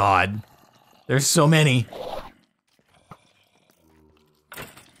my god. There's so many.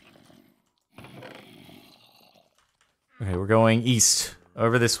 Okay, we're going east.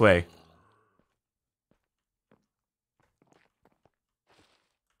 Over this way.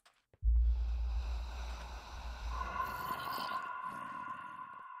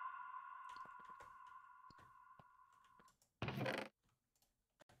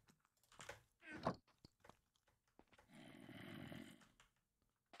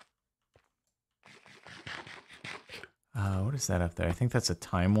 What is that up there? I think that's a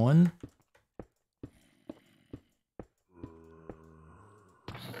time one.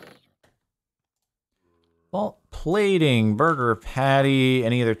 Vault plating, burger patty,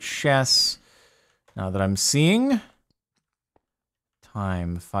 any other chests? Now that I'm seeing.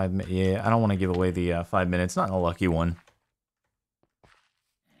 Time, 5 minutes. Yeah, I don't want to give away the 5 minutes. Not a lucky one.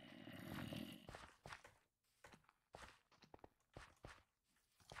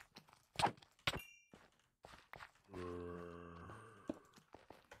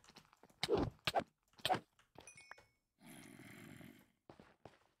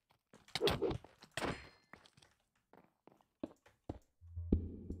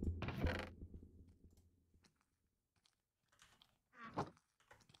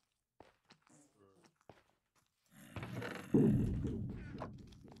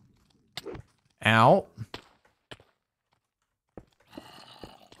 Ow.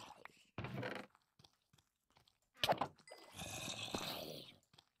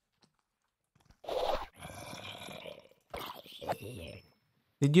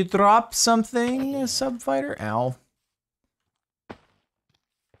 Did you drop something, Subfighter? Ow.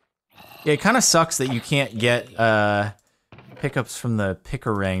 Yeah, it kind of sucks that you can't get pickups from the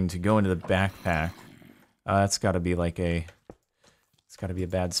Picarang to go into the backpack. That's got to be like a... It's got to be a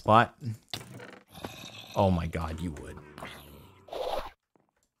bad spot. Oh my god, you would.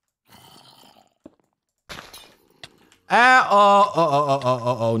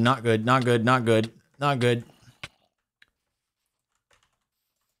 Oh, not good, not good, not good, not good.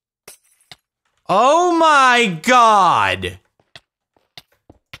 Oh my god!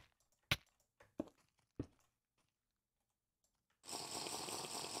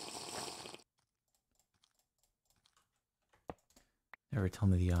 Never tell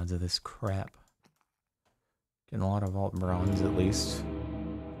me the odds of this crap. Getting a lot of alt bronze at least.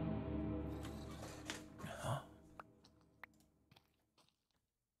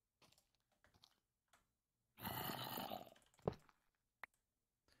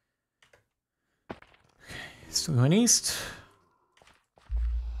 Still going east.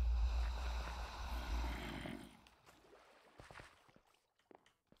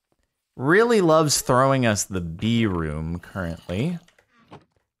 Really loves throwing us the B room currently.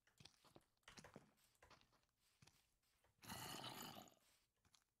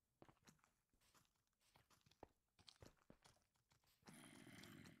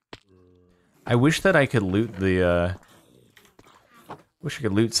 I wish that I could loot the, wish I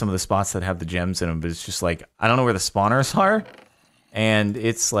could loot some of the spots that have the gems in them, but it's just like, I don't know where the spawners are, and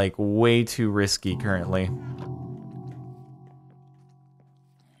it's like way too risky currently.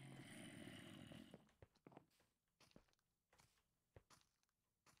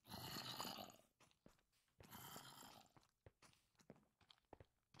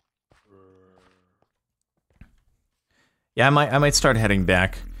 Yeah, I might start heading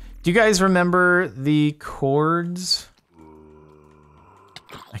back. Do you guys remember the chords?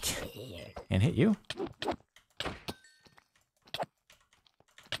 I can't hit you.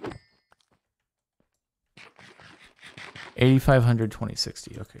 $8,500,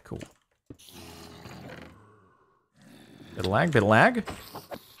 2060. Okay, cool. Bit of lag, bit of lag.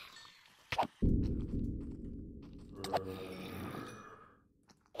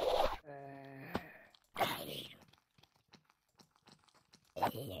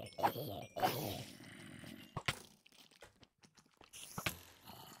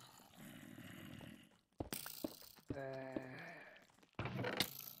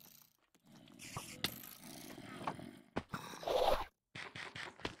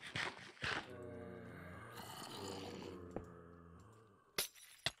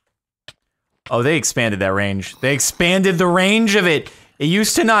 Oh, they expanded that range. They expanded the range of it. It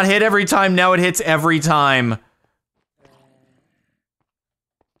used to not hit every time, now it hits every time.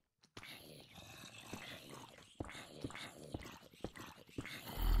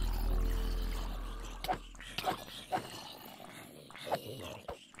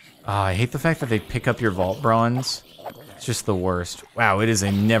 Oh, I hate the fact that they pick up your vault bronze. It's just the worst. Wow, it is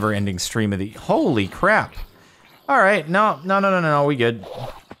a never-ending stream of the... Holy crap. All right, no, we good.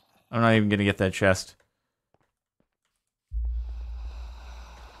 I'm not even gonna get that chest.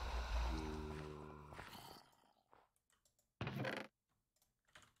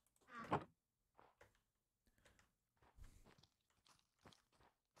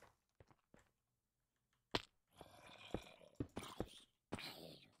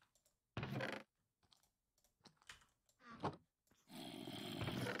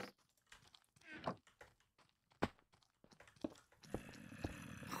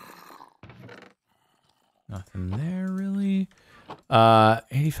 Nothing there, really.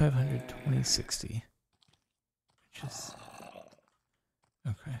 8,500, 2060. Which is...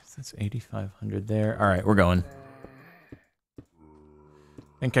 Okay, so that's 8,500 there. All right, we're going.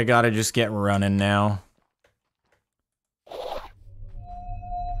 Think I gotta just get running now.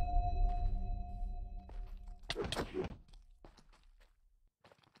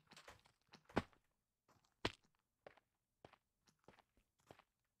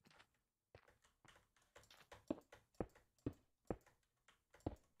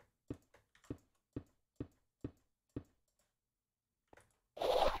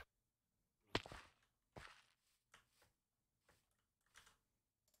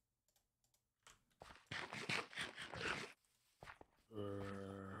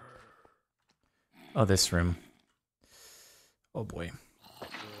 Oh, this room. Oh boy.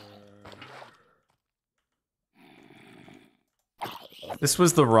 This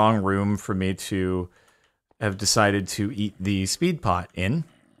was the wrong room for me to have decided to eat the speed pot in.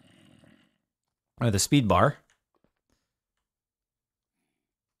 Or the speed bar.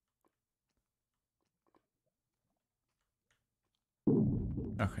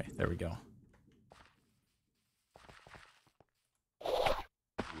 Okay, there we go.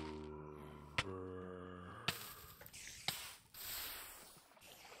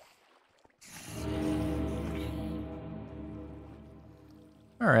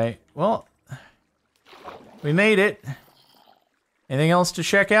 All right, well, we made it. Anything else to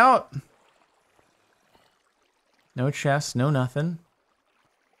check out? No chests, no nothing.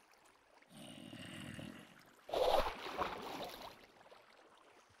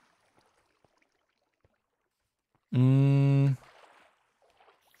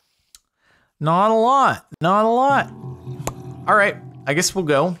 Not a lot. Not a lot. All right, I guess we'll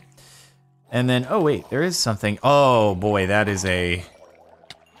go. And then, oh wait, there is something. Oh boy, that is a...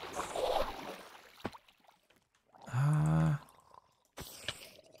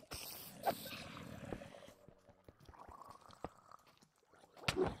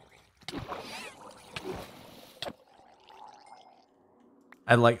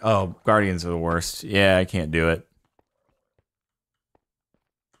 I'd like... Oh, Guardians are the worst. Yeah, I can't do it.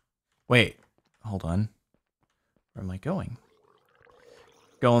 Wait, hold on. Where am I going?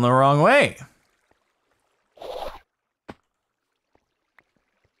 Going the wrong way.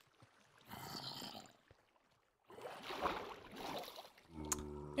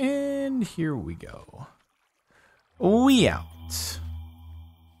 And here we go. We out.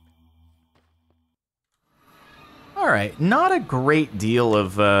 All right, not a great deal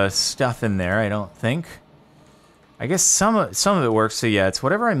of stuff in there, I don't think. I guess some of it works, so yeah, it's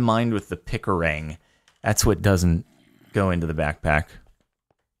whatever I mined with the Picarang. That's what doesn't go into the backpack.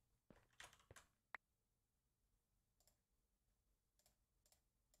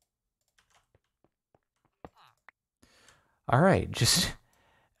 All right, just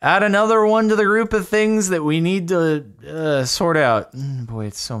Add another one to the group of things that we need to sort out. Boy,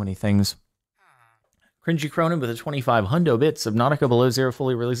 it's so many things. Cringy Cronin with a 25 hundo bits. Subnautica Below Zero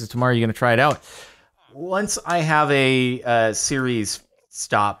fully releases tomorrow. You're going to try it out. Once I have a series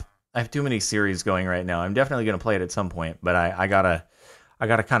stop, I have too many series going right now. I'm definitely going to play it at some point, but I gotta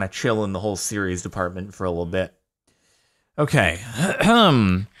kind of chill in the whole series department for a little bit. Okay.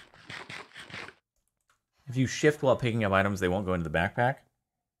 If you shift while picking up items, they won't go into the backpack.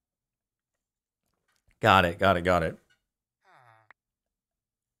 Got it.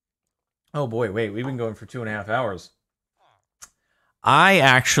 Oh boy, wait, we've been going for 2.5 hours. I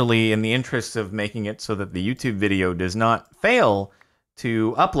actually, in the interest of making it so that the YouTube video does not fail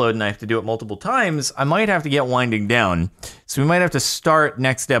to upload and I have to do it multiple times, I might have to get winding down. So we might have to start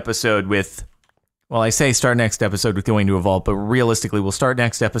next episode with, well, I say start next episode with going to a vault, but realistically we'll start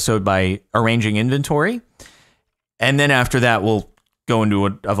next episode by arranging inventory. And then after that, we'll go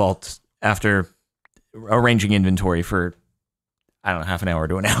into a vault after arranging inventory for, I don't know, half an hour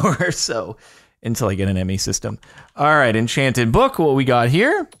to an hour or so until I get an ME system. All right, Enchanted Book, what we got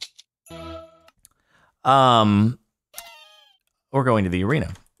here? We're going to the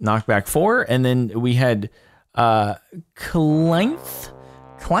arena. Knockback 4, and then we had Clinth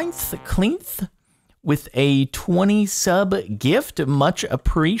with a 20 sub gift. Much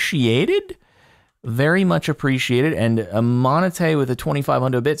appreciated. Very much appreciated. And Monete with a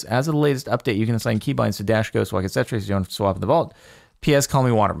 2500 bits. As of the latest update, you can assign keybinds to Dash, Ghost, Walk, etc. So you don't swap in the vault. P.S. Call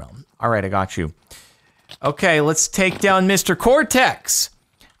me Watermelon. All right, I got you. Okay, let's take down Mr. Cortex.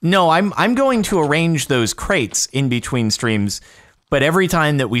 No, I'm going to arrange those crates in between streams, but every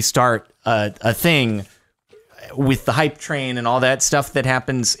time that we start a thing with the hype train and all that stuff that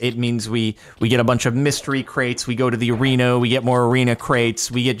happens, it means we get a bunch of mystery crates. We go to the arena, we get more arena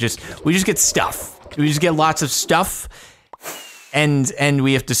crates. We just get stuff. We just get lots of stuff, and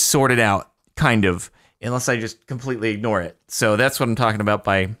we have to sort it out, kind of, unless I just completely ignore it. So that's what I'm talking about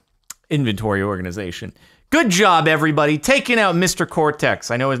by inventory organization. Good job, everybody, taking out Mr. Cortex.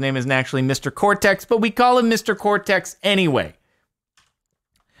 I know his name isn't actually Mr. Cortex, but we call him Mr. Cortex anyway.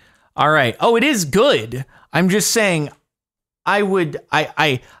 All right. Oh, it is good. I'm just saying, I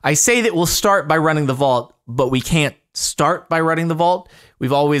say that we'll start by running the vault, but we can't start by running the vault.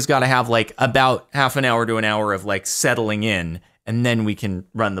 We've always got to have like about half an hour to an hour of like settling in, and then we can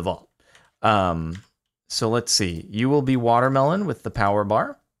run the vault. So let's see. You will be Watermelon with the power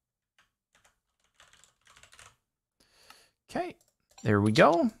bar. Okay, there we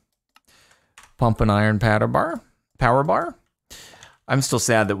go. Pump and Iron power bar. I'm still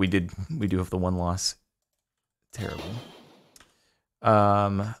sad that we do have the one loss. Terrible.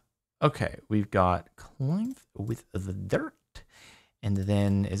 Okay, we've got Clinth with the dirt. And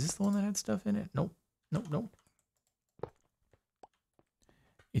then, is this the one that had stuff in it? Nope.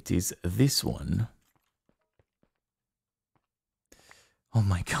 It is this one. Oh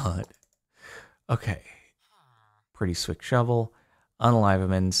my god. Okay. Pretty Swick Shovel.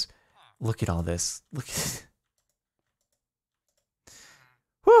 Unalivements. Look at all this. Look at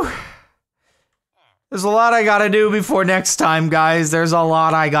whew. There's a lot I gotta do before next time, guys. There's a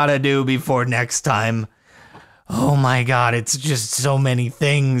lot I gotta do before next time. Oh my god, it's just so many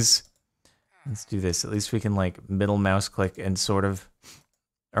things. Let's do this. At least we can, like, middle mouse click and sort of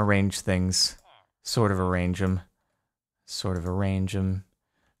arrange things. Sort of arrange them. Sort of arrange them.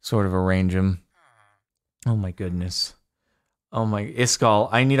 Sort of arrange them. Oh my goodness. Oh my... Iskall,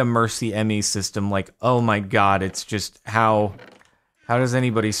 I need a Mercy ME system. Like, oh my god, it's just how... How does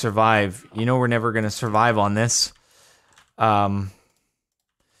anybody survive? You know we're never going to survive on this. Okay,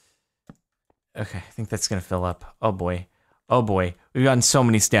 I think that's going to fill up. Oh boy. Oh boy. We've gotten so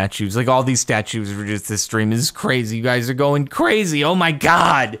many statues. Like, all these statues for just this stream. This is crazy. You guys are going crazy. Oh my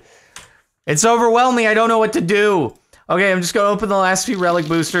god. It's overwhelming. I don't know what to do. Okay, I'm just going to open the last few relic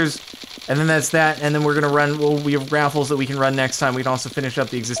boosters. And then that's that. And then we're going to run... Well, we have raffles that we can run next time. We can also finish up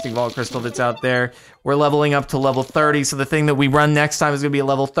the existing vault crystal that's out there. We're leveling up to level 30. So the thing that we run next time is going to be a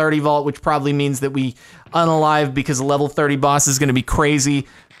level 30 vault, which probably means that we unalive because a level 30 boss is going to be crazy.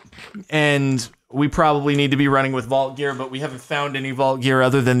 And we probably need to be running with vault gear, but we haven't found any vault gear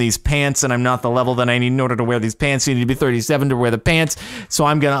other than these pants, and I'm not the level that I need in order to wear these pants. You need to be 37 to wear the pants, so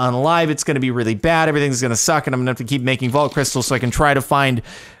I'm going to unalive. It's going to be really bad. Everything's going to suck, and I'm going to have to keep making vault crystals so I can try to find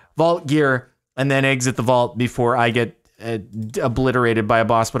vault gear and then exit the vault before I get obliterated by a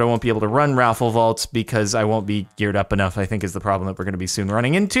boss, but I won't be able to run raffle vaults because I won't be geared up enough, I think is the problem that we're going to be soon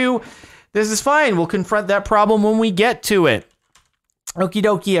running into. This is fine. We'll confront that problem when we get to it. Okie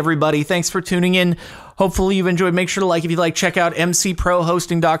dokie, everybody. Thanks for tuning in. Hopefully you've enjoyed. Make sure to like if you like. Check out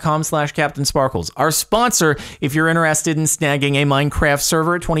mcprohosting.com/CaptainSparkles. Our sponsor, if you're interested in snagging a Minecraft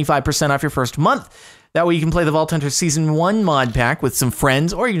server at 25% off your first month. That way you can play the Vault Hunter Season 1 mod pack with some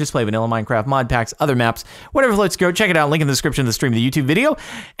friends, or you can just play vanilla Minecraft mod packs, other maps, whatever floats go. Check it out. Link in the description of the stream of the YouTube video.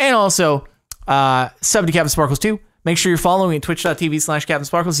 And also, sub to Captain Sparkles 2. Make sure you're following at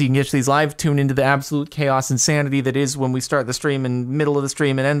twitch.tv/CaptainSparkles so you can get to these live, tune into the absolute chaos insanity that is when we start the stream and middle of the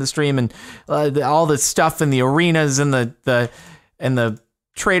stream and end the stream and all the stuff in the arenas and the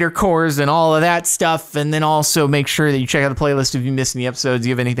trader cores and all of that stuff. And then also make sure that you check out the playlist if you missed any episodes,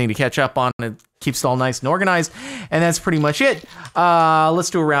 you have anything to catch up on. It keeps it all nice and organized. And that's pretty much it.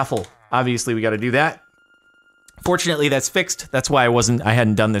 Let's do a raffle. Obviously, we got to do that. Fortunately, that's fixed. That's why I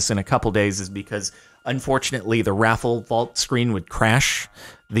hadn't done this in a couple days, is because unfortunately the raffle vault screen would crash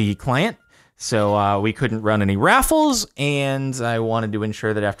the client. So we couldn't run any raffles, and I wanted to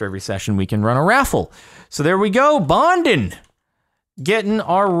ensure that after every session we can run a raffle. So there we go, Bondin. Getting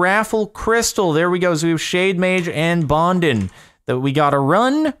our raffle crystal. There we go. So we have Shade Mage and Bondin that we got to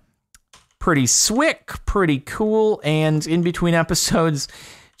run. Pretty swick, pretty cool, and in between episodes,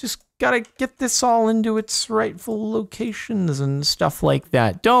 just gotta get this all into its rightful locations and stuff like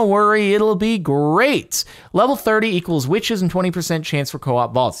that. Don't worry, it'll be great. Level 30 equals witches and 20% chance for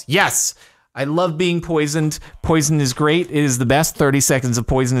co-op vaults. Yes, I love being poisoned. Poison is great. It is the best. 30 seconds of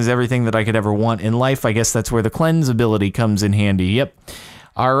poison is everything that I could ever want in life. I guess that's where the cleanse ability comes in handy. Yep.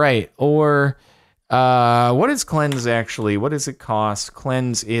 All right. Or what is cleanse actually? What does it cost?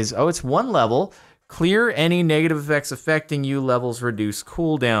 Cleanse is, it's 1 level. Clear any negative effects affecting you. Levels reduce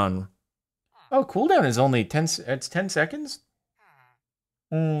cooldown. Oh, cooldown is only 10. It's 10 seconds.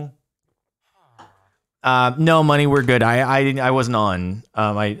 No, money. We're good. I wasn't on.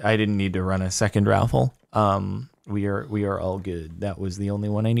 I didn't need to run a second raffle. We are all good. That was the only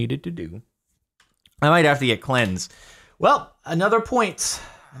one I needed to do. I might have to get cleanse. Well, another point.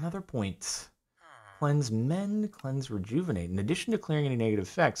 Cleanse Mend, Cleanse Rejuvenate. In addition to clearing any negative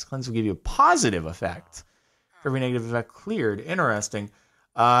effects, Cleanse will give you a positive effect for every negative effect cleared. Interesting.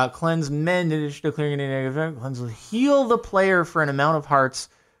 Cleanse Mend, in addition to clearing any negative effect, Cleanse will heal the player for an amount of hearts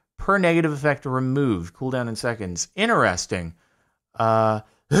per negative effect removed. Cooldown in seconds. Interesting. Oh,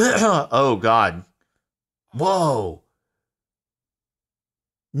 God. Whoa.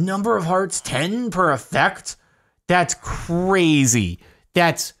 Number of hearts, 10 per effect? That's crazy.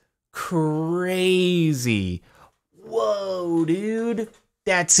 That's crazy. Whoa, dude.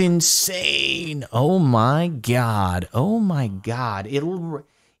 That's insane. Oh my god. It'll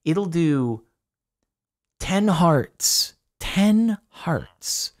do 10 hearts. 10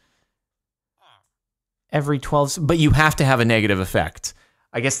 hearts. Every 12, but you have to have a negative effect.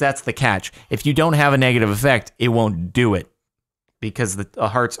 I guess that's the catch. If you don't have a negative effect, it won't do it because the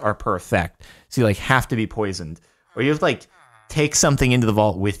hearts are per effect. So you have to be poisoned, or you have to take something into the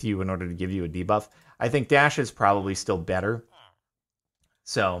vault with you in order to give you a debuff. I think Dash is probably still better.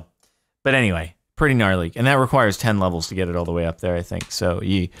 So, but anyway, pretty gnarly. And that requires 10 levels to get it all the way up there, I think. So,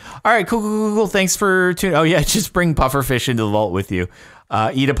 all right, cool. Thanks for tuning. Oh, yeah, just bring pufferfish into the vault with you.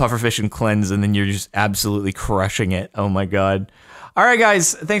 Eat a pufferfish and cleanse, and then you're just absolutely crushing it. Oh, my God. All right,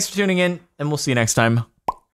 guys, thanks for tuning in, and we'll see you next time.